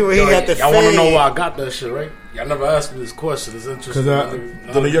ALP when he had the fade. Y'all want to know why I got that shit, right? Y'all never asked me this question. It's interesting.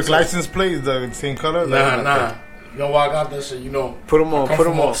 Because the New York license plate is the same color? Nah. You know why I got that shit? You know, put them on. I come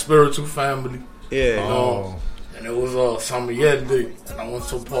from a spiritual family. Yeah. You know, and it was Summer Day, and I went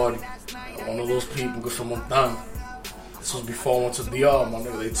to a party. One of those people got someone done. This was before I went to DR, my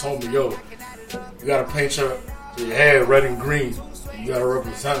nigga. They told me, yo, you gotta paint your hair red and green. You gotta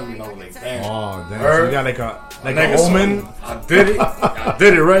represent me. And I was like, damn. Oh, damn. So you got like an omen? I did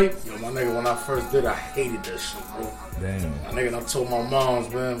it, right? Yo, my nigga, when I first did it, I hated that shit, bro. Damn. My nigga, I told my moms,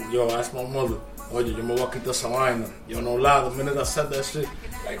 man, yo, I asked my mother, oye, yo me voy a quitar esa vaina. Yo, no lie, the minute I said that shit,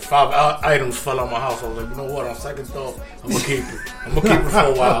 like 5 items fell out my house. I was like, you know what, on second thought, I'm gonna keep it for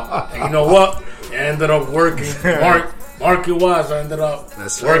a while. And you know what? It ended up working. Market-wise, I ended up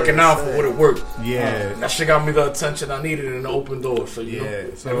working out for what it worked. Yeah. That shit got me the attention I needed in the open door. So, you know,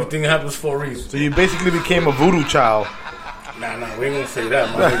 everything happens for a reason. So you basically became a voodoo child. Nah, we ain't gonna say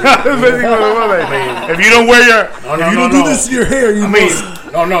that, my nigga. If you don't wear your... if you don't do this to your hair, you must...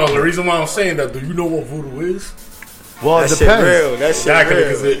 No, the reason why I'm saying that, do you know what voodoo is? Well, that it depends. Shit real. That shit exactly, real.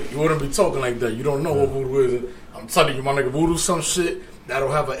 because you wouldn't be talking like that. You don't know what voodoo is. I'm telling you, my nigga, voodoo some shit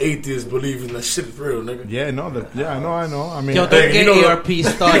that'll have an atheist believing that shit is real, nigga. Yeah, I know. I mean, yo, don't get ARP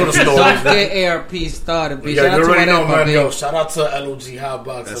started. Don't get ARP started, bitch. Yeah, you already know, man. Yo, shout out to LOG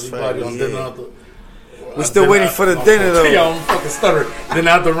Hotbox, everybody on dinner out there. We're still waiting for the dinner though. Yo, I'm fucking stuttering. Then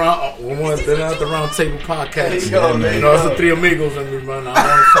out the round table podcast. You know, it's the three amigos and me, man. I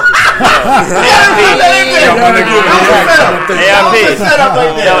don't fucking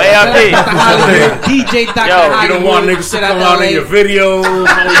ARP. DJ Dr. Yo, you don't want niggas to come out in your videos,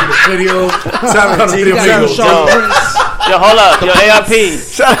 Yo, hold up. Yo, ARP.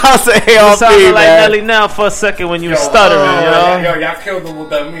 Shout out to ARP, you sounded man. like Nelly now for a second when you were stuttering, Yo, y'all killed them with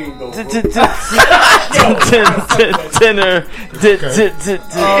that meme, though. Dinner.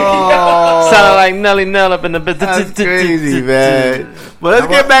 Sounded like Nelly Nell up in the... That's crazy, man. But let's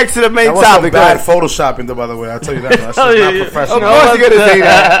get back to the main topic. That was bad photoshopping, though, by the way. I'll tell you that. That's not professional. Of course you're going to say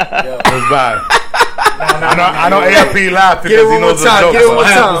that. It was bad. I know ARP laughed because he knows the joke. What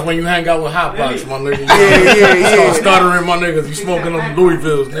happens when you hang out with Hotbox, my nigga? Yeah. Start stuttering, my niggas. You smoking them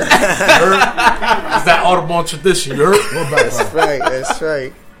Louisvilles, nigga. You heard? It's that Audubon tradition, you heard? That's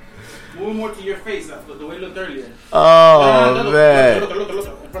right. Move more to your face, the way it looked earlier. Oh, man.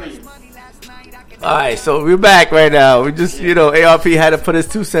 Look in front of you. All right, so we're back right now. We just, ARP had to put his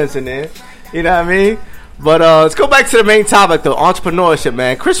 2 cents in there. You know what I mean? But let's go back to the main topic, though. Entrepreneurship,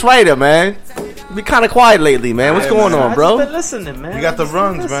 man. Chris Ryder, man. You been kind of quiet lately, man. What's going on, bro? I've been listening, man. You got the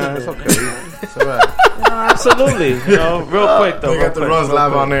runs, man. It's okay. It's all right. Absolutely. Real quick, though. You got the runs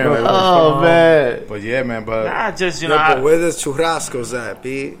live on there. Like, man. But yeah, man. But but where the churrascos at,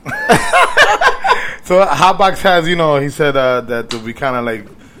 B? So Hotbox has, he said that we kind of like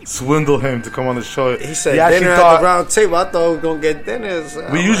swindle him to come on the show. He said dinner at the round table. I thought we were going to get dinners.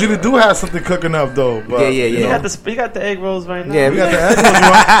 We usually do have something cooking up, though. But, yeah. You got the egg rolls right now. Yeah, we got the egg rolls.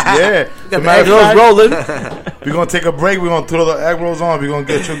 Yeah. Got the egg rolls rolling. We're going to take a break. We're going to throw the egg rolls on. We're going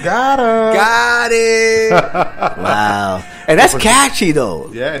to get you. Got it. Wow. And that's catchy,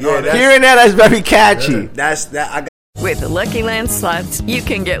 though. Yeah. Hearing that's very catchy. Yeah. With the Lucky Land Slots, you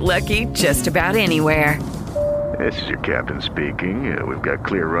can get lucky just about anywhere. This is your captain speaking. We've got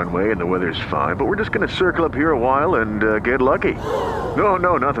clear runway and the weather's fine, but we're just going to circle up here a while and get lucky.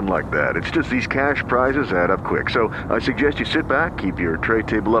 No, nothing like that. It's just these cash prizes add up quick. So I suggest you sit back, keep your tray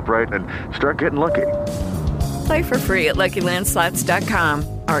table upright, and start getting lucky. Play for free at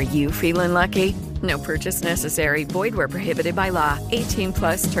LuckyLandSlots.com. Are you feeling lucky? No purchase necessary. Void where prohibited by law.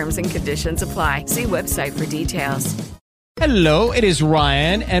 18+ terms and conditions apply. See website for details. Hello, it is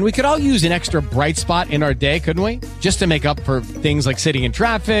Ryan, and we could all use an extra bright spot in our day, couldn't we? Just to make up for things like sitting in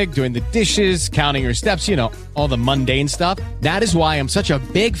traffic, doing the dishes, counting your steps, you know, all the mundane stuff. That is why I'm such a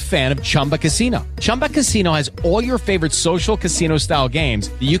big fan of Chumba Casino. Chumba Casino has all your favorite social casino-style games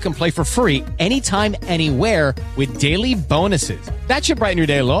that you can play for free anytime, anywhere with daily bonuses. That should brighten your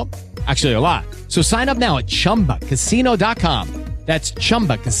day a little. Actually, a lot. So sign up now at ChumbaCasino.com. That's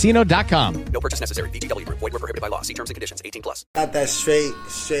ChumbaCasino.com. No purchase necessary. VGW Group. Void where prohibited by law. See terms and conditions. 18+. Got that straight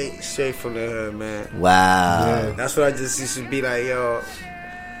from the hood, man. Wow. Yeah. That's what I just used to be like, yo.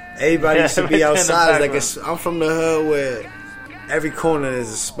 Everybody used to be outside. Like I'm from the hood where every corner is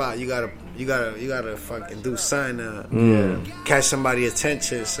a spot. You gotta fucking do something catch somebody's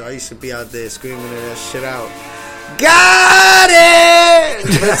attention. So I used to be out there screaming that shit out. Got it!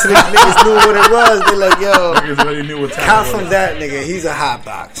 Most of these niggas knew what it was. They like, yo, niggas really knew what time count it was. from that nigga. He's a hot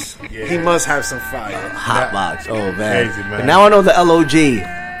box. Yeah. He must have some fire. Hot box. Oh, man. Crazy, man. But now I know the LOG.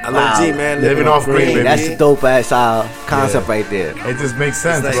 LOG, man. Living off green, baby. That's a dope ass concept right there. It just makes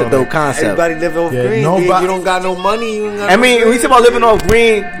sense. It's a dope concept. Everybody live off green. You don't got no money. You ain't got I mean, we talk about living off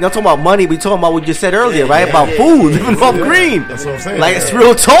green. You're not talking about money. We talking about what you said earlier, right? About food, living off green. That's what I'm saying. Like it's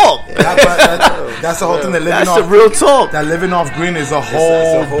real talk. That's the whole thing. That living That's off, the real talk. That living off green is a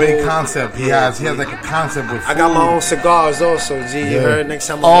whole big concept. He has like a concept with food. I got my own cigars also, G. You heard? Next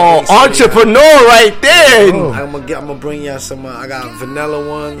time. Entrepreneur right there. I'm gonna bring y'all some. I got vanilla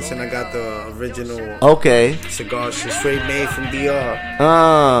ones and I got the original. Okay. Cigars straight made from DR.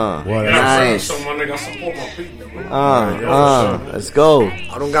 Nice. Let's go.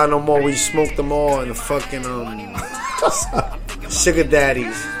 I don't got no more. We smoked them all in the fucking Sugar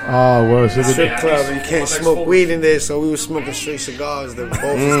Daddies. Oh, well, Strip club. You can't smoke weed in there, so we were smoking straight cigars. That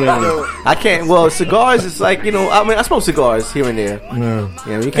both I can't. Well, cigars is like, you know. I mean, I smoke cigars here and there.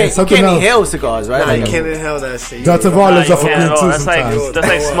 Yeah, you can't inhale cigars, right? Nah, like, you can't inhale that shit. Dr. Vaughn lives off a green too That's sometimes.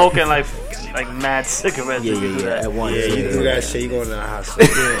 like smoking like mad cigarettes. Yeah, at once. Yeah, you do that shit, you go to the hospital.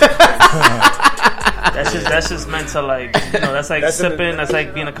 That's just meant to like, you know, that's like sipping. That's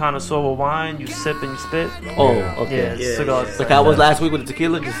like being a connoisseur with wine. You sip and you spit. Oh, okay. Yeah, cigars. Like I was last week with the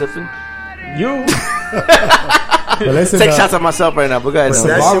tequila, just sipping. You. Take shots at myself right now, but guys,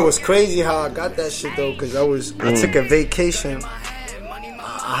 that shit was crazy how I got that shit though, because I took a vacation.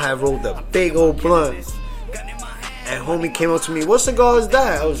 I had rolled a big old blunt. And homie came up to me, what cigar is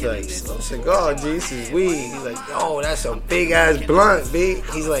that? I was like, no cigar, G, this is weed. He's like, yo, that's a big ass blunt, B.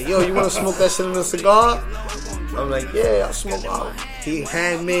 He's like, yo, you want to smoke that shit in a cigar? I'm like, yeah, I'll smoke out. He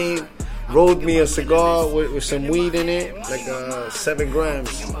handmade, rolled me a cigar with some weed in it, like 7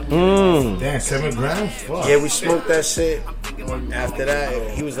 grams. Damn, 7 grams? Fuck. Yeah, we smoked that shit. After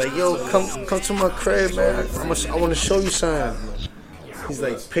that, he was like, yo, come to my crib, man. I want to show you something. He's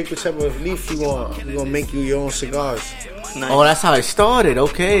like, pick whichever leaf you want. We're going to make you your own cigars. Nice. Oh, that's how it started.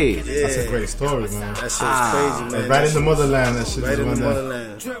 Okay. Yeah. That's a great story, man. That shit's crazy, man. Right in the motherland. That shit right is in the there.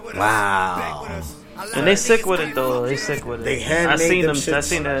 motherland. Wow. And they sick with it though. They sick with it. They handmade them shits. I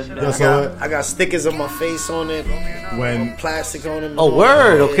seen that. I got stickers on my face on it. When plastic on it. Oh,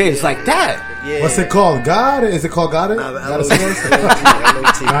 word. Okay, it's like that. Yeah. What's it called? God? Is it called God? Nah, God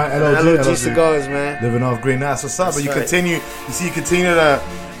LOG cigars, man. Living off green. That's what's up. That's But you right. continue. You see, you continue to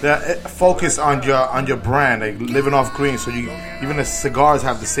focus on your brand, like living off green. So you even the cigars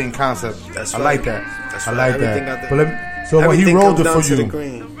have the same concept. That's I right. like that. That's I right. like Everything that. got But so when he everything rolled it comes for down to you, the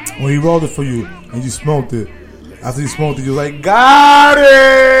green. when he rolled it for you and you smoked it, after you smoked it, you was like, got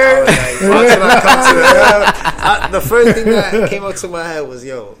it. The first thing that came up to my head was,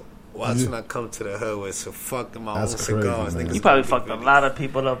 yo, watch when I come to the hood with some fucking my own cigars. Man. Niggas You probably fucked a lot of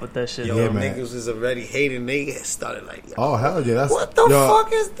people up with that shit. Yo, Yeah, man. niggas was already hating. They started like, yo, Oh hell yeah! That's what the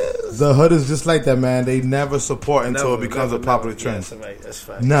fuck is this? The hood is just like that, man. They never support until Never, it becomes never, a popular never. trend. Yeah, that's right. That's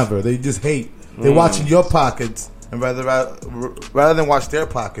right. Never. They just hate. They're watching your pockets, and rather than watch their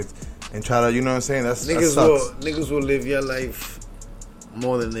pockets and try to, you know what I'm saying? That sucks. Niggas will live your life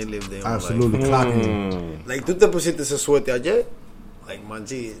more than they live their own Absolutely, life. clocking you. Like, ¿tú te pusiste ese suerte ayer? Like, man,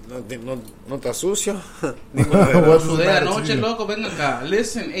 G, no te asucio? Dime la verdad. What's the Sudé matter to anoche, you? loco, ven acá.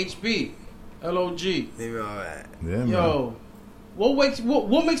 Listen, HB, LOG. Dime la verdad. Yeah, man. Yo,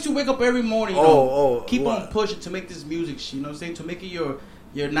 what makes you wake up every morning? You Oh, know, oh, keep what? on pushing to make this music shit. You know what I'm saying? To make it your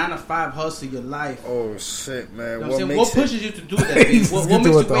 9-to-5 hustle, your life. Oh, shit, man. You know what I'm saying? What pushes you to do that? B? What Get makes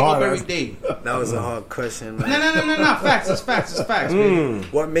to you it the wake up hard every ass. day? That was a hard question, man. No. Facts. It's facts. It's facts. Baby.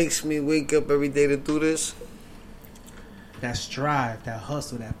 What makes me wake up every day to do this? That strive, that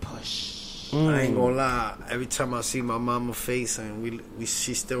hustle, that push. I ain't gonna lie. Every time I see my mama face and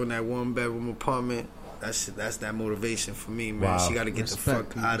she's still in that 1-bedroom apartment, that's that motivation for me, man. Wow. She got to get Respect,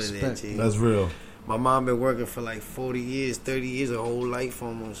 the fuck out of there, respect. G. That's real. My mom been working for like 40 years, 30 years, a whole life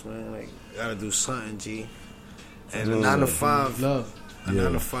almost, man. Like, gotta do something, G. And a 9 to 5, love. A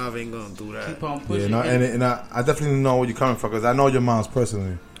 9 to 5 ain't gonna do that. Keep on pushing. Yeah, and I definitely know where you're coming from because I know your mom's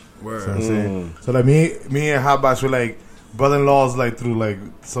personally. Word. So I'm saying. So like me and Hotbox were like brother-in-laws, like through like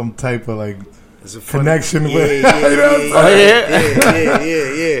some type of like connection with. Yeah,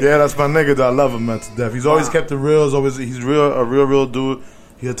 that's my nigga. Though. I love him, man, to death. He's always kept it real. He's a real dude.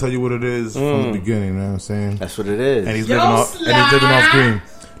 He'll tell you what it is from the beginning. You know what I'm saying? That's what it is. And he's living off green.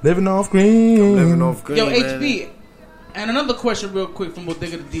 Living off green. Yo, HB. And another question real quick from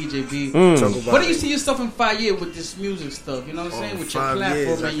Bodega to DJ B. What do you see yourself in 5 years with this music stuff? You know what I'm saying? With your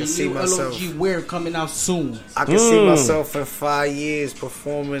platform and your new LOG Wear coming out soon. I can see myself in 5 years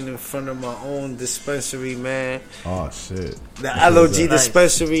performing in front of my own dispensary, man. Oh, shit. The LOG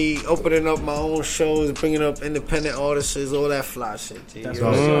dispensary, opening up my own shows, bringing up independent artists, all that fly shit.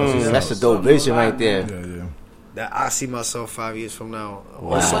 That's a dope vision right there. Yeah. That I see myself 5 years from now.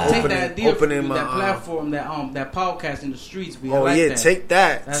 Wow. Also take that deal opening my platform, that podcast in the streets. That. Take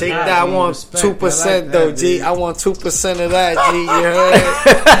that. I want 2% though, G. I want 2% of that, G. You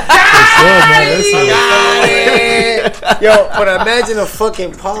heard? Yo, but imagine a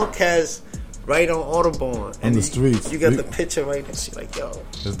fucking podcast right on Audubon. In the streets. You got the picture right there. She like, yo.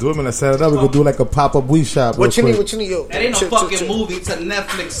 Let's do it, man. Let's set it up. We could do like a pop-up weed shop. What you need, yo? That ain't no fucking movie. It's a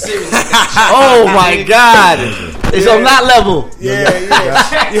Netflix series. Oh, my God. It's on that level.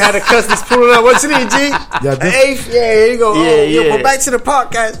 Yeah. You had to cuss this pool up. What you need, G? Eighth? Yeah, here you go. Yo, but back to the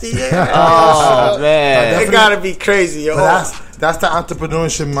podcast, G. Oh, man. It gotta be crazy, yo. That's the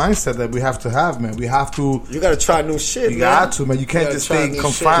entrepreneurship mindset that we have to have, man. We have to. You gotta try new shit. You got to, man. You can't just stay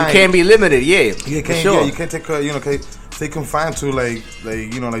confined. You can't be limited. You can't take stay confined to like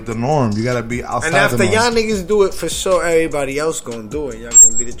the norm. You gotta be outside. And after the norm. y'all niggas do it, for sure, everybody else gonna do it. Y'all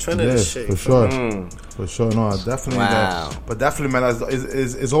gonna be the trend of this shit. For sure. For sure. No, definitely. Wow. But definitely, man,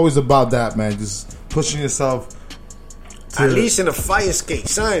 it's always about that, man. Just pushing yourself. At least in a fire escape,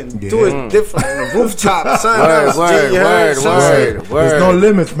 son. Do it different. On a rooftop, son. Word. There's no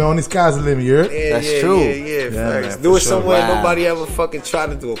limits, man. Only sky's the limit, That's true. Yeah, man, do it somewhere nobody ever fucking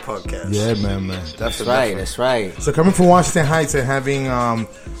tried to do a podcast. Yeah, man. That's right. So coming from Washington Heights and having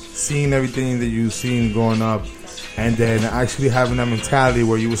seen everything that you've seen growing up, and then actually having that mentality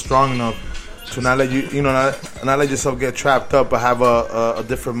where you were strong enough to not let not let yourself get trapped up, but have a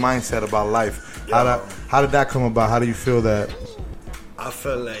different mindset about life. How did that come about? How do you feel that? I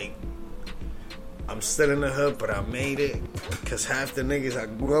feel like I'm still in the hood, but I made it. Because half the niggas I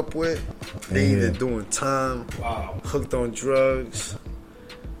grew up with, they either doing time, hooked on drugs,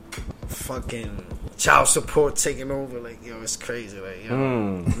 fucking child support taking over. Like, yo, it's crazy. Like, yo,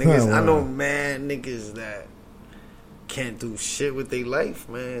 niggas, I know mad niggas that can't do shit with their life,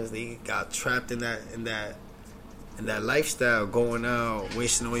 man. They got trapped in that lifestyle, going out,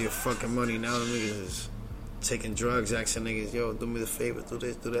 wasting all your fucking money. Now the niggas is taking drugs, asking niggas, yo, do me the favor, do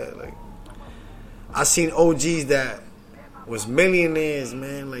this, do that. Like, I seen OGs that was millionaires,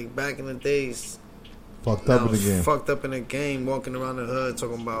 man, like back in the days. Fucked up in the game, walking around the hood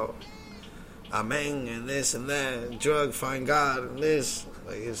talking about amen and this and that, drug, find God and this.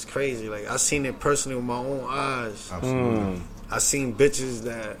 Like, it's crazy. Like, I seen it personally with my own eyes. Absolutely. I seen bitches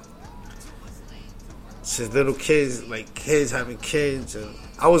that since little kids, like kids having kids, and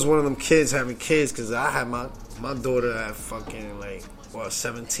I was one of them kids having kids because I had my daughter at fucking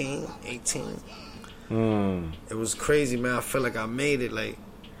 17, 18. It was crazy, man. I feel like I made it. Like,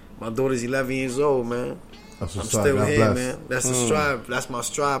 my daughter's 11 years old, man. I'm still here, man. That's the strive. That's my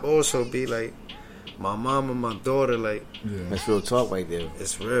strive. Also, be like my mom and my daughter. Like, that's real talk right there.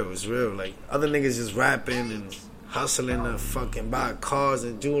 It's real. It's real. Like, other niggas just rapping and hustling to fucking buy cars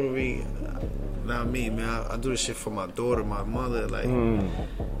and jewelry. Not me, man. I do this shit for my daughter, my mother, like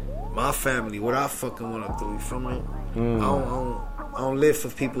my family. What I fucking want to do. You feel me? I don't live for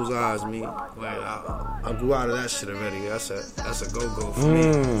people's eyes, me. Like, I grew out of that shit already. That's a go for me.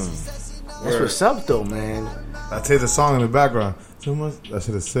 That's what's up, though, man. I tell you the song in the background. Too much. That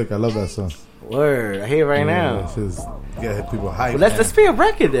shit is sick. I love that song. Word, I hear it right now. That shit's get people hyped. Well, let's play a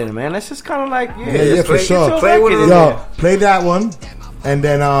record then, man. Let's just kind of like for sure. Play that one, and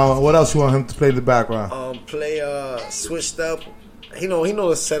then what else you want him to play in the background? Play Switched Up. He know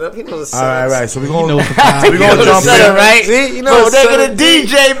the setup. He knows the setup. All right. So we gonna jump in, right? See, you know Bodega the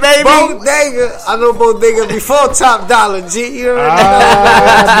DJ, baby. Bodega. I know Bodega before Top Dollar. G. You know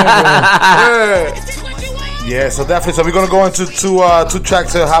Yeah, so definitely. So we're gonna go into two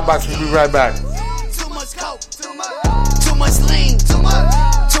tracks to Hotbox. We'll be right back. Too much coke, too much lean, too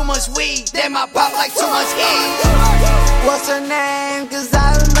much weed. Damn, I pop like too much heat. What's her name? 'Cause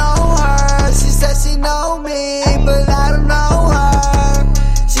I don't know her. She said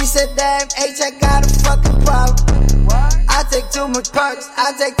said, damn, H, I got a fucking problem. I take too much perks,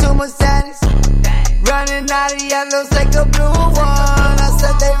 I take too much Xanax. Running out of yellow, take a blue one. I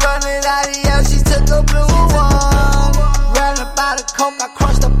said they running out of yellow, she took a blue one. Ran up out of coke, I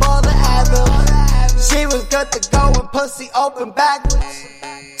crushed up all the Advil. She was good to go and pussy open backwards.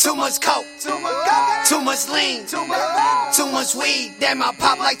 Too much coke, too much lean, too much weed, damn I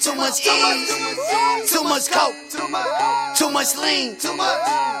pop like too much ease. Too much coke, too much lean, too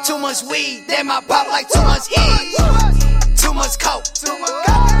much weed, damn I pop like too much ease. Too much coke, too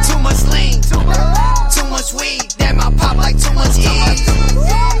much lean, too much weed, damn I pop like too much ease.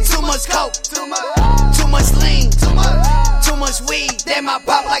 Too much coke, too much lean, too much weed, damn I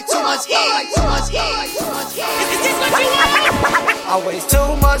pop like too much ease. I waste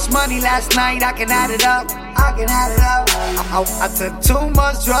too much money last night, I can add it up. I took too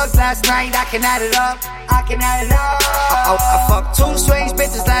much drugs last night, I can add it up. I fucked two strange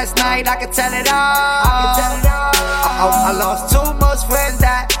bitches last night, I can tell it all. I lost too much friends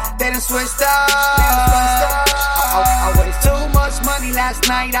that they done switched up. I waste too much money last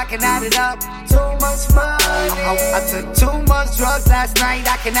night, I can add it up. Too much money. I took too much drugs last night,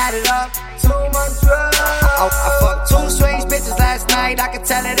 I can add it up. Too much drugs. I fucked two strange bitches last night, I can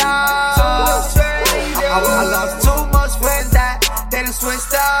tell it all. I lost too much friends that they done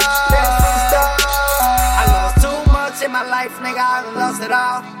switched up. I lost too much in my life, nigga, I done lost it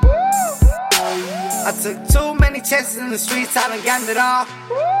all. I took too many chances in the streets, I done gotten it all.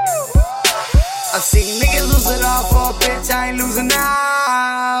 I seen niggas lose it all for a bitch, I ain't losing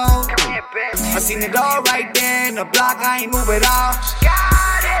now. I seen it all right there in the block, I ain't move it all.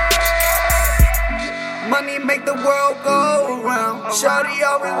 Money make the world go around. Shorty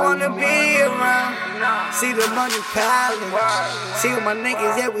always wanna be around. See the money piling. See what my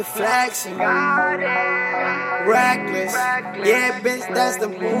niggas, yeah, we flexing. Reckless, yeah, bitch, that's the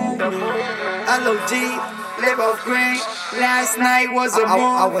movement. LOG, live off green. Last night was a movie.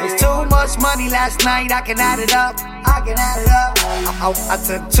 I waste too much money last night, I can add it up. I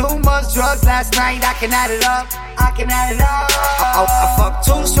took too much drugs last night, I can add it up. I fucked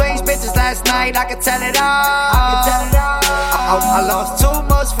two strange bitches last night, I can tell it all. I lost too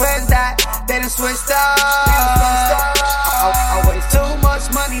much friends that they done switched up. I waste too much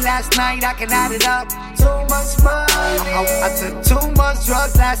money last night, I can add it up. Too much money. I took too much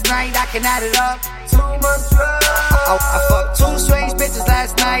drugs last night, I can add it up. Too much drugs. I fucked two strange bitches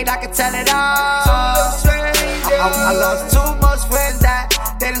last night, I can tell it all. I lost too much friends that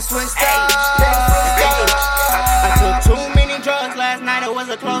they done switched up. I took too many drugs last night, it was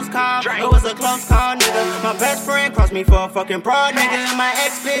a close call. It was a close call, nigga. My best friend crossed me for a fucking broad, nigga. My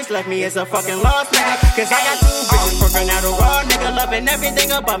ex bitch left me as a fucking lost, nigga. Cause I got two bitches working out a raw, nigga. Loving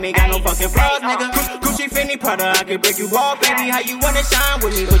everything about me, got no fucking flaws, nigga. Gucci, Fendi, Prada, I can break you off, baby. How you wanna shine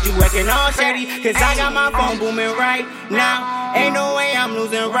with me, but you acting all shady? Cause I got my phone booming right now. Ain't no way I'm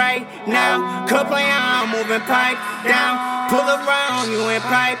losing right now. Club player, I'm moving pipe down. Pull around, you and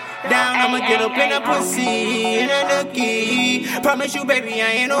pipe down. I'ma get up in a pussy, in a nookie. Promise you, baby,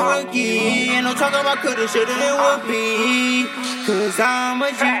 I ain't no rookie. Ain't no talking about coulda, shoulda, it would be. Cause I'm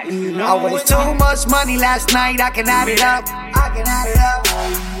a G, you know. I waste too much money last night, I can add it up.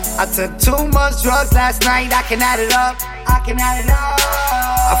 I took too much drugs last night, I can add it up. I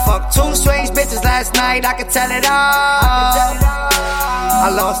fucked two strange bitches last night, I can tell it all. I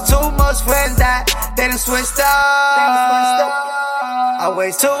lost too much friends that they done switched up. I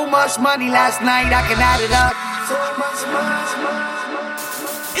waste too much money last night, I can add it up. Too much money.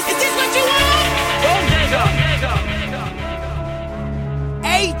 Is this what you want?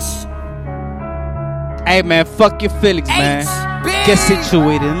 H. Hey man, fuck your feelings, man. Get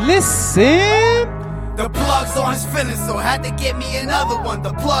situated and listen. The plug's on his feelings, so had to get me another one.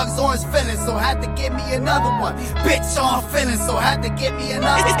 The plug's on his feelings, so had to get me another one. Bitch on feelings, so had to get me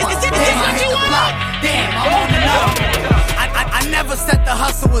another one. Damn, I hit the block. Damn, I'm on another one. I never said the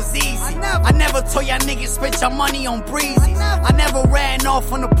hustle was easy. I never told y'all niggas spent your money on breezy. I never ran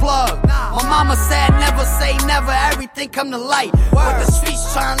off on the plug. My mama said never say never, everything come to light. But the streets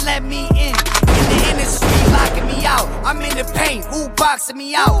tryna let me in. In the industry locking me out. I'm in the paint, who boxing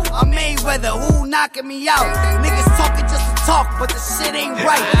me out? I'm Mayweather, who knocking me out? Niggas talking just to talk, but the shit ain't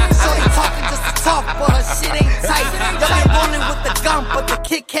right. Shorty talking just to talk, but her shit ain't tight. Y'all been rolling with the gun, but the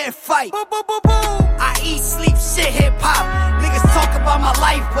kid can't fight. I eat, sleep, shit, hip hop. Niggas talk about my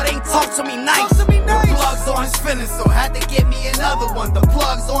life, but ain't talk to me nice. The plug's on his feelings, so had to get me another one. The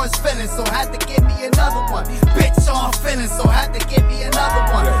plug's on his feelings, so had to get me another one. Bitch on feelings, so had to get me another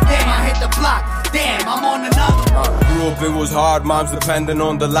one. Damn, I hit the block, damn, I'm on another one. Grew up, it was hard, mom's depending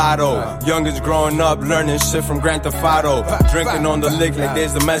on the lotto. Youngins growing up, learning shit from Grand Theft Auto. Drinking on the lick like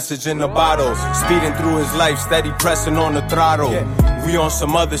there's a message in the bottle. Speeding through his life, steady pressing on the throttle. We on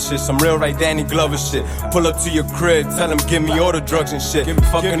some other shit, some real right Danny Glover shit. Pull up to your crib, tell him give me all the drugs and shit.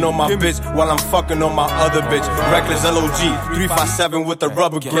 Fucking on my bitch while I'm fucking on my other bitch. Reckless LOG, 357 with the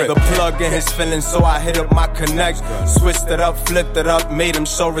rubber grip. The plug in his feelings, so I hit up my connects. Switched it up, flipped it up, made him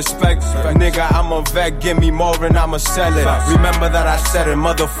show respect. Nigga, I'm a vet, give me more and I'ma sell it. Remember that I said it,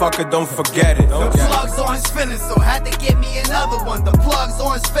 motherfucker, don't forget it. The plug's on his feelings, so had to get me another one. The plug's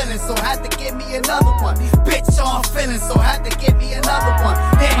on his feelings, so had to get me another one. Bitch on feelings, so had to get me another one.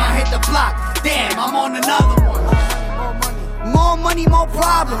 Damn, I hit the block, damn, I'm on another one. More money, more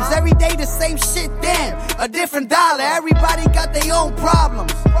problems. Every day the same shit, damn. A different dollar, everybody got their own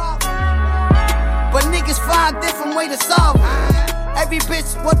problems. But niggas find different way to solve it. Every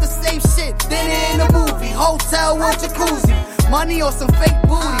bitch want the same shit, dinner in the movie, hotel with jacuzzi, money or some fake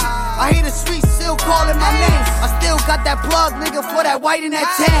booty. I hear the streets still calling my name. I still got that plug, nigga, for that white and that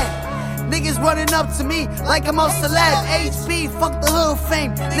tan. Niggas running up to me like I'm a celeb. HB, fuck the hood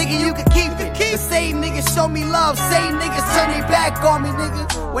fame. Nigga, you can keep it. The same niggas show me love, same niggas turn their back on me,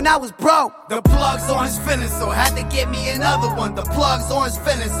 nigga. When I was broke, the plug's on his feelings, so had to get me another one. The plug's on his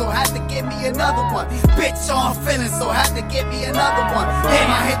feelings, so had to get me another one. Bitch on feelings, so had to get me another one.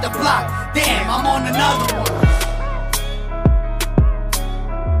 Damn, I hit the block, damn, I'm on another one.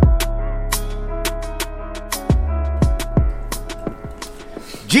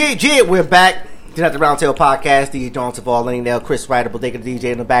 GG, we're back. Tonight the Roundtable Podcast. DJ Johnson, Paul Langdale, Chris Ryder, Bodega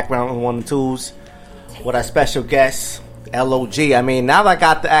DJ in the background on 1 and 2s. With our special guest, LOG. I mean, now I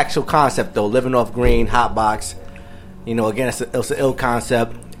got the actual concept though. Living Off Green, Hotbox. You know, again, it's an ill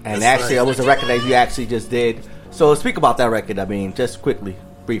concept. And That's actually, right. it was a record that you actually just did. So speak about that record. I mean, just quickly,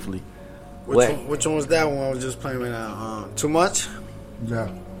 briefly. Which one was that one I was just playing right now? Too Much?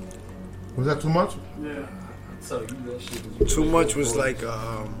 Yeah. Was that too much? Yeah. Too Much was like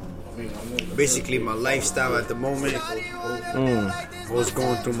basically my lifestyle at the moment. I was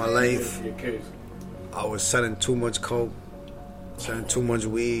going through my life. I was selling too much coke, selling too much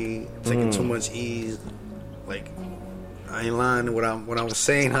weed, taking too much ease. Like, I ain't lying what I was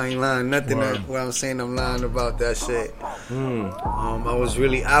saying. I ain't lying nothing. What I'm saying, I'm lying about that shit. I was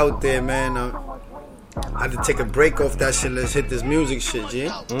really out there, man. I had to take a break off that shit. Let's hit this music shit, G.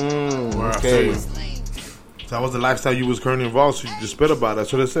 Okay. So that was the lifestyle you was currently involved. So you just spit about it.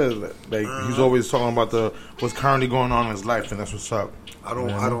 That's what it says. Like he's always talking about what's currently going on in his life, and that's what's up. I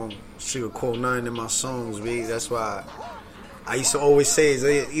don't sugarcoat nothing in my songs, B. That's why I used to always say is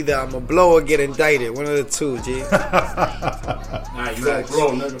either I'm a blow or get indicted. One of the two, G. Nah, you gon'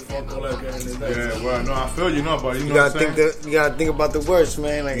 blow, nigga. Fuck all that getting indicted. Yeah, well, no, I feel you, know, buddy. You gotta think about the worst,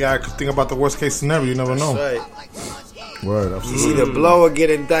 man. Like, you gotta think about the worst case scenario. You never know. That's right. Word, It's absolutely. either blow or get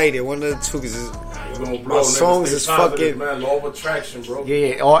indicted. One of the two. Cause my songs is fucking. Man, law of attraction, bro.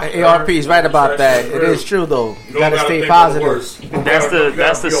 Yeah, ARP is right about that. It is true though. You gotta stay positive.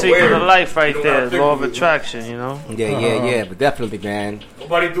 That's the secret of life right there. Law of attraction, you know. Yeah. But definitely, man.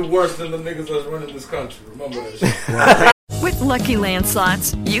 Nobody do worse than the niggas that's running this country. Remember that shit. With Lucky Land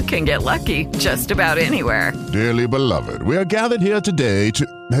Slots, you can get lucky just about anywhere. Dearly beloved, we are gathered here today to...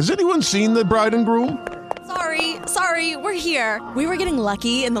 Has anyone seen the bride and groom? Sorry, we're here. We were getting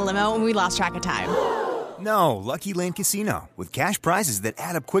lucky in the limo and we lost track of time. No, Lucky Land Casino, with cash prizes that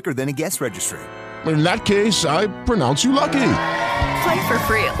add up quicker than a guest registry. In that case, I pronounce you lucky. Play for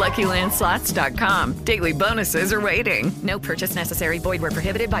free at LuckyLandSlots.com. Daily bonuses are waiting. No purchase necessary. Void where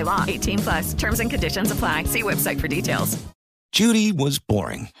prohibited by law. 18+. Terms and conditions apply. See website for details. Judy was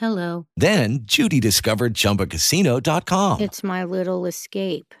boring. Hello. Then Judy discovered ChumbaCasino.com. It's my little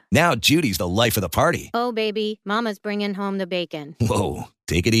escape. Now Judy's the life of the party. Oh, baby, mama's bringing home the bacon. Whoa,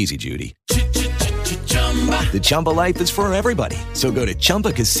 take it easy, Judy. The Chumba life is for everybody. So go to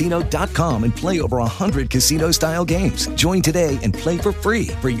ChumbaCasino.com and play over 100 casino-style games. Join today and play for free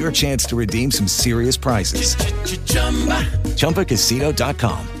for your chance to redeem some serious prizes.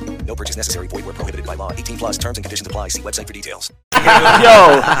 ChumbaCasino.com. No purchase necessary. Void where prohibited by law. 18+. Terms and conditions apply. See website for details.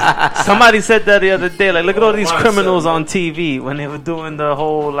 Yo, somebody said that the other day. Like, look at all these criminals on TV when they were doing the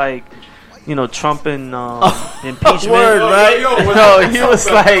whole, like, you know, Trump and impeachment. Word, right? He was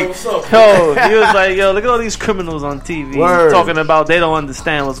like, yo, look at all these criminals on TV talking about they don't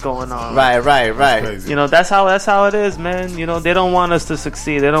understand what's going on. Right. You know, that's how it is, man. You know, they don't want us to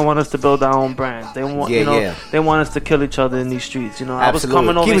succeed. They don't want us to build our own brand. They want, they want us to kill each other in these streets. You know, Absolutely. I was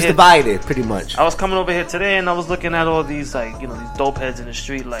coming over Keep us here divided, pretty much. I was coming over here today and I was looking at all these, like, you know, these dope heads in the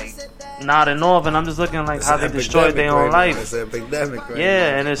street, like, nodding off, and I'm just looking like how they destroyed their own life. It's an epidemic right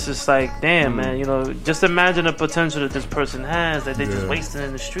Yeah, and it's just like, damn, man, you know, just imagine the potential that this person has that they're just wasting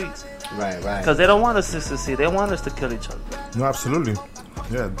in the streets. Right. Because they don't want us to succeed. They want us to kill each other. No, absolutely.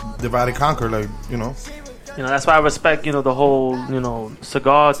 Yeah, divide and conquer, like, you know. You know, that's why I respect, you know, the whole, you know,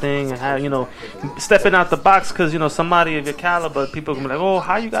 cigar thing and how, you know, stepping out the box because, you know, somebody of your caliber, people can be like, oh,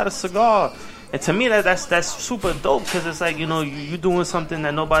 how you got a cigar? And to me, that's super dope because it's like, you know, you doing something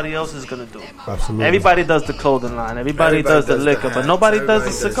that nobody else is going to do. Absolutely. Everybody does the clothing line. Everybody does the liquor, but nobody does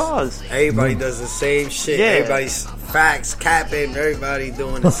the cigars. Everybody does the same shit. Yeah. Everybody's facts, capping. Everybody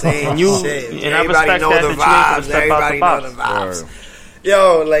doing the same shit. And I everybody respect know that the you ain't gonna vibes. step out Everybody the know box. the vibes.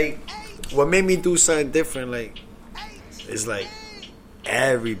 Yo, like, what made me do something different, like, is like,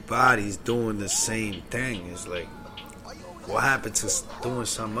 everybody's doing the same thing. It's like, what happened to doing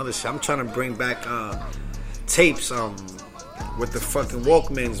some other shit? I'm trying to bring back tapes with the fucking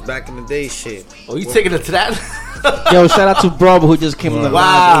Walkmans back in the day shit. Oh, you taking it to that? Yo, shout out to Bravo who just came on the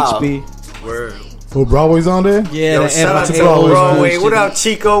live HB. Word. Oh, Broadway's on there? Yeah, Yo, shout out to Broadway. What up,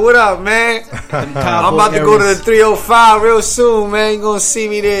 Chico? What up, man? I'm about to go to the 305 real soon, man. You gonna see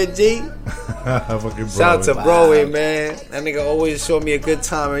me there, G? Shout out to Broadway, man. That nigga always show me a good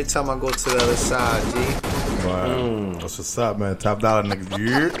time every time I go to the other side, G. Wow. That's what's up, man. Top dollar niggas.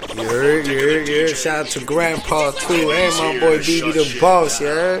 Yeah. Shout out to Grandpa, too. And my boy BB the Boss,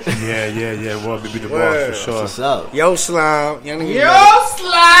 yeah? Yeah. Well, BB the Boss, for sure. What's up? Yo, Slime. Yo,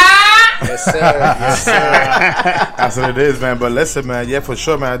 Slime! Yes, sir. Yes, sir. That's what it is, man. But listen, man. Yeah, for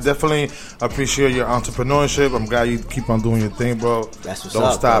sure, man. I definitely appreciate your entrepreneurship. I'm glad you keep on doing your thing, bro. That's what's Don't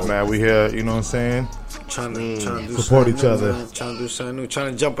up, stop, bro. man. We here, you know what I'm saying? Trying to do support something each new, other. Man. Trying to do something new.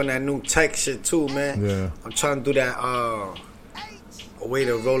 Trying to jump on that new tech shit, too, man. Yeah. I'm trying to do that, a way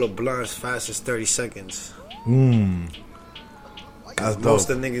to roll a blunt as fast as 30 seconds. That's Most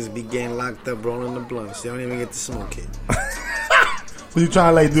dope. of the niggas be getting locked up rolling the blunts. They don't even get to smoke it. So you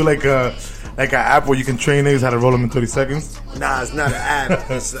trying to like do like an app where you can train niggas how to roll them in 30 seconds? Nah, it's not an app.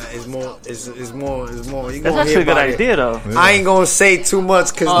 It's more. It's more. You That's gonna actually hear a good about it. idea, though. I ain't gonna say too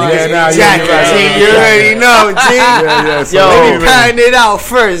much because niggas yeah, be nah, jacking. you're right. G. You already know, G. Yeah. So Yo, Let me patent it out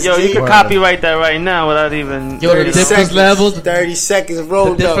first. Yo, G. you can copyright that right now without even. Yo, the different levels. 30 seconds The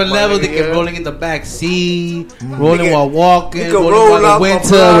rolled different up. levels. They nigga, can yeah. rolling in the back seat, rolling Nigga, while walking, You can rolling roll while up the a winter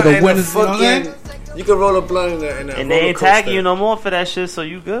blunt with the and a winter. You know what I'm saying? fucking. You can roll a blunt in a And roller they ain't tagging coaster. you no more for that shit, so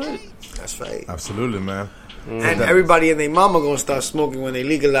you good. That's right. Absolutely, man. And everybody and their mama gonna start smoking when they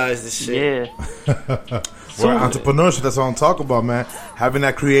legalize this shit. Yeah. Well, entrepreneurship, that's what I'm talking about, man. Having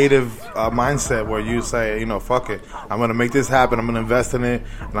that creative mindset where you say, you know, fuck it. I'm going to make this happen. I'm going to invest in it.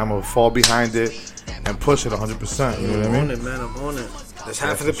 And I'm going to fall behind it and push it 100%. You know what I I'm mean? on it, man. I'm on it. There's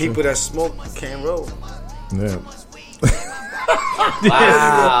half of the people that smoke can't roll. Yeah.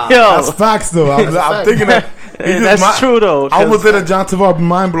 Wow. Yo. That's facts, though. I'm thinking that. That's true, though. I almost did a John Tavares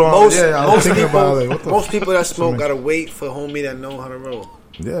mind blowing. Most, Yeah, I was most, thinking people, about it. What the most people that smoke man. gotta wait for a homie that know how to roll.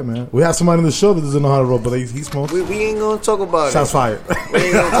 Yeah, man. We have somebody in the show that doesn't know how to roll, but he smokes. We ain't gonna talk about Shots it. fired. We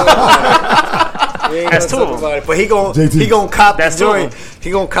ain't gonna talk about it. We ain't That's gonna two talk of about it. But he gonna JT. cop That's the two of joint.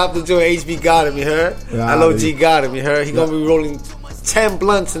 He gonna cop the joint. HB got him. You heard? Yeah, LOG yeah. got him. You heard? He gonna be rolling 10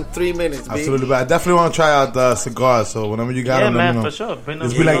 blunts in 3 minutes. B. Absolutely, but I definitely want to try out the cigars. So whenever you got Yeah, them, let man, me know. for sure. Bring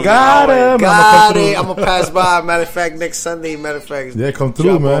Just them be like, in. got him. Got it. I'm gonna pass by. Matter of fact, next Sunday. Matter of fact, Yeah, come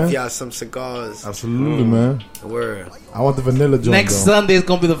through, drop man. off y'all some cigars. Absolutely, man. Word. I want the vanilla joint. Next though. Sunday is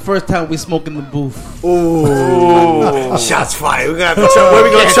gonna be the first time we smoke in the booth. Ooh. Shots fired. We're gonna have to try. Where we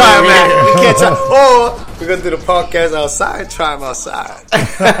gonna try them at? We can't try. Or we're gonna do the podcast outside. Try them outside.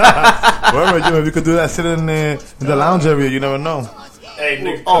 Remember, you know, we could do that sitting in the lounge area. You never know. Hey,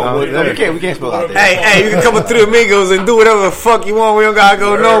 nigga. Oh, we can't smoke out there. Hey, you can come through Amigos and do whatever the fuck you want. We don't gotta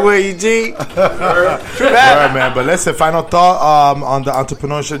go nowhere, you G. All right, man. But listen, final thought on the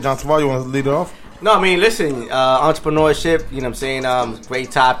entrepreneurship. John Tavares, you want to lead it off? No, I mean, listen, entrepreneurship, you know what I'm saying, great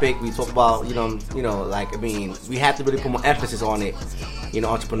topic. We talk about, you know, like, I mean, we have to really put more emphasis on it, you know,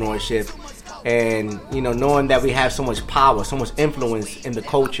 entrepreneurship. And, you know, knowing that we have so much power, so much influence in the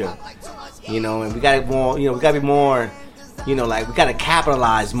culture, you know, and we got to more, you know, we got to be more, you know, like, we got to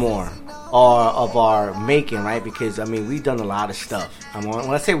capitalize more of our making, right? Because, I mean, we've done a lot of stuff. When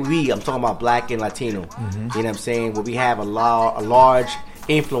I say we, I'm talking about Black and Latino, you know what I'm saying, where we have a large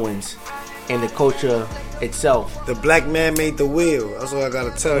influence in the culture itself. The black man made the wheel. That's what I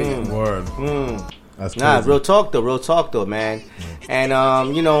gotta tell you. Word. That's Nah, crazy. real talk though, man.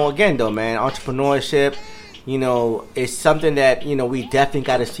 And you know, again though, man, entrepreneurship, you know, is something that, you know, we definitely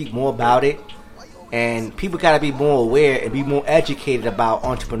got to speak more about it. And people got to be more aware and be more educated about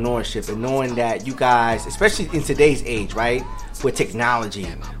entrepreneurship and knowing that you guys, especially in today's age, right, with technology,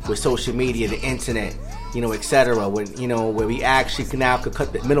 with social media, the internet, etc., where we actually could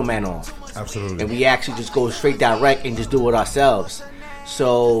cut the middleman off. Absolutely. And we actually just go straight direct and just do it ourselves.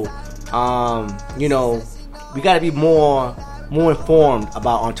 So, we got to be more informed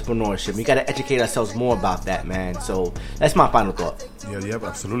about entrepreneurship. We got to educate ourselves more about that, man. So that's my final thought. Yeah,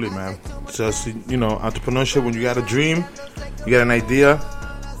 absolutely, man. Just, entrepreneurship, when you got a dream, you got an idea,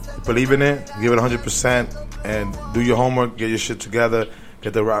 you believe in it, give it 100%, and do your homework, get your shit together,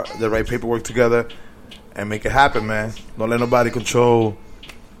 get the right paperwork together, and make it happen, man. Don't let nobody control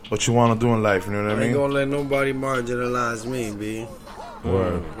what you want to do in life, you know what I mean? I ain't gonna let nobody marginalize me, B.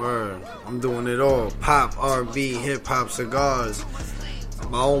 Word. I'm doing it all. Pop, R&B, hip-hop, cigars.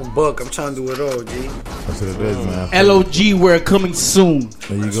 My own book. I'm trying to do it all, G. That's what it is, man. LOG, we're coming soon.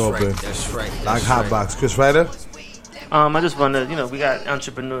 There you go, right, babe. That's right. Like Hotbox. Chris Ryder? I just wanted, we got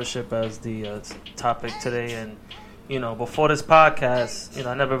entrepreneurship as the topic today, and before this podcast,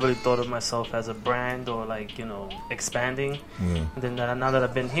 I never really thought of myself as a brand or expanding. Yeah. And then now that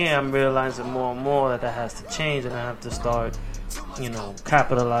I've been here, I'm realizing more and more that has to change, and I have to start,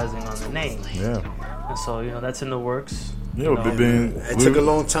 capitalizing on the name. Yeah. And so, that's in the works. Yeah, it took a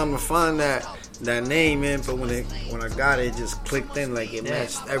long time to find that name, man. But when I got it, it just clicked in, it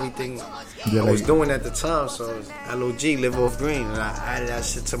matched everything I was doing at the time. So it's LOG, Live Off Green, and I added that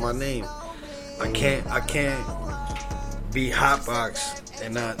shit to my name. I can't be Hotbox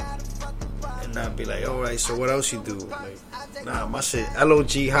and not be like, all right, so what else you do? Nah, my shit,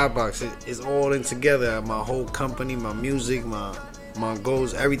 LOG Hotbox, it's all in together. My whole company, my music, my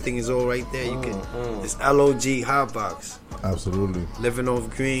goals, everything is all right there. It's LOG Hotbox. Absolutely. Living Off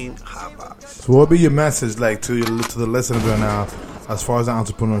Green Hotbox. So what would be your message to the listeners right now as far as the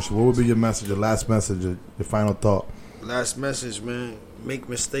entrepreneurship? What would be your message, your last message, your final thought? Last message, man. Make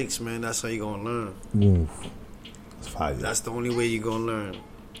mistakes, man. That's how you're going to learn. Oof. That's fire. That's the only way you're going to learn.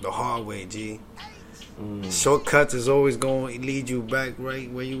 The hard way, G. Shortcuts is always going to lead you back right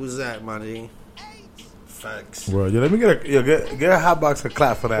where you was at, my G. Facts. Well, let me get a Hotbox a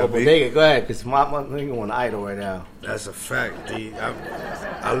clap for that, B. Go ahead, because I'm on idle right now. That's a fact, G.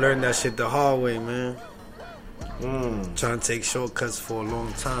 I learned that shit the hard way, man. Trying to take shortcuts for a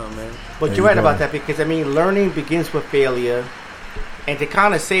long time, man. But you're right about that, because, learning begins with failure. And to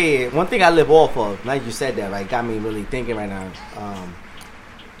kind of say it, one thing I live off of, now you said that, right, got me really thinking right now.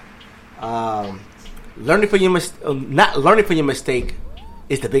 Learning from your not learning from your mistake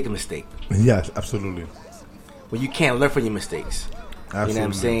is the bigger mistake. Yes, absolutely. When you can't learn from your mistakes. Absolutely. You know what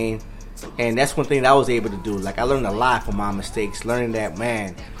I'm saying? And that's one thing that I was able to do. I learned a lot from my mistakes. Learning that,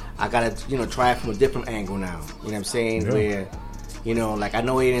 man, I gotta try it from a different angle now. You know what I'm saying? Yeah. Where, I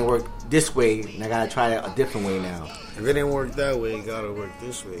know it didn't work this way, and I gotta try it a different way now. If it didn't work that way, it gotta work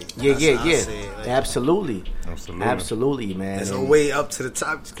this way. Yeah. Absolutely, man. There's a way up to the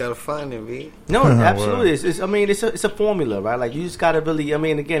top. You just gotta find it, B. No, absolutely. It's a formula, right? You just gotta really.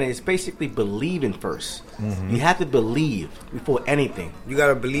 Again, it's basically believing first. Mm-hmm. You have to believe before anything. You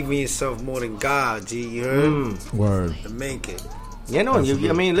gotta believe in yourself more than God, G. You heard? Word. To make it. Yeah, no.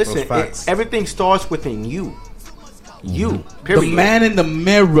 Listen. Everything starts within you. You. Period. The man in the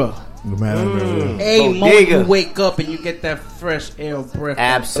mirror. The man in the mirror. Hey, moment you wake up and you get that fresh air breath.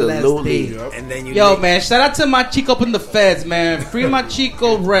 Absolutely. Yep. And then man, shout out to my Chico up in the feds, man. Free my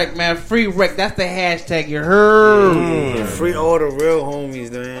Chico Rec, man. Free Rec. That's the hashtag. You heard? Free all the real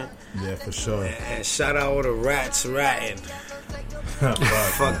homies, man. Yeah, for sure. And shout out all the rats ratting.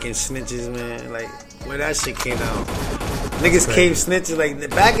 Fucking snitches, man. Where that shit came out. Niggas came snitching.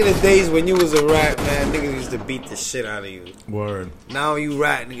 Back in the days when you was a rat, man, niggas used to beat the shit out of you. Word. Now you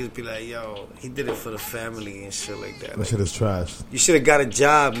rat, niggas be like, yo, he did it for the family and shit like that. That shit is trash. You should have got a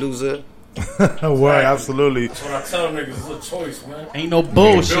job, loser. Word, absolutely. That's what I tell niggas. It's a choice, man. Ain't no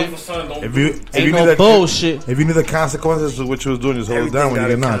bullshit. If you need the consequences of what you was doing, just hold it down when you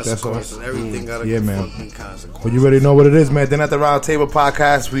get knocked. That's all. Everything got man. consequences. Well, you already know what it is, man. Then at the Round Table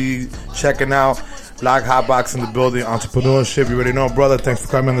Podcast, we checking out Black Hotbox in the building, entrepreneurship. You already know, brother. Thanks for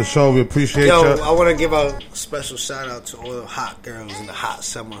coming on the show. We appreciate you. I want to give a special shout out to all the hot girls in the hot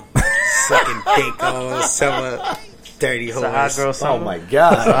summer, sucking dick all summer. Dirty hoes. Hot girl summer. Oh my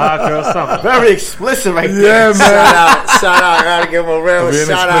God. It's a hot girl summer. Very explicit right there. Yeah, man. Shout out. I gotta give a real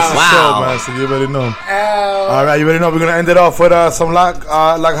shout out. Wow. Show, man, so you already know. All right, you already know. We're gonna end it off with some like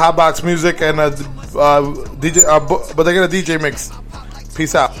Hotbox music and DJ, but they get a DJ mix.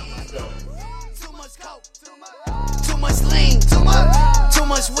 Peace out. Too much lean, too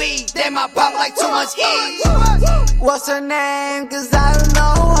much weed. They might pop like too much E. What's her name? 'Cause I don't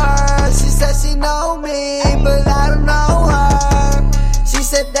know her. She's said she know me, but I don't know her. She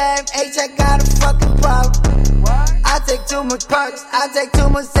said, damn, H, I got a fucking problem. I take too much perks, I take too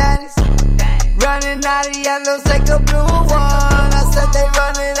much Xanax. Running out of yellows, take a blue one. I said they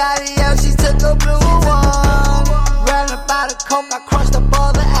running out of yellow, she took a blue one. Ran up out of coke, I crushed up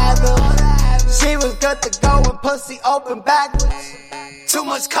all the Advil. She was good to go when pussy open backwards. Too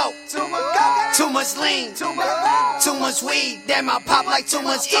much coke, too much lean, too much weed, damn I pop like too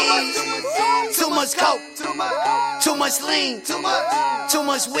much E. Too much coke, too much lean, too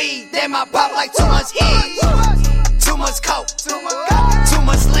much weed, damn I pop like too much E. Too much coke, too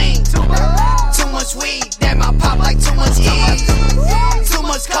much lean, too much weed, damn I pop like too much E. Too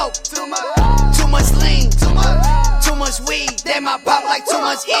much coke, too much lean, too much weed, damn I pop like too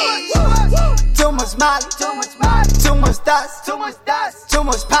much E. Too much molly, too much dust, too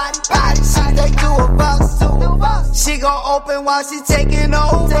much potty. She take two of us. She gon' open while she taking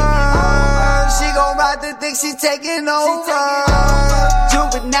over. She gon' ride the dick, she taking over.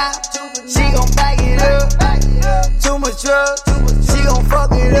 Juvenile, she gon' bag it up. Too much drugs, she gon'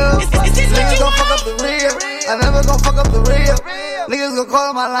 fuck it up. Niggas gon' fuck up the real. I never gon' fuck up the real. Niggas gon' call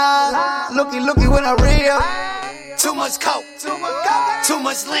on my line. Looky when I real. Too much coke, too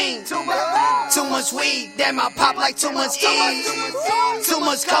much lean, too much weed, damn I pop like too much E. Too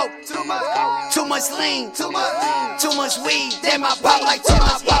much coke, too much lean, too much weed, damn I pop like too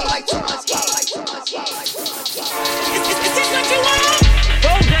much, pop like too much.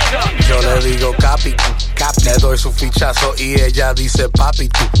 Yo le digo capi, le doy su fichazo y ella dice papi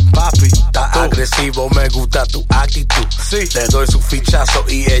tú, está agresivo, me gusta tu actitud. Le doy su fichazo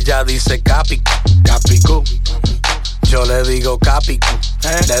y ella dice capi, yo le digo capi,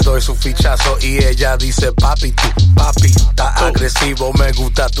 le doy su fichazo y ella dice papi está agresivo, me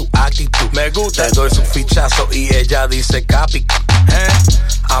gusta tu actitud. Le doy su fichazo y ella dice capi.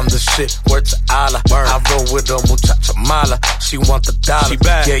 I'm the shit, word to Allah. I roll with a muchacha mala. She want the dollar.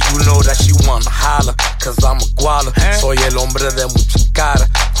 Yeah, you know that she wanna holler. Cause I'm a guala. Soy el hombre de mucha cara.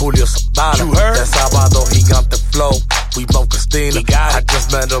 Julio Zavala. De sábado gigante flow. We both Christina. I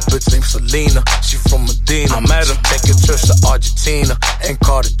just met a bitch named Selena. She from Medina. I met her. Taking trips to Argentina and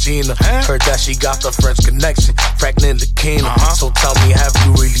Cartagena. Heard that she got the French connection. Pregnant Lakina. So tell me, have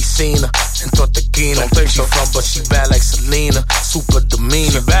you really seen her? In Tortequina. Don't think she from, but she bad like Selena. Super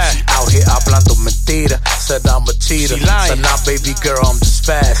demeanor. She out here hablando mentira. Said I'm a cheater. Said nah, baby girl, I'm just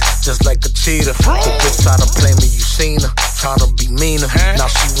fast. Just like a cheetah. The bitch try to play me, you seen her. Tryna be meaner. Now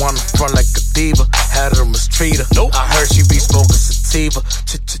she wanna front like a diva. Had her mistreat her. I heard she be smoking sativa.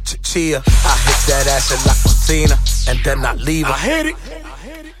 Chia. I hit that ass in la cocina. And then I leave her. I hit it.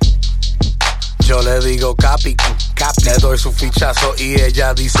 Yo le digo capi, le doy su fichazo y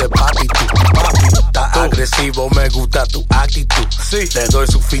ella dice papi está agresivo, me gusta tu actitud. Le doy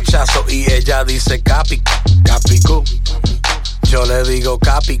su fichazo y ella dice capi, yo le digo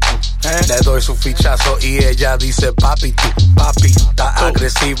capi, le doy su fichazo y ella dice papi está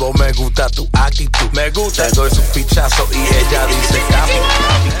agresivo, me gusta tu actitud. Le doy su fichazo y ella dice capi.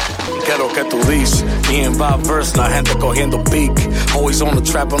 ¿Qué es lo que tú dices? Me and Bob Verse, la gente cogiendo beak. Always on the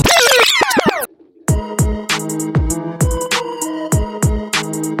trap on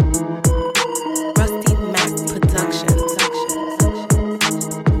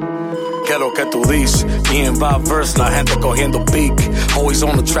 ¿Qué es lo que tú dices? Me and Bob Verse, la gente cogiendo beak. Always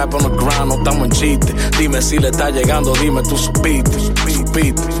on the trap, on the grind, no estamos en chiste. Dime si le está llegando, dime tú supiste.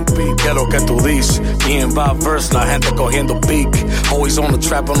 ¿Qué es lo que tú dices? Me and Bob Verse, la gente cogiendo beak. Always on the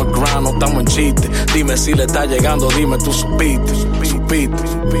trap, on the grind, no estamos en chiste. Dime si le está llegando, dime tú supiste.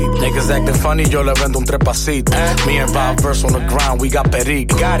 Niggas acting funny, yo le vendo un trepacito. Me and Bob Verse on the grind, we got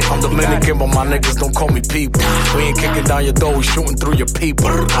perico. I'm Dominican, but my niggas don't call me people. We ain't kicking down your door, we shooting through your people.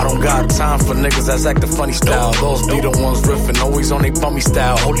 I don't got time for niggas that's acting funny style. Those be the ones riffing, always on they bummy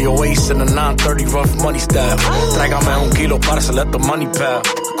style. Julio Ace in the 930 rough money style. Tráigame un kilo para se let the money pal.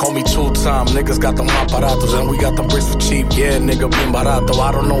 Call me two-time, niggas got them aparatos and we got them bricks for cheap. Yeah, nigga, bien barato.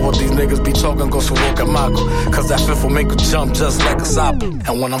 I don't know what these niggas be talking, go su boca maco. Cause that fifth will make you jump just like a sapo.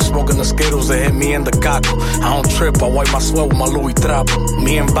 And when I'm smoking the Skittles, they hit me in the caco. I don't trip, I wipe my sweat with my Louis Trapo.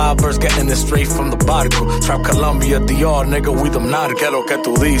 Me and Bob Verse getting it straight from the barco. Trap Colombia, DR, nigga, we them not. ¿Qué es lo que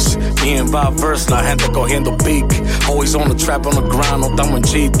tú dices? Me and Bob Verse, la gente cogiendo beak. Always on the trap, on the grind, no estamos en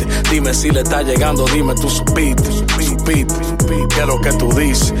chiste. Dime si le está llegando, dime tú supiste. ¿Qué es lo que tú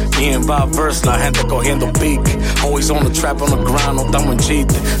dices? Me and Bob Verse, la gente cogiendo beak. Always on the trap, on the grind, no estamos en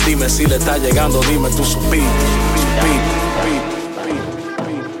chiste. Dime si le está llegando, dime tú supiste.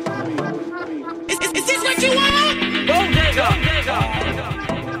 Is this what you want? Go digger.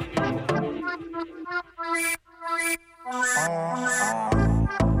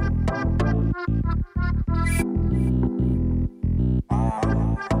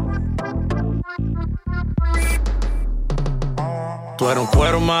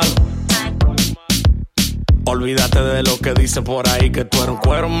 malo. Olvídate de lo que dicen por ahí que tú eres un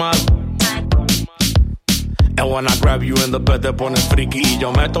cuero malo. And when I grab you in the bed te pones friki y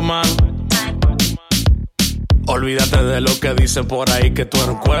yo meto mano. Olvídate de lo que dicen por ahí que tú eres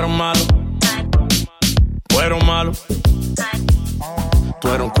un cuero malo. Cuero malo. Tú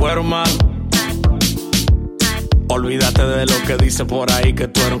eres un cuero malo. Olvídate de lo que dicen por ahí que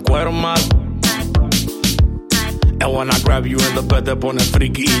tú eres un cuero malo. And when I grab you in the bed te pones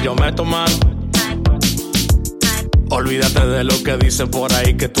friki y yo meto mano. Olvídate de lo que dicen por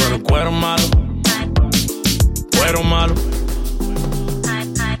ahí que tú eres un cuero malo. Cuero malo.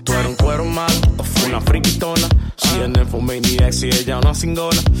 Tú eres un cuero malo. Fue una friquitona. She an infomaniac, si ella una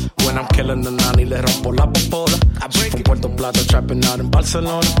cingona. When I'm killing the nanny, le rompo la popola. She from Puerto Plata, trapping out in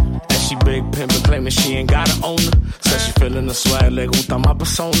Barcelona. And she big pimpin', claiming she ain't got an owner. Says she feeling the swag, le gusta my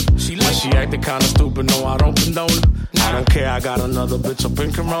persona. When she acting kinda stupid, no, I don't condone her. I don't care, I got another bitch up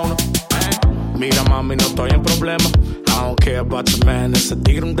in Corona. Mira mami, no estoy en problema. I don't care about your man, ese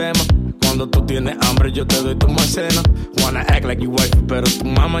tigre un tema. Cuando tú tienes hambre, yo te doy tu maicena. Wanna act like you wifey, pero tu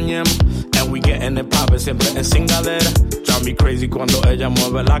mamá ñema. And we getting it poppin', siempre en cingadera. Drive me crazy cuando ella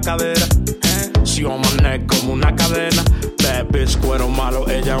mueve la cadera. She on my neck como una cadena. Bad bitch, cuero malo,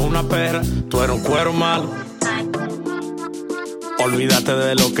 ella es una perra. Tú eres un cuero malo. Olvídate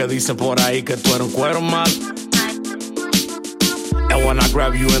de lo que dicen por ahí que tú eres un cuero malo. And when I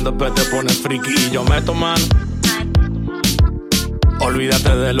grab you in the bed te pones friki y yo meto mano.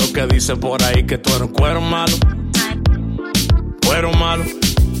 Olvídate de lo que dicen por ahí que tú eres un cuero malo. Cuero malo.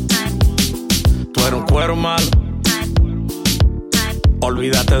 Tú eres un cuero malo.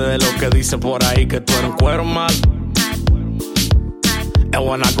 Olvídate de lo que dicen por ahí que tú eres un cuero malo. And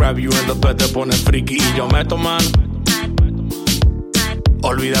when I grab you in the bed te pones friki y yo meto mano.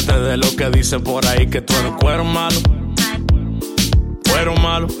 Olvídate de lo que dicen por ahí que tú eres un cuero malo. Cuero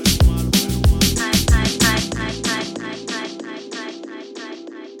malo.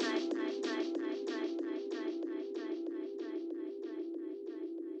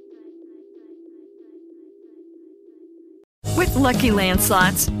 With Lucky Land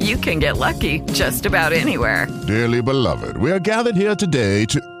Slots, you can get lucky just about anywhere. Dearly beloved, we are gathered here today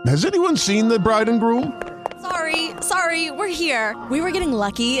to... Has anyone seen the bride and groom? Sorry, we're here. We were getting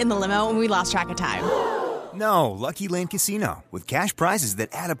lucky in the limo and we lost track of time. No, Lucky Land Casino, with cash prizes that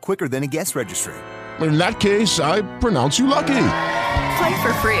add up quicker than a guest registry. In that case, I pronounce you lucky. Play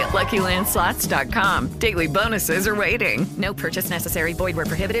for free at LuckyLandSlots.com. Daily bonuses are waiting. No purchase necessary. Void where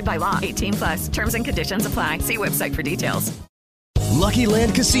prohibited by law. 18+. Terms and conditions apply. See website for details. Lucky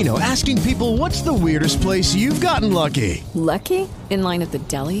Land Casino, asking people, what's the weirdest place you've gotten lucky? Lucky? In line at the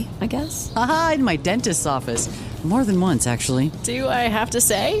deli, I guess? Aha, in my dentist's office. More than once, actually. Do I have to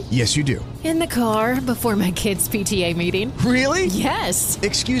say? Yes, you do. In the car before my kids' PTA meeting. Really? Yes.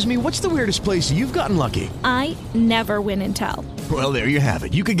 Excuse me, what's the weirdest place you've gotten lucky? I never win and tell. Well, there you have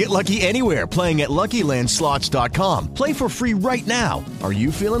it. You can get lucky anywhere, playing at LuckyLandSlots.com. Play for free right now. Are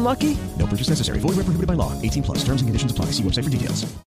you feeling lucky? No purchase necessary. Void where prohibited by law. 18+. Terms and conditions apply. See website for details.